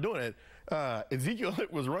guys aren't doing it. Ezekiel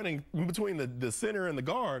was running in between the center and the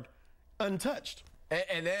guard untouched.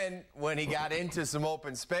 And then when he got into some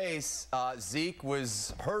open space, Zeke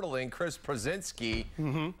was hurdling Chris Prozinski.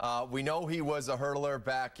 We know he was a hurdler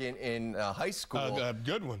back in high school. A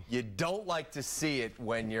good one. You don't like to see it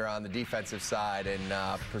when you're on the defensive side, and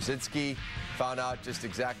Prozinski found out just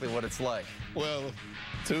exactly what it's like. Well,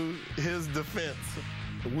 to his defense,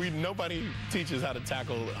 nobody teaches how to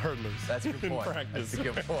tackle hurdlers. That's a good point. In practice. That's a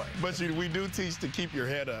good point. But we do teach to keep your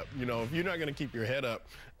head up. You know, if you're not going to keep your head up,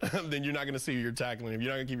 then you're not going to see who you're tackling. If you're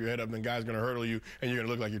not going to keep your head up, then guys going to hurdle you, and you're going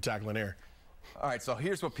to look like you're tackling air. All right, so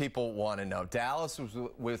here's what people want to know. Dallas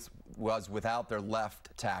was without their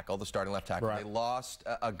left tackle, the starting left tackle. Right. They lost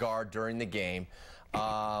a guard during the game.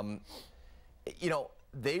 You know,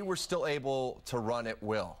 they were still able to run at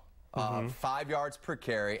will. 5 yards per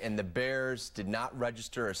carry, and the Bears did not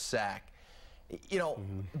register a sack. You know,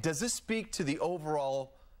 does this speak to the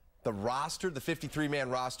overall, the roster, the 53-man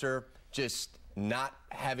roster, just not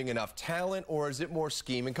having enough talent, or is it more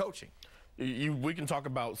scheme and coaching? We can talk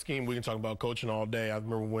about scheme, we can talk about coaching all day. I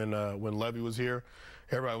remember when Levy was here,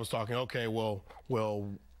 everybody was talking, okay, well,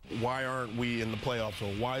 why aren't we in the playoffs?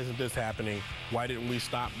 Or why isn't this happening? Why didn't we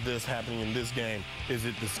stop this happening in this game? Is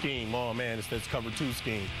it the scheme? Oh man, it's this cover 2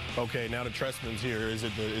 scheme. Okay, now the Trestman's here. Is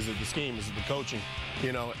it the scheme? Is it the coaching?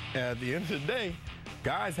 You know, at the end of the day,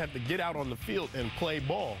 guys have to get out on the field and play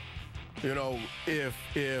ball. You know, if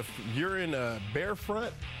you're in a Bear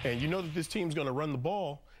front and you know that this team's going to run the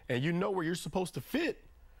ball and you know where you're supposed to fit,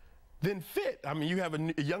 then fit. I mean, you have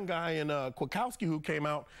a young guy in Kwiatkowski who came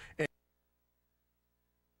out and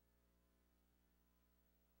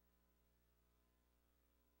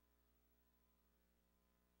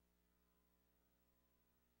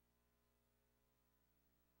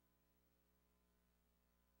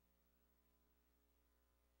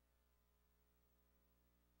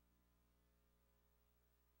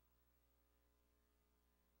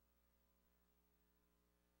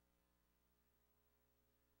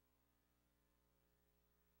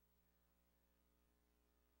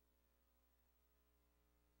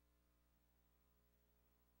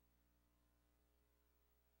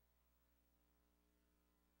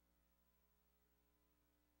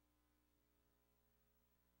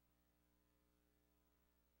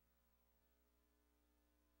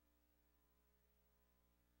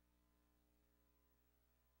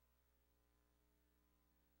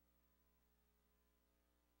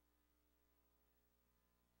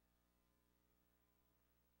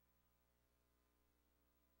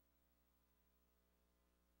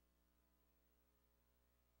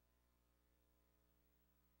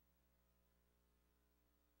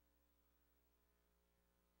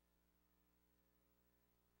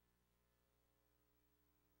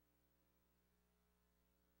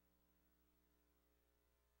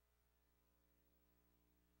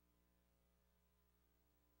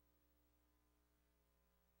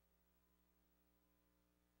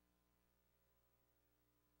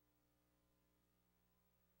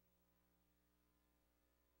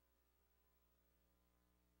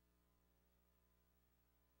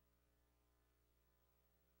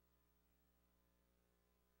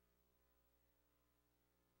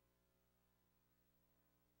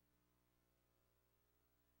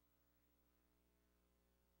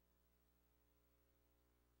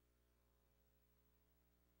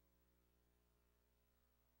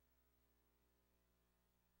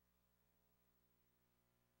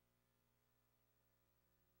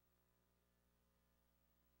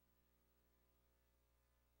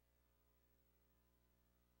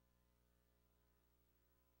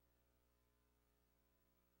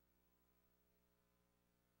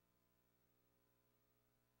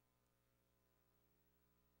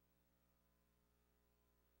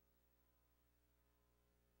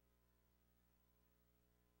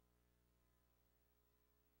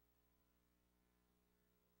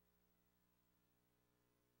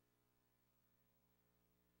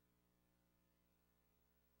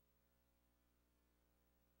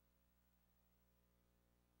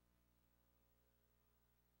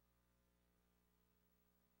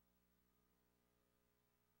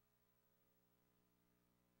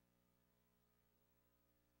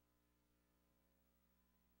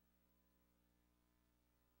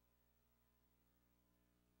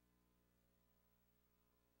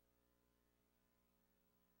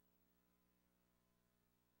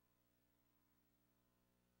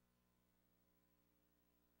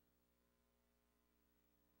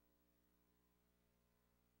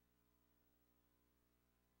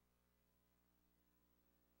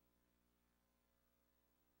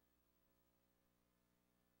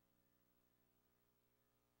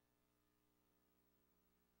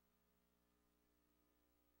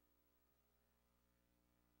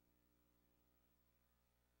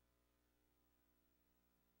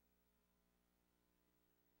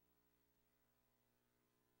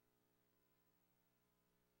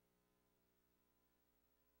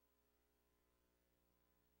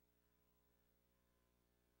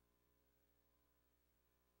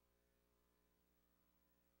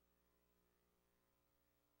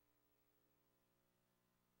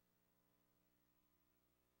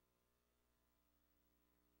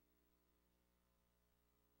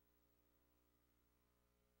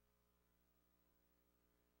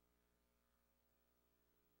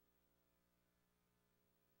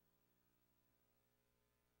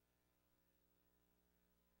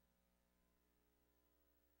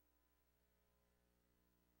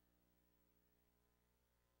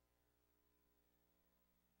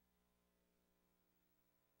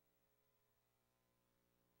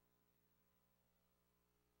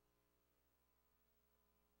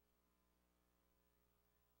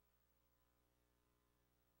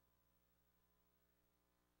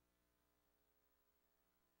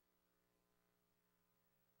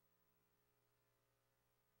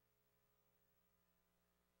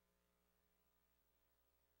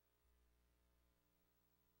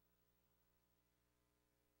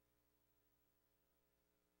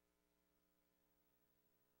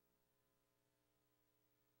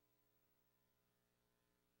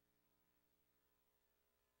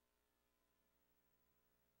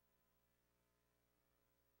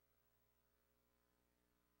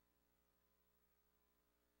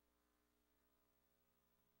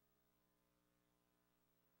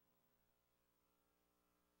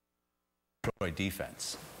Detroit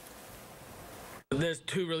defense? There's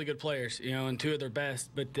two really good players, and two of their best,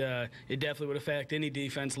 but it definitely would affect any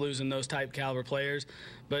defense losing those type caliber players.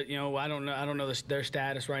 But I don't know their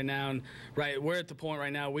status right now, and we're at the point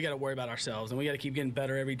right now we got to worry about ourselves, and we got to keep getting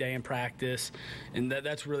better every day in practice, and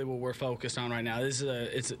that's really what we're focused on right now. It's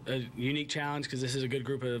a unique challenge because this is a good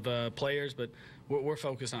group of players, but we're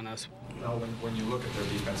focused on us. When you look at their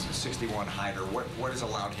defense, 61 Hyder, what has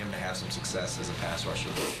allowed him to have some success as a pass rusher?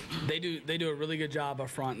 They do a really good job up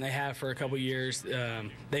front, and they have for a couple years.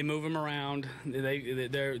 They move him around.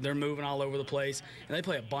 They're moving all over the place, and they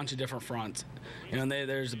play a bunch of different fronts.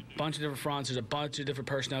 There's a bunch of different fronts. There's a bunch of different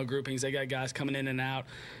personnel groupings. They got guys coming in and out,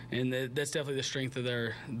 and that's definitely the strength of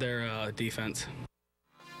their defense.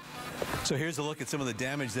 So here's a look at some of the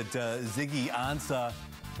damage that Ziggy Ansah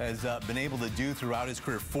has been able to do throughout his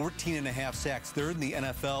career. 14.5 sacks, third in the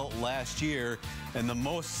NFL last year, and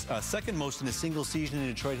the second most in a single season in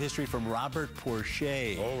Detroit history from Robert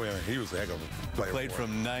Porcher. Oh, yeah, he was a heck of a player. Played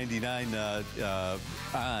from 99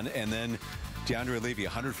 on, and then DeAndre Levy,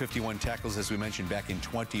 151 tackles, as we mentioned, back in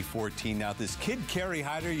 2014. Now, this kid, Kerry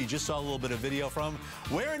Hyder, you just saw a little bit of video from,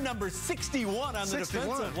 wearing number 61 on the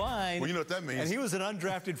defensive line. Well, you know what that means. And he was an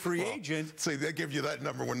undrafted free agent. See, they give you that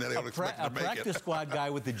number when they don't expect to make it. A practice squad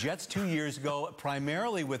guy with the Jets 2 years ago,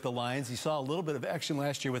 primarily with the Lions. He saw a little bit of action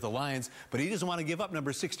last year with the Lions, but he doesn't want to give up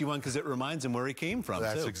number 61 because it reminds him where he came from.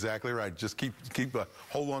 That's exactly right. Just keep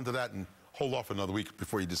hold on to that and hold off another week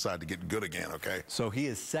before you decide to get good again, okay? So he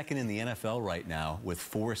is second in the NFL right now with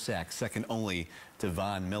 4 sacks, second only to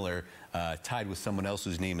Von Miller, tied with someone else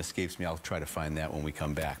whose name escapes me. I'll try to find that when we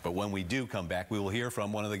come back. But when we do come back, we will hear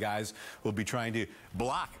from one of the guys who will be trying to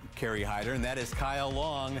block Kerry Hyder, and that is Kyle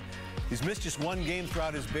Long. He's missed just 1 game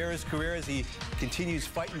throughout his Bears career as he continues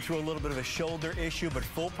fighting through a little bit of a shoulder issue, but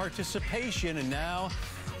full participation, and now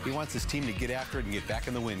he wants his team to get after it and get back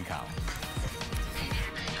in the win column.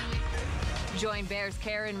 Join Bears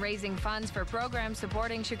Care in raising funds for programs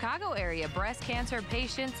supporting Chicago area breast cancer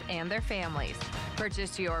patients and their families.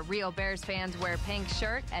 Purchase your Real Bears Fans Wear Pink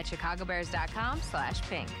shirt at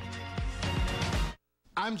chicagobears.com/pink.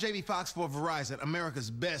 I'm Jamie Foxx for Verizon,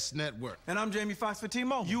 America's best network. And I'm Jamie Foxx for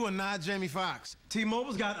T-Mobile. You are not Jamie Foxx.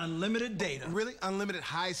 T-Mobile's got unlimited data. Really? Unlimited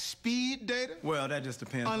high-speed data? Well, that just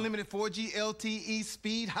depends. Unlimited 4G LTE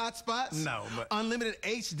speed hotspots? No, but... Unlimited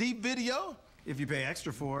HD video? If you pay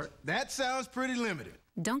extra for it. That sounds pretty limited.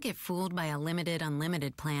 Don't get fooled by a limited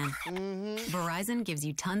unlimited plan. Verizon gives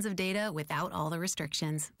you tons of data without all the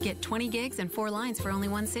restrictions. Get 20 gigs and 4 lines for only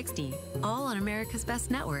 $160. All on America's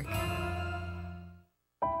best network.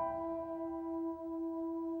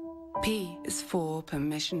 P is for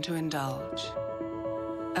permission to indulge.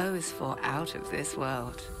 O is for out of this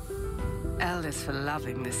world. L is for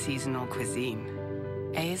loving the seasonal cuisine.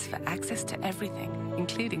 A is for access to everything,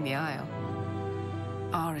 including the aisle.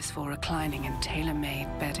 R is for reclining in tailor-made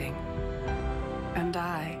bedding. And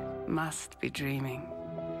I must be dreaming.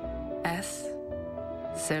 S,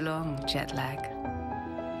 so long, jet lag.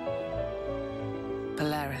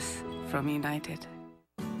 Polaris from United.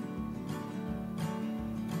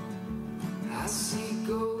 I see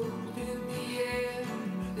gold in the air,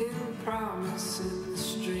 in promise in the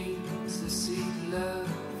streams. I see love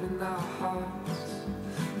in our hearts,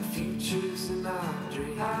 the futures in our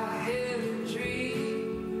dreams. I had a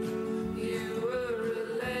dream, you were a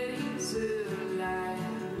laser light,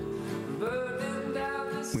 burning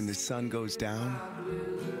down the When the sun goes down,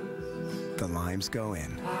 the limes go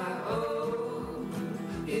in. I owe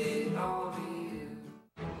it all to you.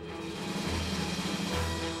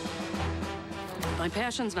 My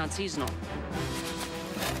passion's not seasonal.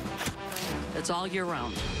 It's all year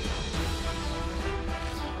round.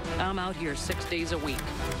 I'm out here 6 days a week.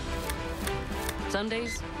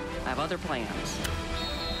 Sundays, I have other plans.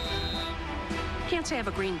 Can't say I have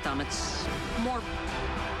a green thumb, it's more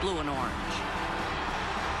blue and orange.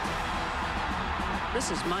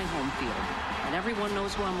 This is my home field, and everyone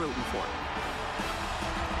knows who I'm rooting for.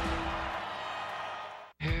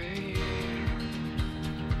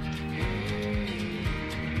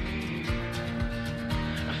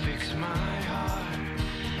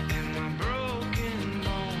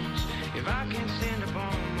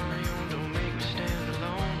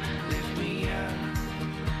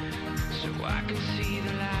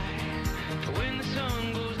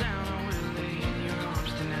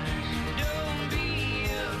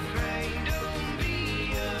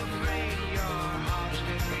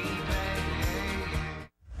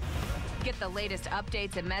 Get the latest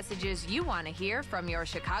updates and messages you want to hear from your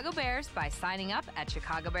Chicago Bears by signing up at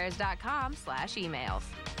chicagobears.com/emails.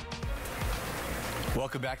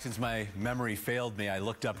 Welcome back. Since my memory failed me, I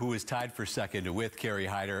looked up who is tied for second with Kerry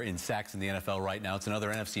Hyder in sacks in the NFL right now. It's another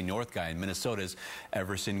NFC North guy in Minnesota's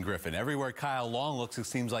Everson Griffin. Everywhere Kyle Long looks, it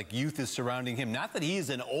seems like youth is surrounding him. Not that he is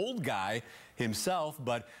an old guy himself,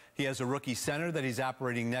 but he has a rookie center that he's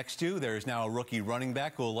operating next to. There's now a rookie running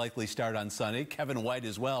back who will likely start on Sunday. Kevin White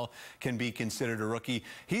as well can be considered a rookie.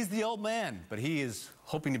 He's the old man, but he is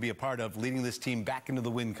hoping to be a part of leading this team back into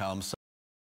the win column.